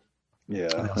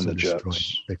the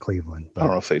Jets. The Cleveland. But I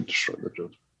don't know if they destroyed the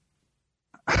Jets.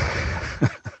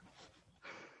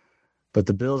 But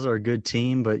the Bills are a good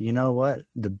team. But you know what?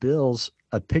 The Bills,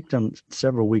 I picked them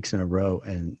several weeks in a row,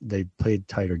 and they played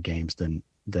tighter games than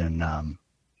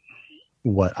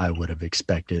what I would have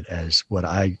expected as what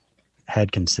I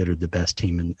had considered the best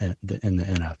team in the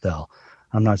NFL.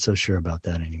 I'm not so sure about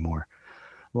that anymore.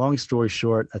 Long story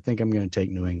short, I think I'm going to take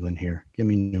New England here. Give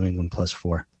me New England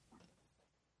 +4.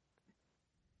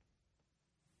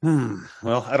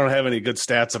 Well, I don't have any good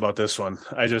stats about this one.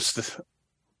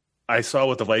 I saw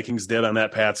what the Vikings did on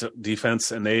that Pats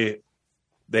defense, and they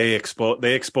exposed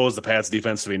the Pats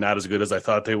defense to be not as good as I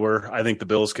thought they were. I think the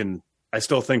Bills can. I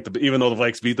still think even though the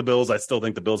Vikes beat the Bills, I still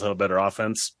think the Bills have a better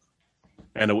offense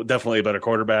and definitely a better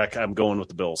quarterback. I'm going with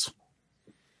the Bills.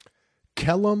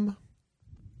 Kellum,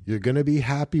 you're going to be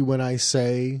happy when I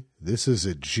say this is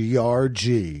a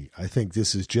GRG. I think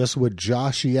this is just what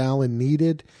Joshie Allen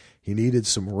needed. He needed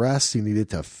some rest. He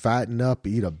needed to fatten up,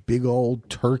 eat a big old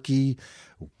turducken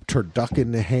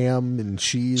ham and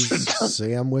cheese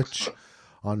sandwich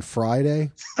on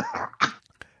Friday.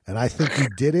 And I think he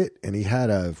did it, and he had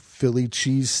a Philly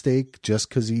cheesesteak just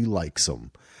because he likes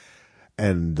them.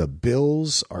 And the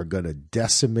Bills are going to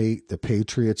decimate the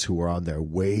Patriots, who are on their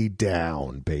way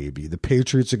down, baby. The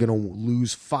Patriots are going to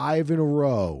lose 5 in a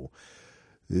row.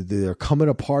 They're coming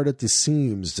apart at the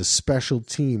seams, the special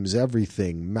teams,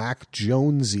 everything. Mac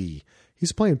Jonesy.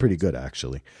 He's playing pretty good,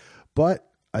 actually. But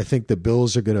I think the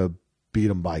Bills are going to beat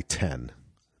them by 10.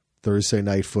 Thursday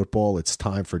Night Football, it's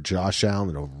time for Josh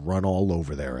Allen to run all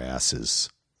over their asses.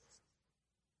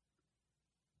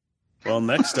 Well,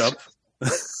 next up,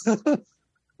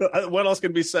 what else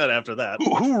can be said after that?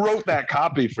 Who wrote that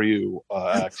copy for you,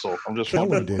 Axel? I'm just Kellum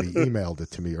wondering. did. He emailed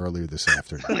it to me earlier this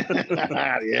afternoon.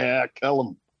 Yeah,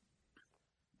 Kellum.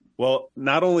 Well,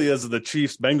 not only is the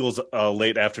Chiefs-Bengals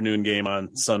late afternoon game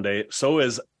on Sunday, so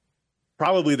is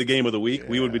probably the game of the week.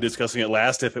 We would be discussing it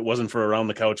last if it wasn't for Around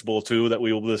the Couch Bowl 2 that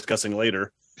we will be discussing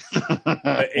later.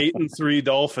 The 8-3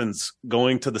 Dolphins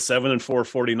going to the 7-4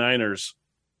 49ers,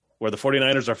 where the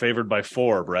 49ers are favored by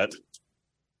 4, Brett.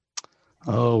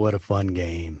 Oh, what a fun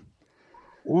game.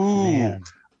 Ooh. Man.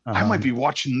 I might be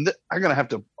watching I'm going to have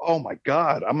to, oh my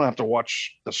God, I'm going to have to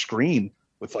watch the screen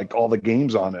with like all the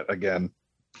games on it again.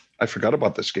 I forgot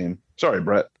about this game. Sorry,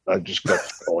 Brett. I just got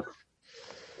Well,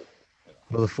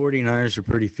 the 49ers are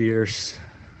pretty fierce.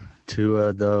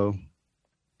 Tua, though,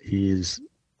 he's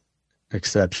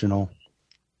exceptional.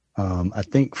 I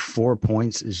think 4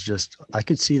 points is just – I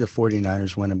could see the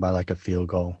 49ers winning by like a field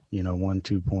goal.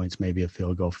 1-2 points, maybe a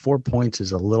field goal. 4 points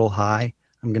is a little high.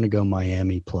 I'm going to go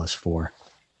Miami +4.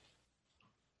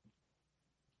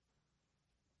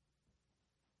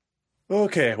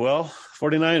 Okay, well,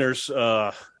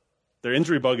 49ers, their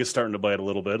injury bug is starting to bite a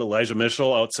little bit. Elijah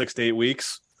Mitchell out 6 to 8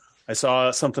 weeks. I saw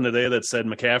something today that said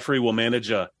McCaffrey will manage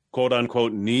a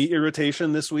quote-unquote knee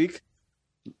irritation this week.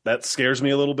 That scares me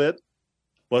a little bit.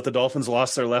 But the Dolphins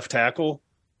lost their left tackle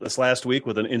this last week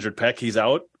with an injured pec. He's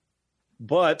out.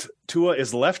 But Tua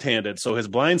is left-handed, so his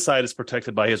blind side is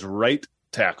protected by his right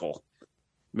tackle.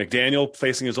 McDaniel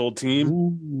facing his old team.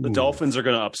 Ooh. The Dolphins are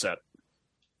going to upset.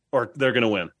 Or they're going to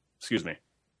win. Excuse me.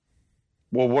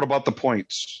 Well, what about the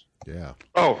points? Yeah.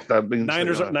 Oh, that means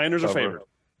Niners are favored.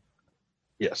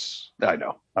 Yes, I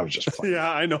know. I was just playing. Yeah,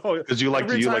 I know. Because you like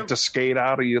to skate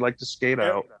out, or you like to skate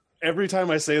out. Every time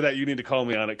I say that, you need to call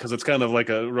me on it because it's kind of like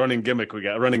a running bit we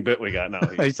got now.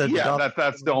 Yeah,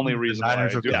 that's the only reason why I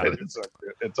do it.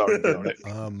 It's already doing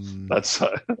it. That's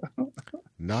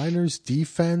Niners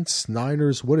defense.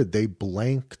 Niners. What did they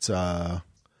blanked?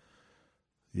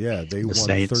 Yeah, they won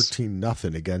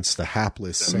 13-0 against the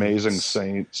hapless Saints. Amazing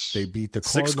Saints. They beat the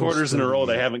Cardinals 6 quarters in a row.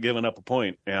 They haven't given up a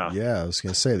point. Yeah, I was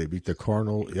going to say they beat the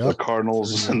Cardinals. Yep. The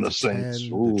Cardinals and the Saints.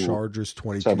 The Chargers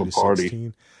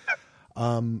 22-16.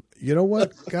 You know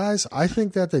what, guys? I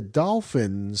think that the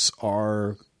Dolphins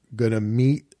are going to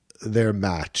meet their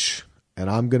match, and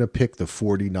I'm going to pick the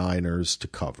 49ers to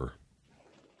cover.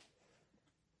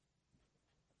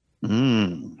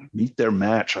 Meet their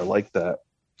match. I like that.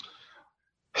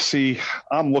 See,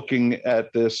 I'm looking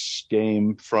at this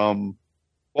game from,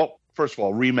 well, first of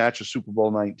all, rematch of Super Bowl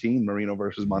 19, Marino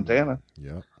versus Montana.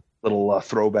 Yeah. Little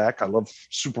throwback. I love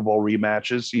Super Bowl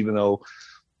rematches, even though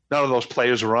none of those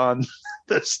players are on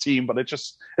this team, but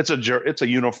it's a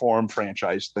uniform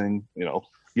franchise thing,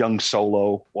 young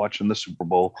Solo watching the Super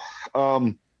Bowl.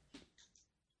 The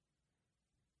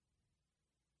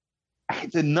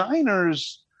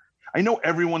Niners, I know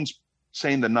everyone's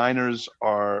saying the Niners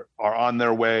are on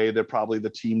their way. They're probably the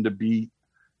team to beat,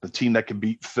 the team that can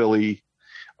beat Philly.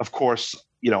 Of course,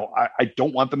 I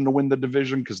don't want them to win the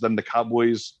division because then the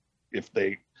Cowboys, if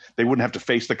they they wouldn't have to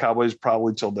face the Cowboys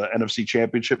probably till the NFC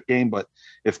Championship game. But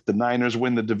if the Niners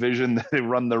win the division, they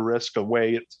run the risk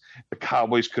away. The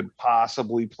Cowboys could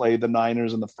possibly play the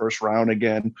Niners in the first round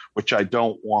again, which I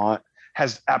don't want.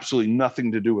 Has absolutely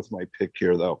nothing to do with my pick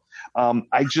here, though.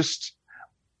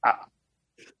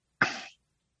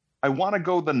 I want to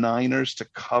go the Niners to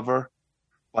cover,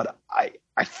 but I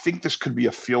think this could be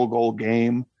a field goal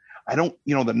game.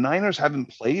 The Niners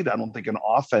haven't played, I don't think, an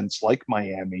offense like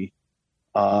Miami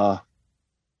in a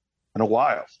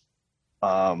while.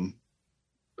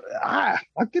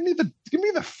 Give me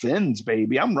the Fins,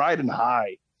 baby. I'm riding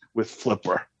high with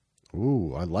Flipper.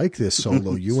 Ooh, I like this,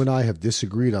 Solo. You and I have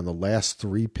disagreed on the last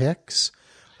 3 picks.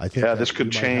 I think this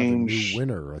could change. Have a new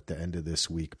winner at the end of this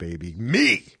week, baby.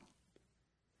 Me.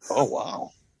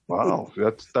 Oh wow!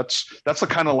 That's the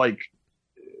kind of like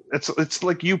it's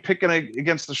like you picking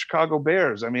against the Chicago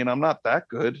Bears. I mean, I'm not that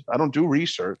good. I don't do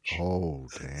research. Oh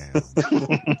damn!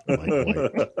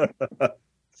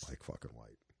 like fucking white.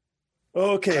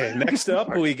 Okay, next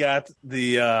up we got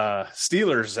the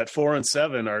Steelers at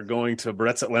 4-7 are going to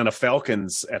Brett's Atlanta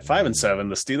Falcons at 5-7.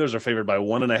 The Steelers are favored by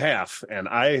 1.5, and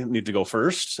I need to go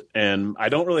first. And I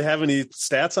don't really have any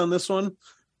stats on this one.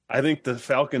 I think the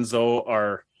Falcons,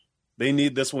 though, they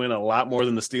need this win a lot more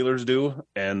than the Steelers do,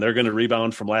 and they're going to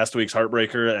rebound from last week's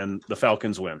heartbreaker, and the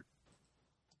Falcons win.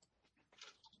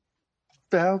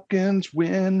 Falcons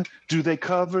win. Do they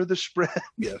cover the spread?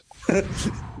 Yeah.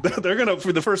 They're going to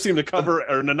be the first team to cover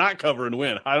or to not cover and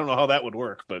win. I don't know how that would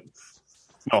work, but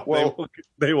no,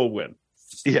 they will win.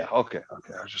 Yeah. Okay.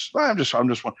 I'm just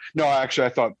one. No, actually, I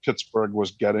thought Pittsburgh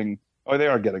was getting. Oh, they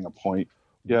are getting a point.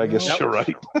 Yeah, I guess you're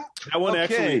right. That one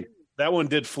that one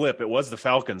did flip. It was the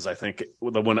Falcons, I think,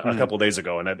 the one a couple of days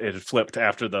ago, and it flipped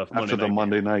after the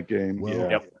Monday night game.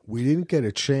 Well, we didn't get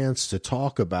a chance to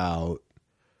talk about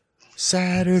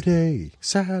Saturday,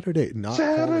 not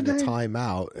calling a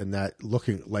timeout and that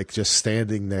looking like just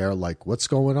standing there like what's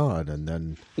going on, and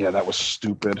then that was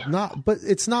stupid. But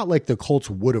it's not like the Colts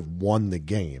would have won the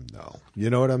game though.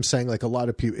 You know what I'm saying? Like a lot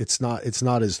of people, it's not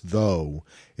as though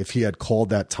if he had called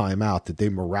that timeout that they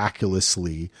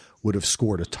miraculously would have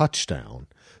scored a touchdown.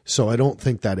 So I don't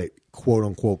think that it quote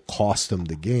unquote cost them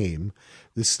the game.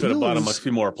 The Steelers could have bought him a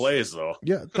few more plays though.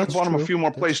 Yeah, that's bought him a few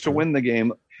more plays to win the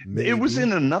game. Maybe. It was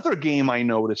in another game I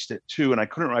noticed it too, and I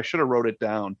should have wrote it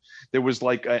down. There was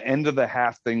like an end of the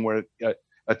half thing where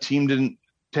a team didn't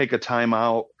take a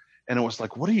timeout, and it was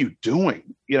like, what are you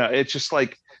doing? It's just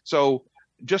like, so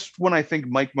just when I think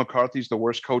Mike McCarthy's the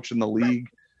worst coach in the league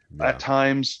at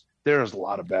times, there's a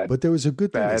lot of bad. But there was a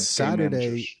good thing.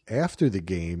 Saturday after the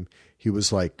game, he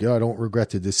was like, I don't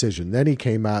regret the decision. Then he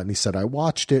came out and he said, I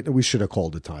watched it and we should have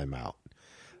called a timeout.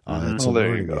 It's a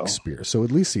learning experience. So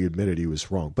at least he admitted he was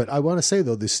wrong. But I want to say,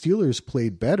 though, the Steelers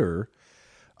played better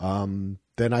than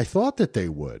I thought that they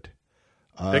would.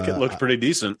 Pickett looked pretty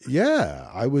decent. Yeah,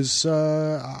 I was,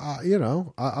 I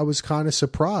was kind of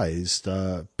surprised.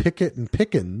 Pickett and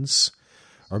Pickens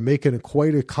are making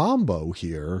quite a combo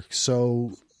here.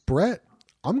 So, Brett,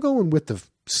 I'm going with the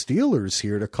Steelers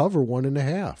here to cover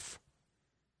 1.5.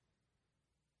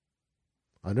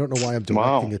 I don't know why I'm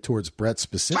directing it towards Brett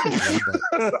specifically.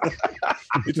 But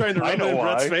you trying to run in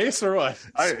Brett's face or what?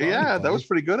 That was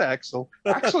pretty good, Axel.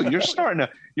 Axel, you're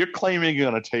claiming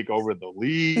you're going to take over the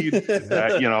lead.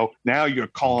 Now you're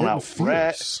calling out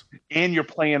Brett, and you're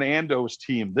playing Ando's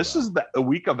team. This is the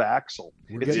week of Axel.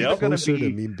 It's either going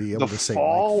to be able to say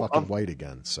Mike fucking White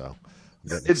again. So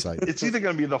it's either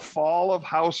going to be the fall of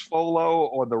House Folo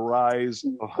or the rise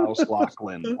of House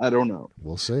Lachlan. I don't know.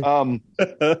 We'll see.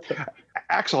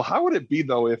 Axel, how would it be,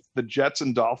 though, if the Jets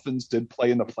and Dolphins did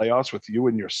play in the playoffs with you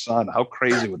and your son? How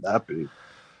crazy would that be?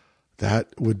 That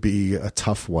would be a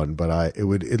tough one, but it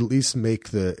would at least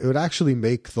it would actually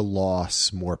make the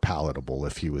loss more palatable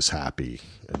if he was happy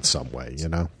in some way,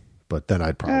 But then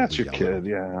I'd probably that's your kid,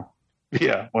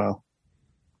 yeah. Well,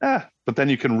 but then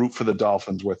you can root for the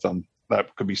Dolphins with them.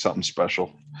 That could be something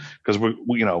special because we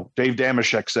Dave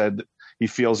Damashek said he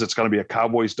feels it's going to be a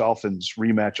Cowboys-Dolphins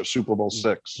rematch of Super Bowl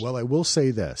VI. Well, I will say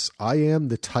this. I am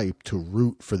the type to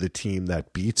root for the team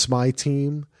that beats my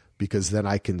team because then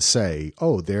I can say,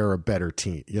 oh, they're a better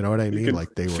team. You know what I mean?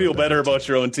 Like they feel better about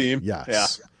your own team. Yes. Yeah.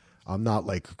 I'm not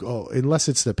like, unless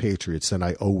it's the Patriots, then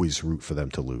I always root for them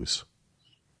to lose.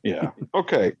 Yeah.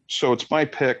 Okay. So it's my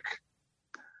pick.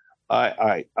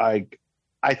 I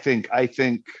think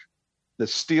the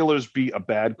Steelers beat a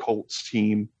bad Colts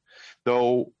team,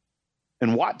 though.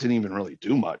 And Watt didn't even really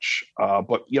do much.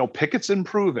 But, Pickett's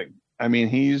improving. I mean,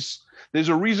 there's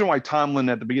a reason why Tomlin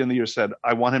at the beginning of the year said,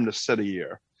 I want him to sit a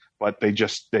year. But they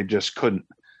just couldn't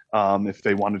if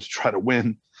they wanted to try to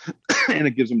win. and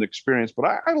it gives him the experience.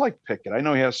 But I like Pickett. I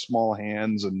know he has small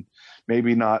hands and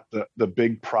maybe not the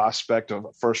big prospect of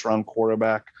a first-round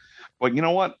quarterback. But you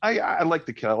know what? I like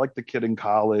the kid. I like the kid in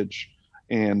college,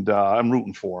 and I'm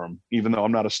rooting for him, even though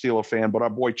I'm not a Steeler fan. But our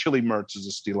boy Chili Mertz is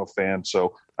a Steeler fan,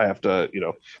 so I have to,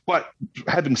 But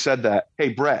having said that, hey,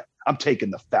 Brett, I'm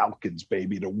taking the Falcons,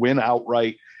 baby, to win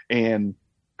outright and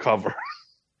cover.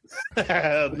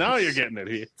 Now you're getting it,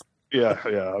 Heath. Yeah,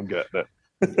 I'm getting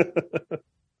it.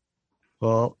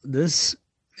 Well, this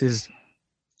is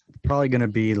probably going to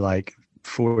be like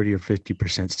 40 or 50%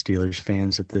 Steelers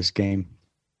fans at this game.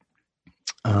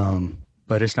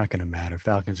 But it's not going to matter.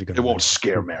 Falcons are going to. It won't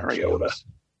scare Mariota.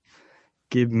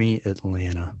 Give me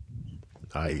Atlanta.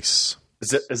 Nice.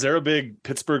 Is there a big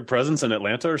Pittsburgh presence in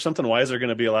Atlanta or something? Why is there going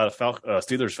to be a lot of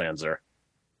Steelers fans there?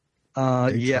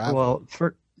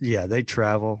 They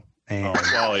travel.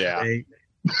 And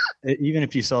even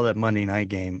if you saw that Monday night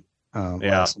game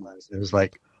last night, it was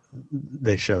like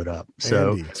they showed up.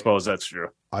 So Andy, I suppose that's true.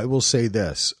 I will say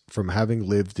this, from having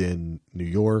lived in New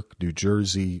York, New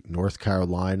Jersey, North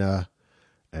Carolina,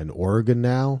 and Oregon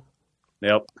now,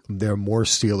 yep, there are more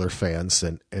Steeler fans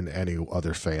than any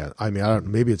other fan. I mean,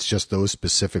 maybe it's just those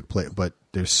specific but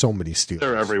there's so many Steelers.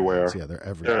 They're everywhere. Fans. Yeah, they're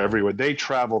everywhere. They're everywhere. They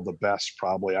travel the best,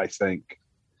 probably, I think.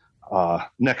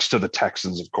 Next to the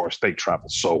Texans, of course, they travel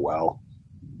so well.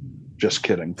 Just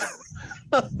kidding.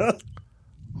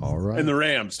 All right. And the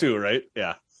Rams too, right?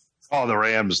 Yeah. Oh, the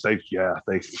Rams, they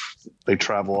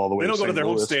travel all the way. They don't go to St. their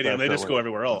home Louis, stadium; they just go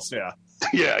everywhere else. Yeah.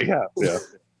 Yeah.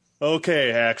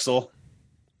 Okay, Axel,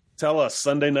 tell us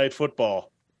Sunday Night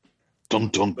Football. Dum,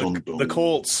 dum, dum, dum. The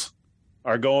Colts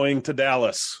are going to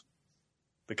Dallas.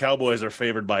 The Cowboys are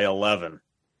favored by 11.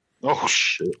 Oh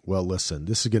shit! Well, listen,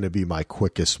 this is going to be my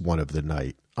quickest one of the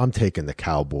night. I'm taking the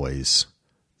Cowboys.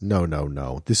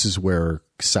 No. This is where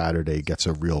Saturday gets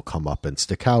a real comeuppance.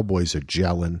 The Cowboys are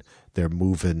gelling. They're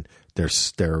moving. They're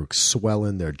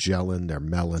swelling. They're gelling. They're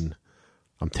melling.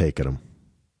 I'm taking them,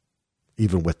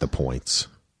 even with the points.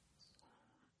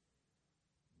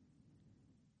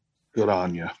 Good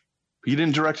on you. You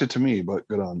didn't direct it to me, but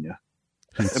good on you.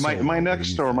 Am I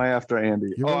next or am I after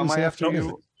Andy? Am I after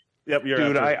you? Yep, you're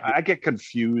Dude, after. I get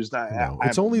confused.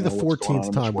 It's only the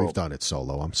 14th time we've done it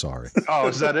solo. I'm sorry. Oh,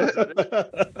 is that it?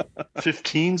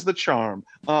 15's the charm.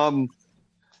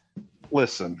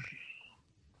 Listen,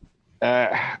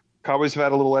 Cowboys have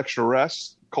had a little extra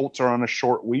rest. Colts are on a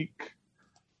short week.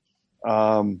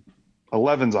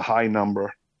 11's a high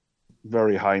number,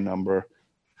 very high number.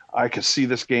 I could see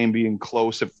this game being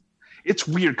close. It's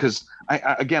weird because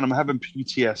I'm having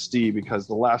PTSD because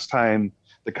the last time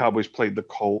the Cowboys played the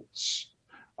Colts,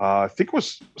 I think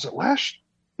was it last?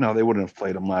 No, they wouldn't have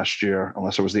played them last year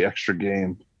unless it was the extra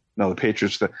game. No, the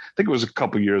Patriots. I think it was a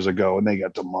couple years ago, and they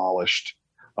got demolished.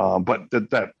 But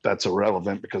that's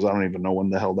irrelevant because I don't even know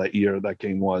when the hell that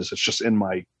game was. It's just in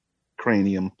my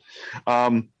cranium.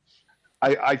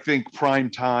 I think prime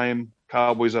time,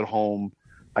 Cowboys at home.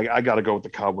 I got to go with the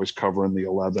Cowboys covering the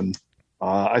 11.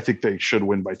 I think they should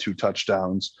win by 2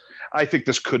 touchdowns. I think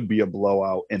this could be a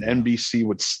blowout, and NBC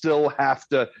would still have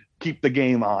to keep the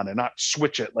game on and not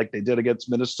switch it like they did against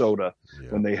Minnesota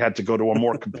when they had to go to a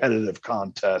more competitive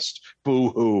contest.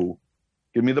 Boo-hoo.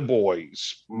 Give me the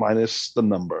boys minus the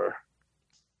number.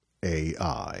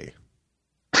 AI.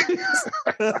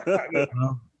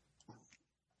 Well,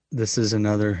 this is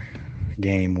another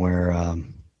game where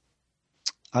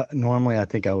normally I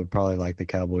think I would probably like the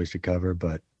Cowboys to cover,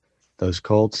 but those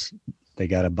Colts, they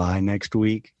got a bye next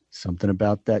week. Something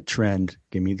about that trend.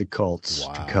 Give me the Colts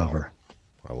to cover.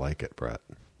 I like it, Brett.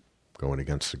 Going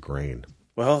against the grain.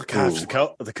 Well, gosh,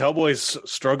 the Cowboys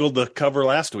struggled to cover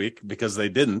last week because they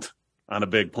didn't on a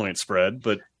big point spread.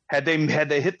 But had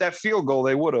they hit that field goal,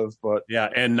 they would have. But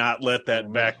and not let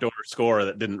that backdoor score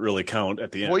that didn't really count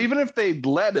at the end. Well, even if they'd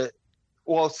let it,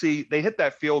 see, they hit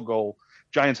that field goal.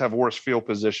 Giants have worse field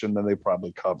position than they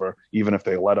probably cover, even if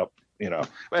they let up.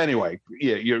 Anyway,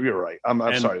 yeah, you're right. I'm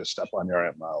sorry to step on your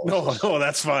analysis. No,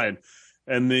 that's fine.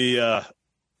 And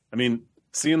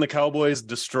seeing the Cowboys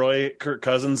destroy Kirk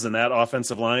Cousins and that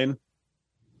offensive line,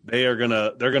 they're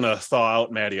gonna thaw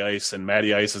out Matty Ice, and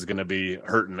Matty Ice is gonna be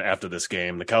hurting after this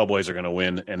game. The Cowboys are gonna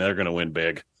win, and they're gonna win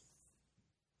big.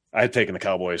 I've taken the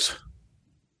Cowboys.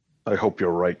 I hope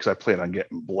you're right because I plan on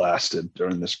getting blasted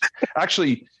during this.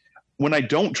 Actually, when I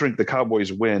don't drink, the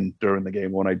Cowboys win during the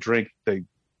game. When I drink, they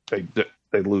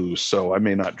lose, so I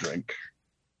may not drink.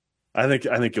 I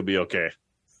think you'll be okay.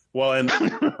 Well, and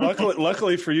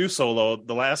luckily for you, Solo,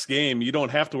 the last game you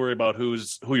don't have to worry about who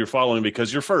you're following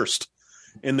because you're first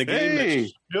in the game that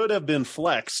should have been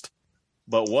flexed,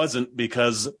 but wasn't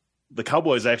because the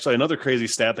Cowboys, actually, another crazy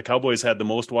stat, the Cowboys had the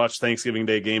most watched Thanksgiving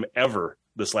Day game ever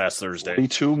this last Thursday.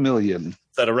 42 million.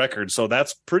 Set a record. So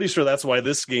that's pretty sure that's why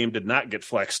this game did not get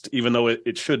flexed, even though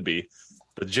it should be.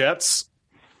 The Jets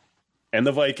and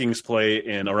the Vikings play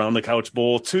in Around the Couch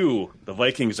Bowl 2. The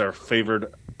Vikings are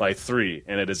favored by 3,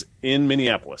 and it is in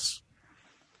Minneapolis.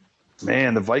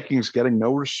 Man, the Vikings getting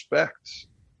no respect.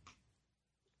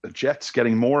 The Jets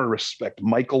getting more respect.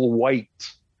 Michael White,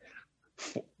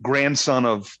 grandson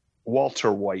of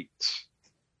Walter White.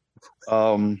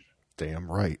 Damn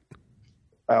right.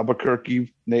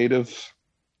 Albuquerque native.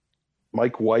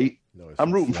 Mike White. No,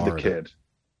 I'm rooting for the kid.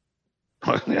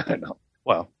 Yeah, I know.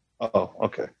 Well,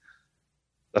 okay.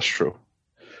 That's true.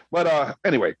 But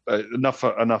anyway, enough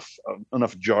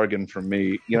jargon from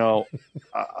me. You know,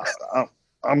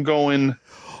 I'm going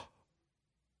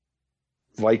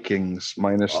Vikings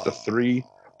minus the 3,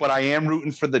 but I am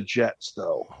rooting for the Jets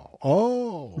though.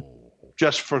 Oh,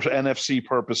 just for NFC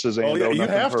purposes. Oh yeah, you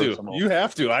have personal. To. You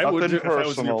have to. I would if I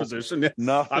was in your position.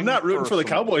 Yeah. I'm not rooting for the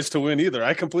Cowboys to win either.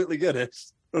 I completely get it.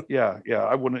 Yeah,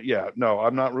 I wouldn't. Yeah, no,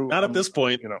 I'm not rooting. Not at this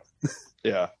point, you know.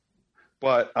 Yeah,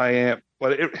 but I am.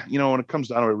 But it, you know, when it comes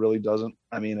down to it, really doesn't.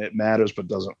 I mean, it matters, but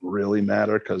doesn't really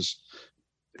matter because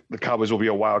the Cowboys will be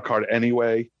a wild card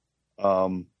anyway.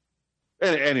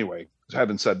 Anyway,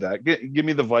 having said that, give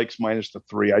me the Vikes minus the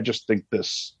 3. I just think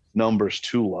this number's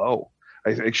too low.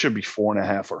 It should be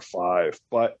 4.5 or 5.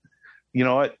 But you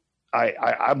know what?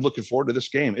 I'm looking forward to this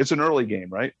game. It's an early game,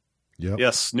 right? Yeah.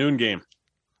 Yes, noon game.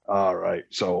 All right.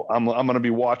 So I'm going to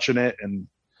be watching it and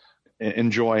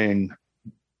enjoying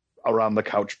Around the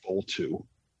Couch Bowl 2.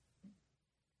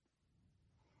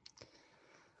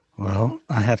 Well,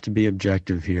 I have to be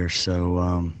objective here,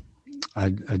 so I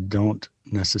don't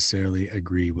necessarily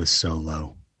agree with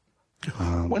Solo.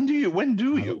 When do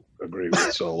you agree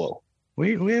with Solo?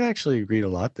 We've actually agreed a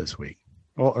lot this week.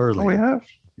 Well, early. Oh, we have.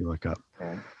 You look up.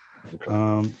 Okay.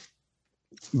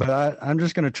 But I'm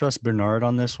just going to trust Bernard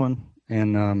on this one,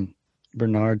 and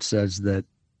Bernard says that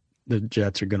the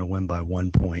Jets are going to win by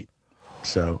 1 point.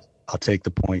 So I'll take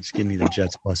the points. Give me the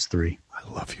Jets plus 3.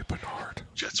 I love you, Bernard.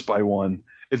 Jets by 1.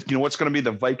 If you know what's going to be,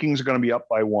 the Vikings are going to be up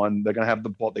by 1. They're going to have the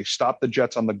ball. They stop the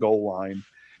Jets on the goal line.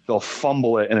 They'll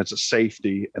fumble it, and it's a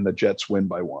safety, and the Jets win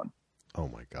by 1. Oh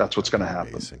my God! That's what's going to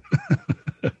happen.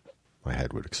 My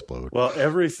head would explode. Well,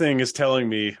 everything is telling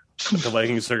me that the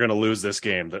Vikings are going to lose this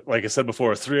game. Like I said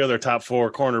before, 3 of their top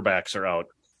 4 cornerbacks are out.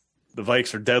 The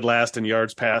Vikes are dead last in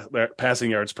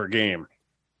passing yards per game.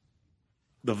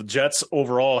 The Jets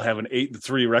overall have an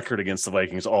 8-3 record against the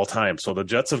Vikings all time. So the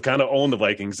Jets have kind of owned the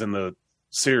Vikings in the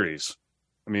series.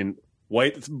 I mean,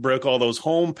 White broke all those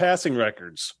home passing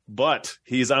records, but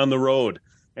he's on the road,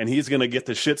 and he's going to get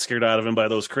the shit scared out of him by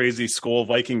those crazy Skol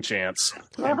Viking chants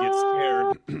and get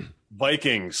scared.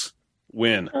 Vikings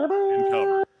win and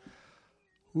cover.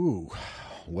 Ooh,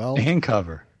 well, and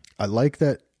cover. I like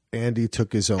that Andy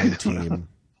took his own team.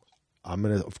 I'm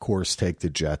going to, of course, take the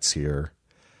Jets here.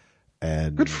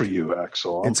 And good for you,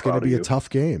 Axel. It's going to be a tough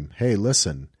game. Hey,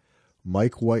 listen,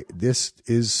 Mike White,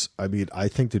 I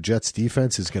think the Jets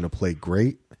defense is going to play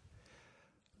great.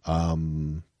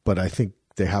 But I think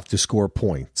they have to score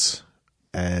points,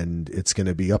 and it's going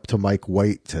to be up to Mike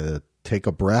White to take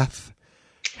a breath,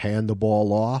 hand the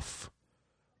ball off,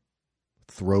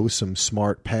 throw some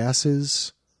smart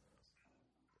passes.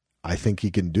 I think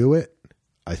he can do it.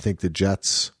 I think the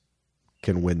Jets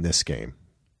can win this game.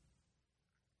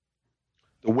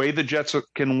 The way the Jets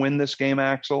can win this game,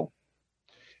 Axel,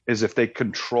 is if they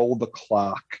control the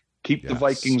clock, keep the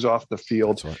Vikings off the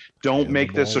field. Right. Don't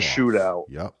make this a shootout.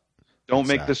 Yep. Don't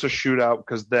make this a shootout,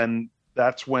 because then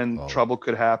that's when trouble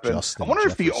could happen. I wonder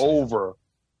if the over.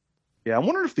 Yeah, I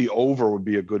wonder if the over would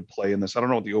be a good play in this. I don't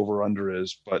know what the over-under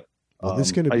is, but this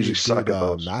is going to be a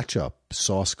good matchup.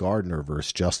 Sauce Gardner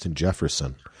versus Justin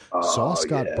Jefferson. Sauce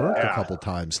got burnt a couple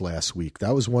times last week.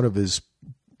 That was one of his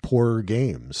poorer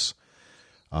games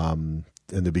in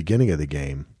the beginning of the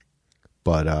game.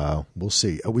 But we'll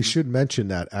see. We should mention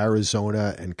that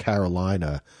Arizona and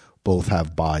Carolina both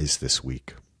have byes this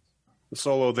week.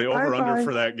 Solo, the over-under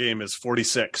for that game is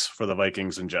 46 for the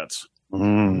Vikings and Jets.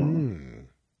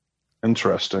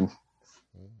 Interesting.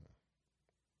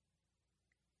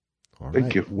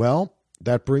 Thank you. Well,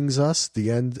 that brings us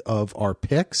the end of our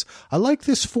picks. I like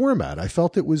this format. I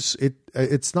felt it's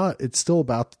still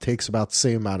takes about the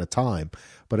same amount of time,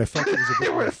 but I felt it was a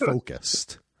bit more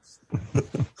focused.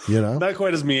 You know? Not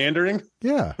quite as meandering.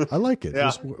 Yeah, I like it.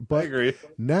 Yeah, I agree.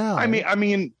 Now, I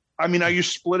mean, are you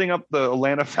splitting up the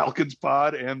Atlanta Falcons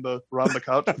pod and the Around the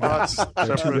Couch pods?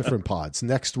 They're 2 different pods.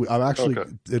 Next week,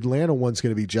 Atlanta one's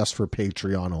going to be just for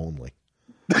Patreon only.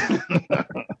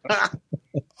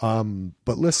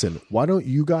 But listen, why don't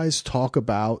you guys talk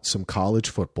about some college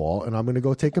football, and I'm going to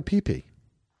go take a pee-pee.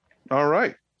 All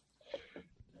right.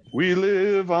 We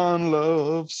live on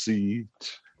love seat.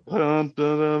 Love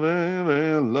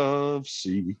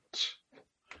seat.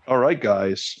 All right,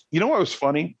 guys. You know what was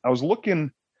funny? I was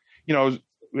looking, we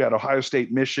had Ohio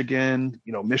State, Michigan.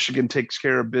 Michigan takes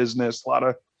care of business. A lot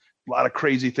of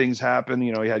crazy things happen.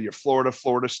 You had your Florida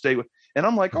State. And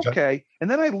I'm like, okay. And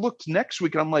then I looked next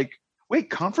week and I'm like, wait,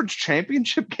 conference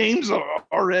championship games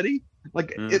already?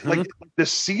 Like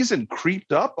this season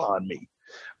creeped up on me.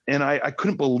 And I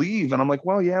couldn't believe. And I'm like,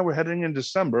 well, yeah, we're heading in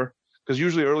December, because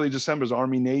usually early December is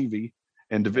Army Navy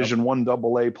and Division I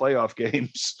AA playoff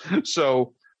games.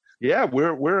 So yeah,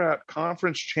 we're at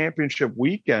conference championship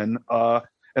weekend.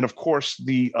 And of course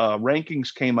the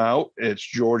rankings came out. It's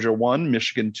Georgia 1,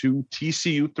 Michigan 2,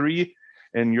 TCU 3,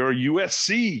 and your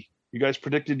USC. You guys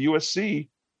predicted USC.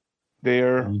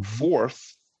 They're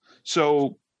 4th.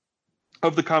 So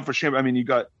of the conference champion, you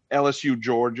got LSU,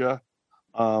 Georgia,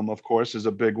 of course, is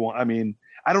a big one.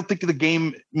 I don't think the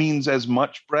game means as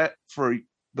much, Brett, for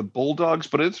the Bulldogs,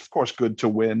 but it's, of course, good to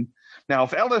win. Now,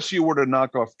 if LSU were to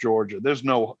knock off Georgia,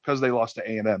 because they lost to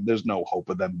A&M, there's no hope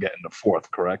of them getting to 4th,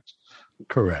 correct?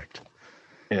 Correct.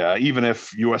 Yeah, even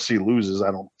if USC loses, I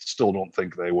still don't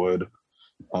think they would.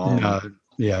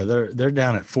 Yeah, they're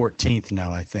down at 14th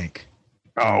now, I think.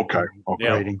 Oh, okay.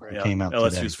 Rating came out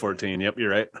LSU's today. 14. Yep, you're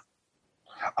right.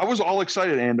 I was all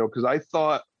excited, Ando, because I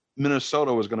thought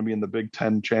Minnesota was going to be in the Big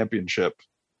Ten championship,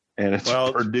 and it's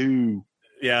Purdue.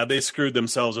 Yeah, they screwed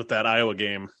themselves with that Iowa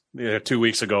game 2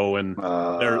 weeks ago, and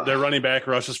their running back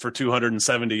rushes for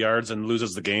 270 yards and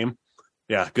loses the game.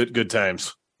 Yeah, good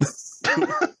times.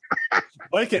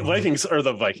 Vikings or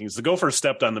the Vikings, the Gophers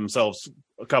stepped on themselves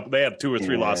they had 2 or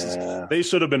 3 losses. They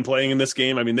should have been playing in this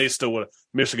game.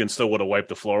 Michigan still would have wiped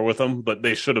the floor with them, but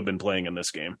they should have been playing in this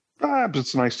game. But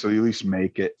it's nice to at least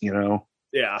make it,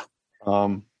 Yeah.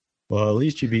 Well, at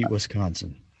least you beat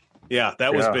Wisconsin. Yeah,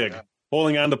 that was big.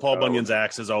 Holding on to Paul Bunyan's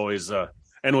axe is always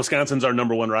and Wisconsin's our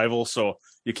number 1 rival, so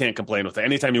you can't complain with that.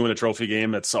 Anytime you win a trophy game,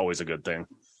 that's always a good thing.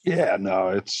 Yeah, no,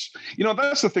 it's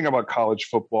that's the thing about college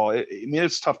football.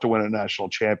 It's tough to win a national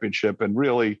championship, and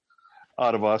really,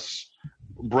 out of us,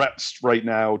 Brett's right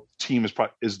now team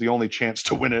is the only chance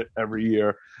to win it every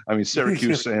year.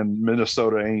 Syracuse and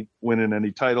Minnesota ain't winning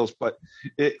any titles, but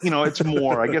it's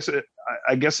more. I guess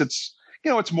it's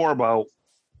it's more about.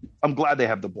 I'm glad they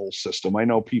have the bowl system. I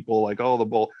know people like, the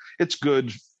bowl. It's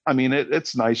good.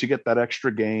 It's nice. You get that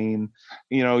extra game.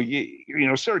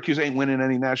 Syracuse ain't winning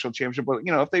any national championship, but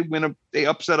if they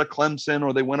upset a Clemson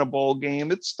or they win a bowl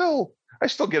game, I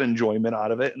still get enjoyment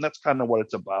out of it, and that's kind of what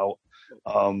it's about.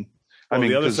 The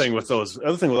other thing with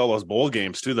all those bowl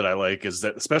games too that I like is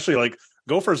that, especially like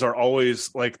Gophers are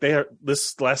always like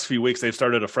this last few weeks they've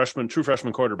started a true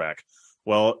freshman quarterback.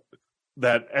 Well,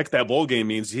 that bowl game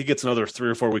means he gets another 3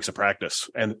 or 4 weeks of practice,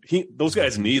 and those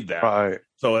guys need that. Right.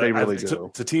 So they really do.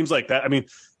 To teams like that,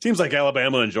 teams like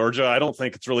Alabama and Georgia, I don't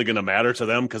think it's really going to matter to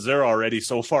them because they're already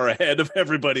so far ahead of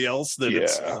everybody else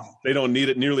that they don't need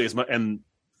it nearly as much. And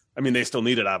they still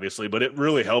need it, obviously, but it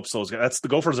really helps those guys. The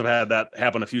Gophers have had that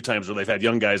happen a few times where they've had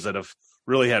young guys that have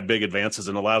really had big advances,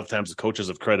 and a lot of times the coaches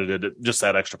have credited it, just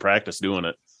that extra practice doing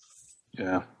it.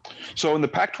 Yeah. So in the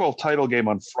Pac-12 title game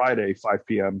on Friday, 5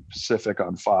 p.m. Pacific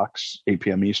on Fox, 8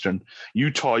 p.m. Eastern,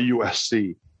 Utah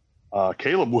USC.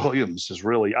 Caleb Williams is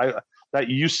really that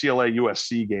UCLA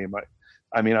USC game.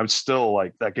 I'm still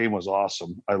like, that game was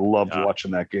awesome. I loved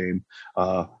watching that game.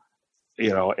 But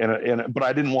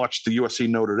I didn't watch the USC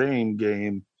Notre Dame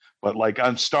game. But like,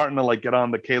 I'm starting to like get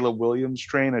on the Caleb Williams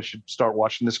train. I should start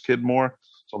watching this kid more.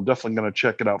 So I'm definitely going to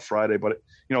check it out Friday. But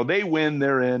they win,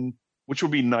 they're in. Which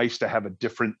would be nice to have a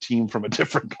different team from a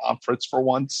different conference for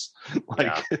once.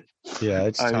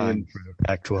 It's time for the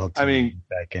Pac-12 team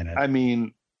back in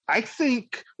it. I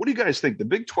think, what do you guys think? The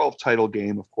Big 12 title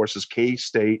game, of course, is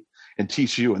K-State and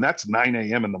TCU, and that's 9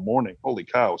 a.m. in the morning. Holy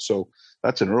cow. So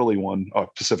that's an early one,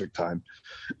 Pacific time.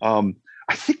 I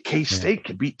think K-State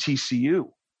could beat TCU.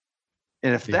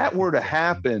 And if that were to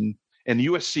happen and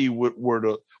USC were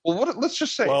to, let's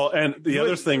just say. Well, and the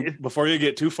other thing, before you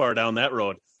get too far down that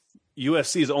road,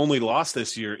 USC's only loss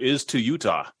this year is to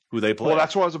Utah, who they play. Well,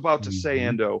 that's what I was about to say,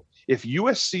 Ando. If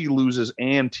USC loses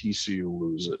and TCU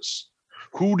loses,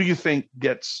 who do you think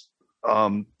gets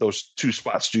those 2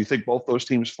 spots? Do you think both those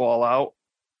teams fall out?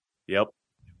 Yep.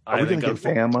 Are we going to get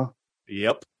Bama?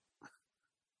 Yep.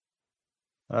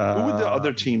 Who would the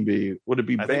other team be? Would it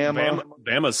be Bama?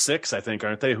 Bama's 6, I think,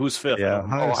 aren't they? Who's 5th? Yeah,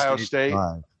 Ohio State.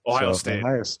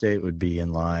 Ohio State would be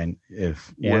in line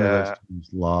if one of those teams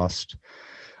lost.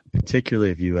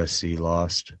 Particularly if USC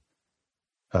lost,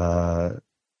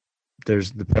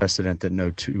 there's the precedent that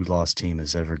no 2-loss team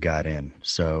has ever got in.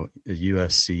 So a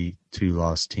USC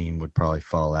 2-loss team would probably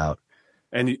fall out.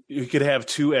 And you could have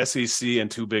 2 SEC and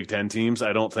 2 Big Ten teams.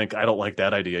 I don't like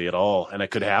that idea at all. And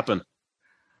it could happen.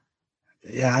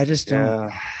 Yeah, I just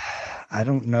don't. I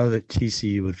don't know that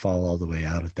TCU would fall all the way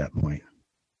out at that point.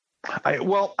 I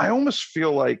almost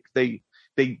feel like they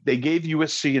gave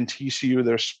USC and TCU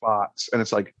their spots, and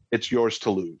it's like it's yours to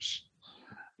lose,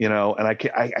 And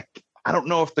I don't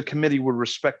know if the committee would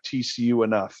respect TCU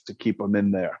enough to keep them in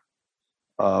there,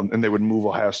 and they would move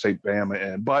Ohio State,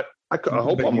 Bama in. But I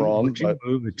hope I'm wrong. Would you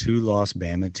move a 2-loss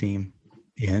Bama team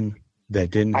in that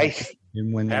didn't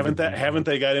win? Haven't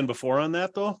they got in before on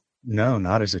that though? No,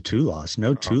 not as a 2-loss.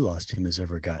 No 2-loss team has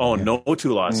ever gotten. Oh, in. No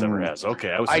 2-loss ever has.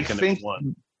 Okay, I think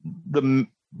one.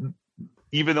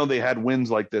 Even though they had wins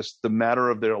like this, the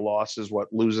matter of their loss is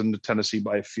losing to Tennessee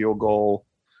by a field goal,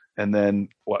 and then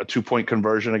a 2-point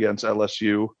conversion against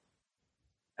LSU.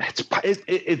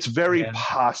 It's very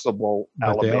possible. But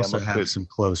Alabama they also have some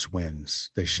close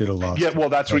wins. They should have lost. Yeah, well,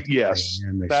 that's what. Yes,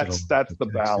 that's the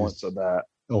balance of that.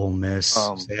 Ole Miss.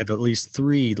 They had at least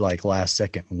 3 last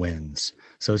second wins.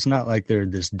 So it's not like they're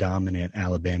this dominant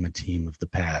Alabama team of the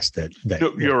past that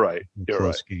you're right. You're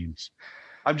close right. games.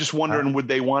 I'm just wondering, would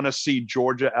they want to see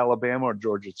Georgia, Alabama, or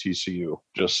Georgia, TCU?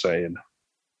 Just saying.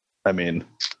 I mean,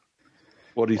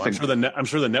 what do you think? I'm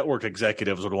sure the network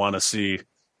executives would want to see.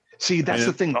 See, that's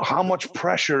the thing. How much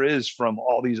pressure is from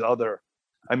all these other.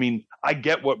 I mean, I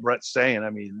get what Brett's saying.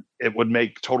 I mean, it would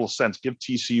make total sense. Give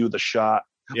TCU the shot.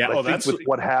 Yeah, I think with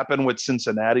what happened with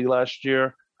Cincinnati last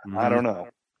year, I don't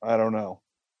know.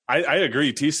 I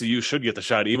agree. TCU should get the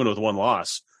shot even with 1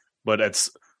 loss, but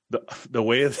it's the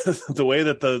way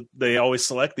that they always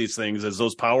select these things is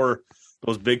those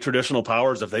big traditional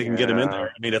powers. If they can get them in there,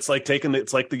 I mean, it's like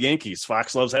the Yankees.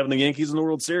 Fox loves having the Yankees in the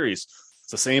World Series.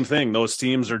 It's the same thing. Those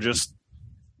teams are just.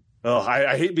 Oh,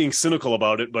 I hate being cynical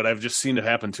about it, but I've just seen it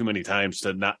happen too many times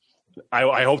to not.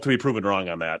 I hope to be proven wrong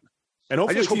on that. And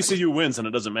hopefully TCU wins and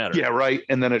it doesn't matter. Yeah, right.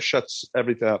 And then it shuts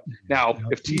everything up. Now,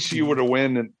 if TCU were to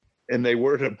win and they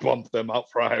were to bump them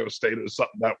out for Ohio State or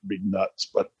something, that would be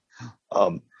nuts. But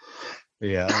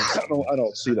yeah, I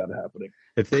don't see that happening.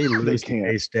 If they lose to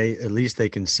K-State, at least they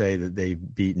can say that they've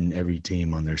beaten every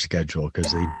team on their schedule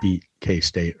because they beat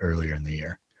K-State earlier in the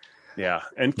year. Yeah,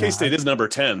 and K-State is number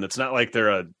 10. It's not like they're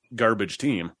a garbage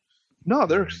team. No,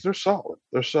 they're solid.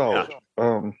 They're solid.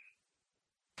 Yeah.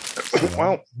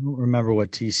 Well, I don't remember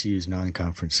what TCU's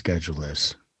non-conference schedule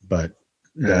is, but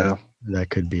that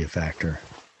could be a factor.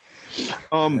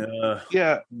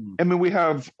 Yeah. I mean, we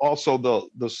have also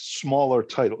the smaller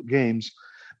title games.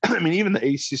 I mean, even the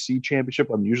ACC championship,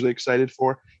 I'm usually excited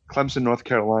for. Clemson, North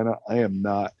Carolina, I am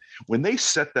not. When they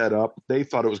set that up, they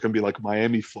thought it was going to be like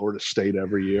Miami, Florida State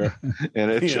every year,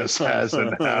 and it just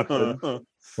hasn't happened.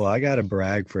 Well, I got to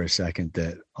brag for a second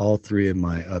that all 3 of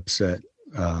my upset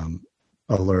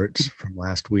alerts from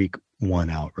last week won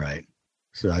outright.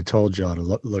 So I told y'all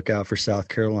to look out for South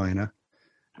Carolina.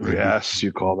 Yes,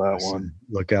 you call that one.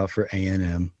 Look out for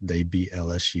A&M. They beat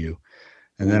LSU.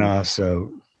 And then I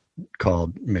also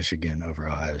called Michigan over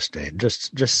Ohio State.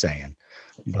 Just saying.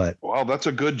 But well, that's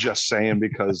a good just saying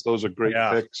because those are great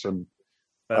picks, and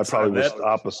I probably was the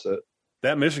opposite.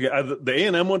 That Michigan, the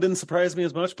A&M one didn't surprise me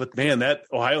as much, but man, that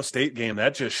Ohio State game,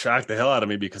 that just shocked the hell out of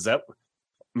me because that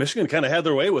Michigan kind of had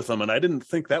their way with them, and I didn't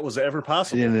think that was ever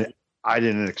possible. I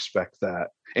didn't expect that,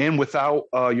 and without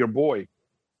your boy,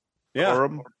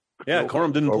 Corum. Yeah,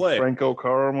 Corum didn't play. Franco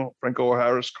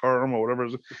Harris Corum, or whatever.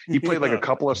 He played like a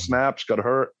couple of snaps, got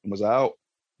hurt, and was out.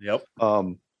 Yep.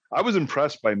 I was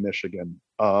impressed by Michigan.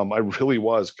 I really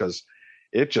was because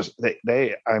it just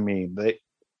they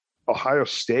Ohio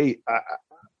State.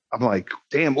 I'm like,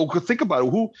 damn. Well, think about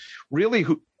it. Who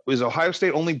is Ohio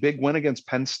State only big win against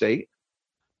Penn State?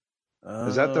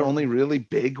 Is that their only really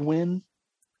big win?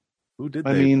 Who did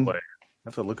they play? I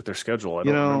have to look at their schedule. I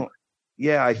don't remember.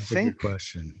 Yeah, I That's think. A good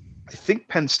question. I think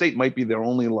Penn State might be their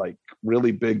only like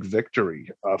really big victory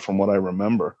from what I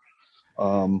remember.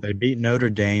 They beat Notre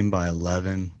Dame by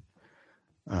 11.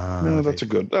 No, that's a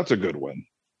good win.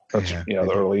 That's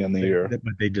early in the year.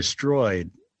 But they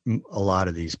destroyed a lot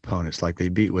of these opponents. Like they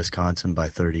beat Wisconsin by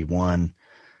 31.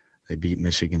 They beat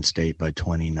Michigan State by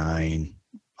 29.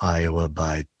 Iowa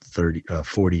by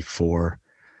 44.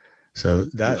 So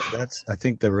that's I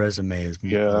think the resume is a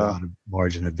lot of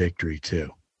margin of victory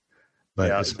too. But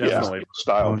definitely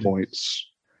style points.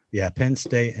 Yeah, Penn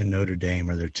State and Notre Dame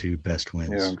are their 2 best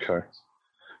wins. Yeah, okay.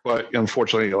 But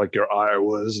unfortunately, like your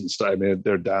Iowas and stuff, I mean,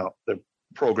 they're down. Their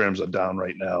programs are down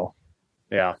right now.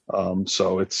 Yeah.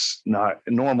 So it's not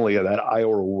normally that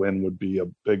Iowa win would be a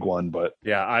big one, but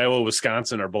yeah, Iowa,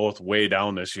 Wisconsin are both way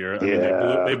down this year. I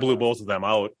mean, they blew both of them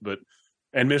out,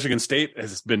 and Michigan State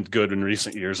has been good in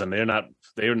recent years, and they're down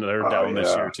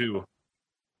this year too.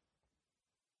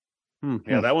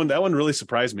 Yeah, that one really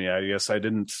surprised me. I guess I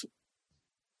did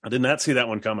not see that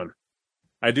one coming.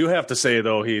 I do have to say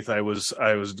though, Heath, I was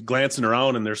glancing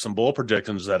around, and there's some bowl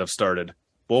predictions that have started.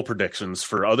 Bowl predictions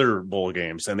for other bowl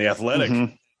games, and the Athletic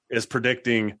is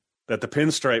predicting that the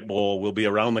Pinstripe Bowl will be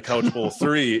around the Couch Bowl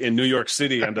 3 in New York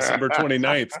City on December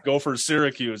 29th. Go for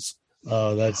Syracuse.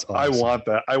 Oh, that's awesome.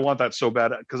 I want that so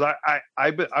bad, because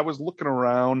I was looking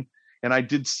around, and I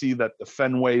did see that the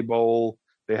Fenway Bowl,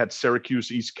 they had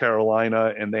Syracuse, East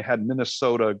Carolina, and they had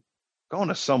Minnesota going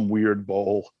to some weird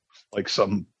bowl, like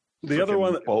some. The other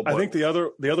one, I think the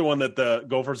other one that the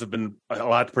Gophers have been a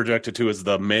lot projected to is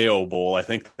the Mayo Bowl. I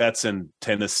think that's in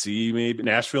Tennessee, maybe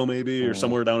Nashville, maybe or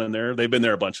somewhere down in there. They've been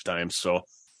there a bunch of times. So,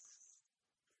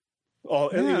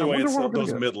 either way, it's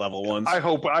those mid-level ones. I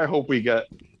hope we get.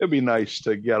 It'd be nice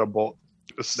to get a bowl.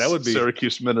 That would be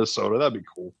Syracuse, Minnesota. That'd be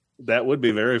cool. That would be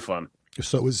very fun.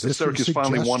 So is this Syracuse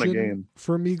finally won a game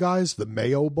for me, guys? The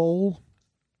Mayo Bowl.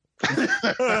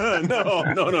 No.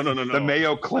 The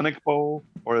Mayo Clinic Bowl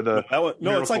or the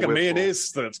it's like a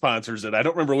mayonnaise that sponsors it. I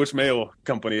don't remember which Mayo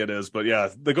company it is, but yeah,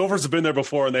 the Gophers have been there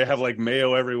before, and they have like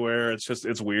mayo everywhere.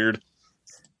 It's weird.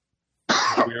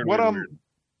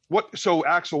 So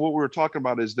Axel, what we were talking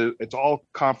about is that it's all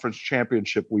conference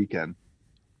championship weekend.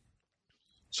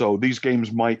 So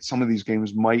some of these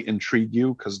games might intrigue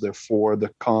you because they're for the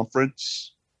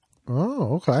conference.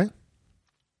 Oh, okay.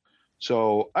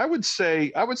 So I would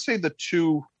say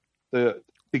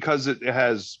because it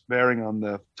has bearing on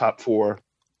the top 4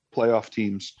 playoff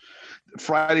teams.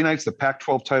 Friday night's the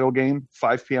Pac-12 title game,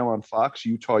 5 p.m. on Fox,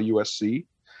 Utah USC,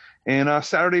 and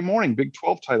Saturday morning Big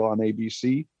 12 title on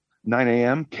ABC, 9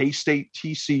 a.m. K-State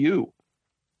TCU,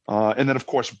 and then of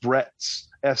course Brett's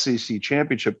SEC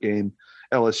championship game,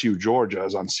 LSU Georgia,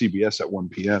 is on CBS at 1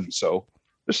 p.m. So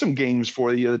there's some games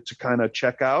for you to kind of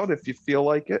check out if you feel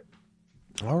like it.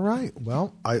 All right.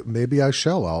 Well, maybe I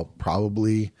shall. I'll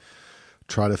probably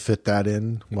try to fit that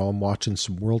in while I'm watching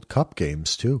some World Cup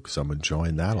games too, because I'm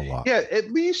enjoying that a lot. Yeah, at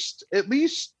least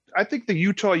I think the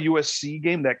Utah USC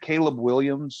game, that Caleb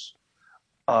Williams.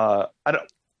 I don't,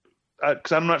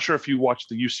 because I'm not sure if you watched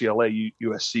the UCLA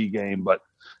USC game, but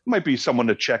it might be someone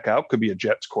to check out. Could be a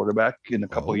Jets quarterback in a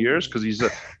couple of years because he's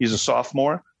a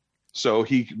sophomore. So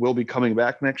he will be coming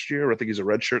back next year. I think he's a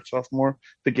redshirt sophomore.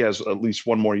 I think he has at least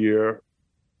one more year,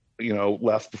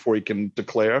 left before he can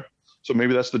declare. So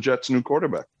maybe that's the Jets' new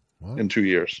quarterback in 2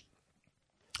 years.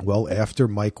 Well, after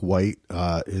Mike White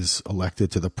is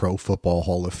elected to the Pro Football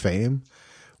Hall of Fame,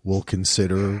 we'll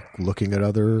consider looking at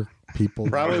other people.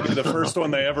 Probably be the first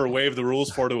one they ever waive the rules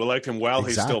for to elect him while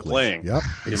he's still playing. Yep,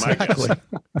 exactly.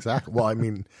 Exactly. Well, I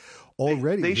mean,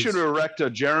 already they should erect a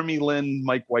Jeremy Lin,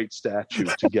 Mike White statue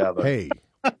together. Hey,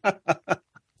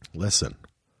 listen,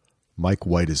 Mike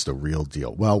White is the real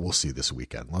deal. Well, we'll see this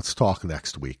weekend. Let's talk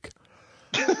next week.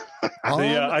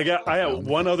 I have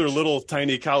one other little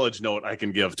tiny college note I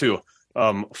can give too.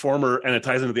 Former, and it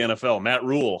ties into the NFL, Matt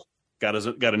Rule got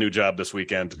a new job this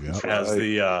weekend as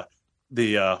the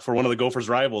for one of the Gophers'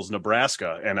 rivals,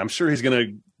 Nebraska, and I'm sure he's going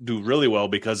to do really well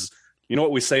because you know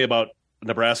what we say about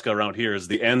Nebraska around here is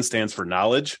the N stands for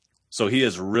knowledge. So he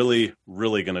is really,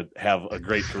 really going to have a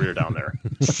great career down there.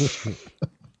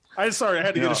 I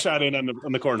had to get a shot in on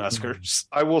the Cornhuskers.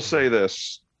 I will say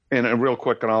this, and real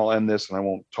quick, and I'll end this, and I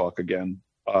won't talk again.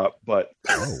 But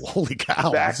holy cow,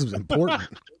 this is important.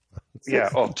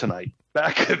 Tonight.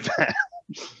 Back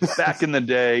in the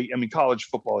day, I mean, college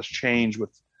football has changed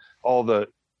with all the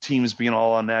teams being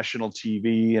all on national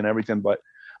TV and everything, but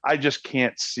I just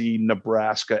can't see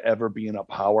Nebraska ever being a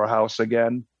powerhouse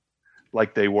again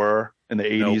like they were in the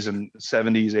 80s and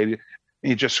 70s, 80s.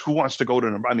 And just who wants to go to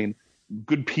Nebraska? I mean,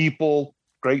 good people,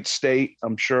 great state,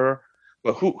 I'm sure.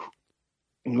 But who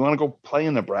you want to go play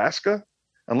in Nebraska?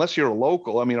 Unless you're a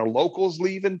local. I mean, are locals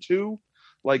leaving too?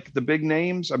 Like the big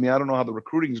names? I mean, I don't know how the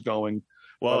recruiting's going.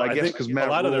 Well, but I guess because Matt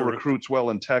Rule recruits well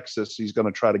in Texas, he's going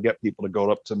to try to get people to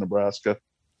go up to Nebraska.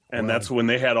 And that's when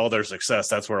they had all their success.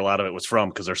 That's where a lot of it was from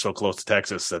because they're so close to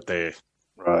Texas that they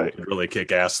really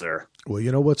kick ass there. Well,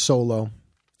 you know what, Solo?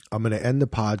 I'm going to end the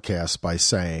podcast by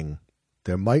saying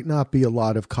there might not be a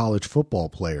lot of college football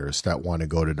players that want to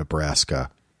go to Nebraska,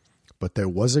 but there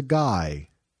was a guy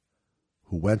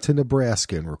who went to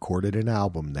Nebraska and recorded an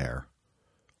album there.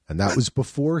 And that was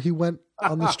before he went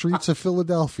on the streets of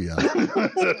Philadelphia.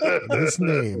 And his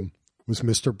name was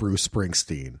Mr. Bruce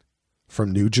Springsteen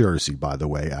from New Jersey, by the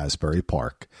way, Asbury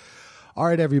Park. All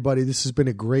right, everybody, this has been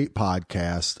a great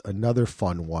podcast, another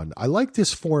fun one. I like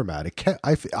this format.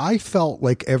 I felt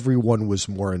like everyone was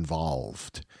more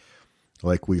involved.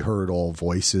 Like we heard all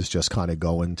voices just kind of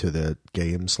go into the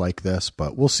games like this,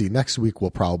 but we'll see. Next week,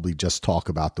 we'll probably just talk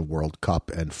about the World Cup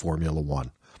and Formula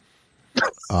One.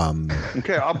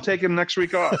 Okay, I'm taking next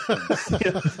week off.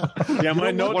 Yeah,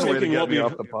 my note taking will be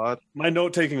off the pod. My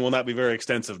note taking will not be very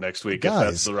extensive next week. Guys, if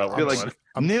that's the route we're Like going.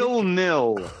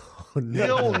 0-0.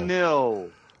 0-0.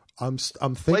 I'm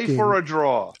Play thinking for a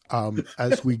draw.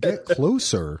 as we get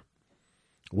closer,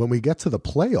 when we get to the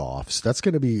playoffs, that's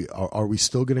going to be. Are we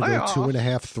still going to go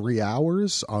 2.5, 3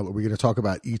 hours? Are we going to talk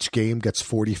about each game gets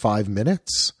 45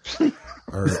 minutes?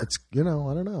 Or it's I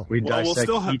don't know. We dissect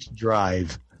still have- each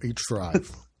drive. Each drive.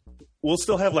 We'll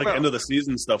still have like end of the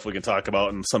season stuff we can talk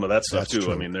about and some of that stuff That's too.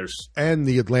 true. I mean, there's And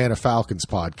the Atlanta Falcons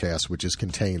podcast, which is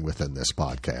contained within this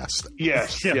podcast.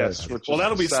 Yes. well,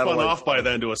 that'll be spun off by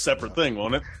then to a separate thing,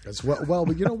 won't it? As well,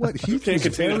 but you know what? He Can't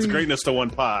contain its greatness to one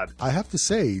pod. I have to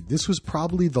say, this was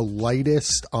probably the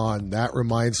lightest on. That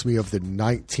reminds me of the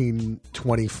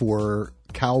 1924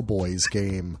 Cowboys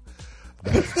game,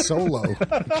 that solo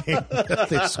game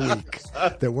this week.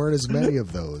 There weren't as many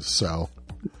of those, so.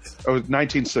 It was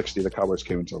 1960. The Cowboys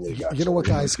came into the league. You know what,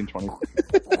 guys?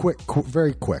 1920.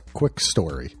 Very quick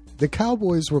story. The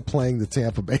Cowboys were playing the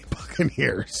Tampa Bay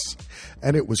Buccaneers,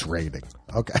 and it was raining.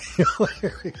 Okay.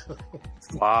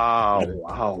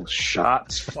 Wow.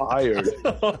 Shots fired.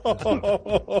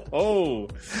 Oh,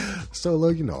 Solo,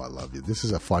 I love you. This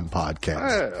is a fun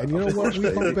podcast. Yeah, And you know what?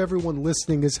 We hope everyone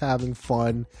listening is having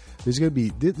fun. There's going to be,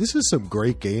 this is some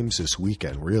great games this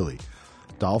weekend, really.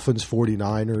 Dolphins,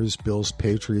 49ers, Bills,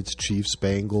 Patriots, Chiefs,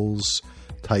 Bengals,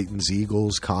 Titans,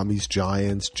 Eagles, Commies,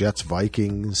 Giants, Jets,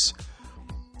 Vikings.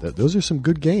 Those are some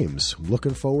good games. I'm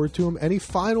looking forward to them. Any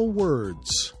final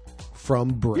words from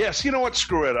Brett? Yes. You know what?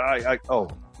 Screw it.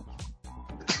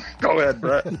 Go ahead,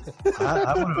 Brett.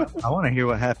 I want to hear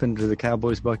what happened to the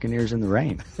Cowboys Buccaneers in the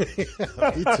rain. Me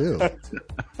too.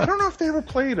 I don't know if they ever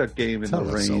played a game in Tell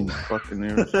the us, rain.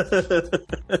 Buccaneers.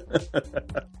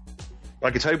 I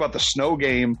can tell you about the snow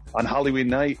game on Halloween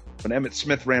night when Emmitt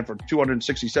Smith ran for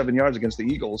 267 yards against the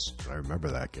Eagles, I remember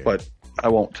that game. but I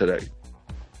won't today.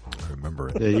 I remember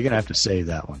it. Yeah, you're going to have to save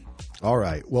that one. All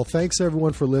right. Well, thanks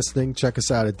everyone for listening. Check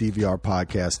us out at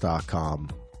dvrpodcast.com.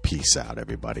 Peace out,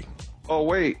 everybody. Oh,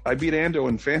 wait. I beat Ando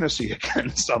in fantasy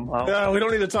again somehow. no, we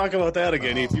don't need to talk about that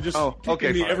again, Heath. You just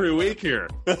okay, me fine. every week here.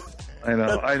 I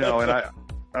know.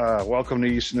 And welcome to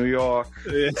East New York.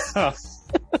 Yeah.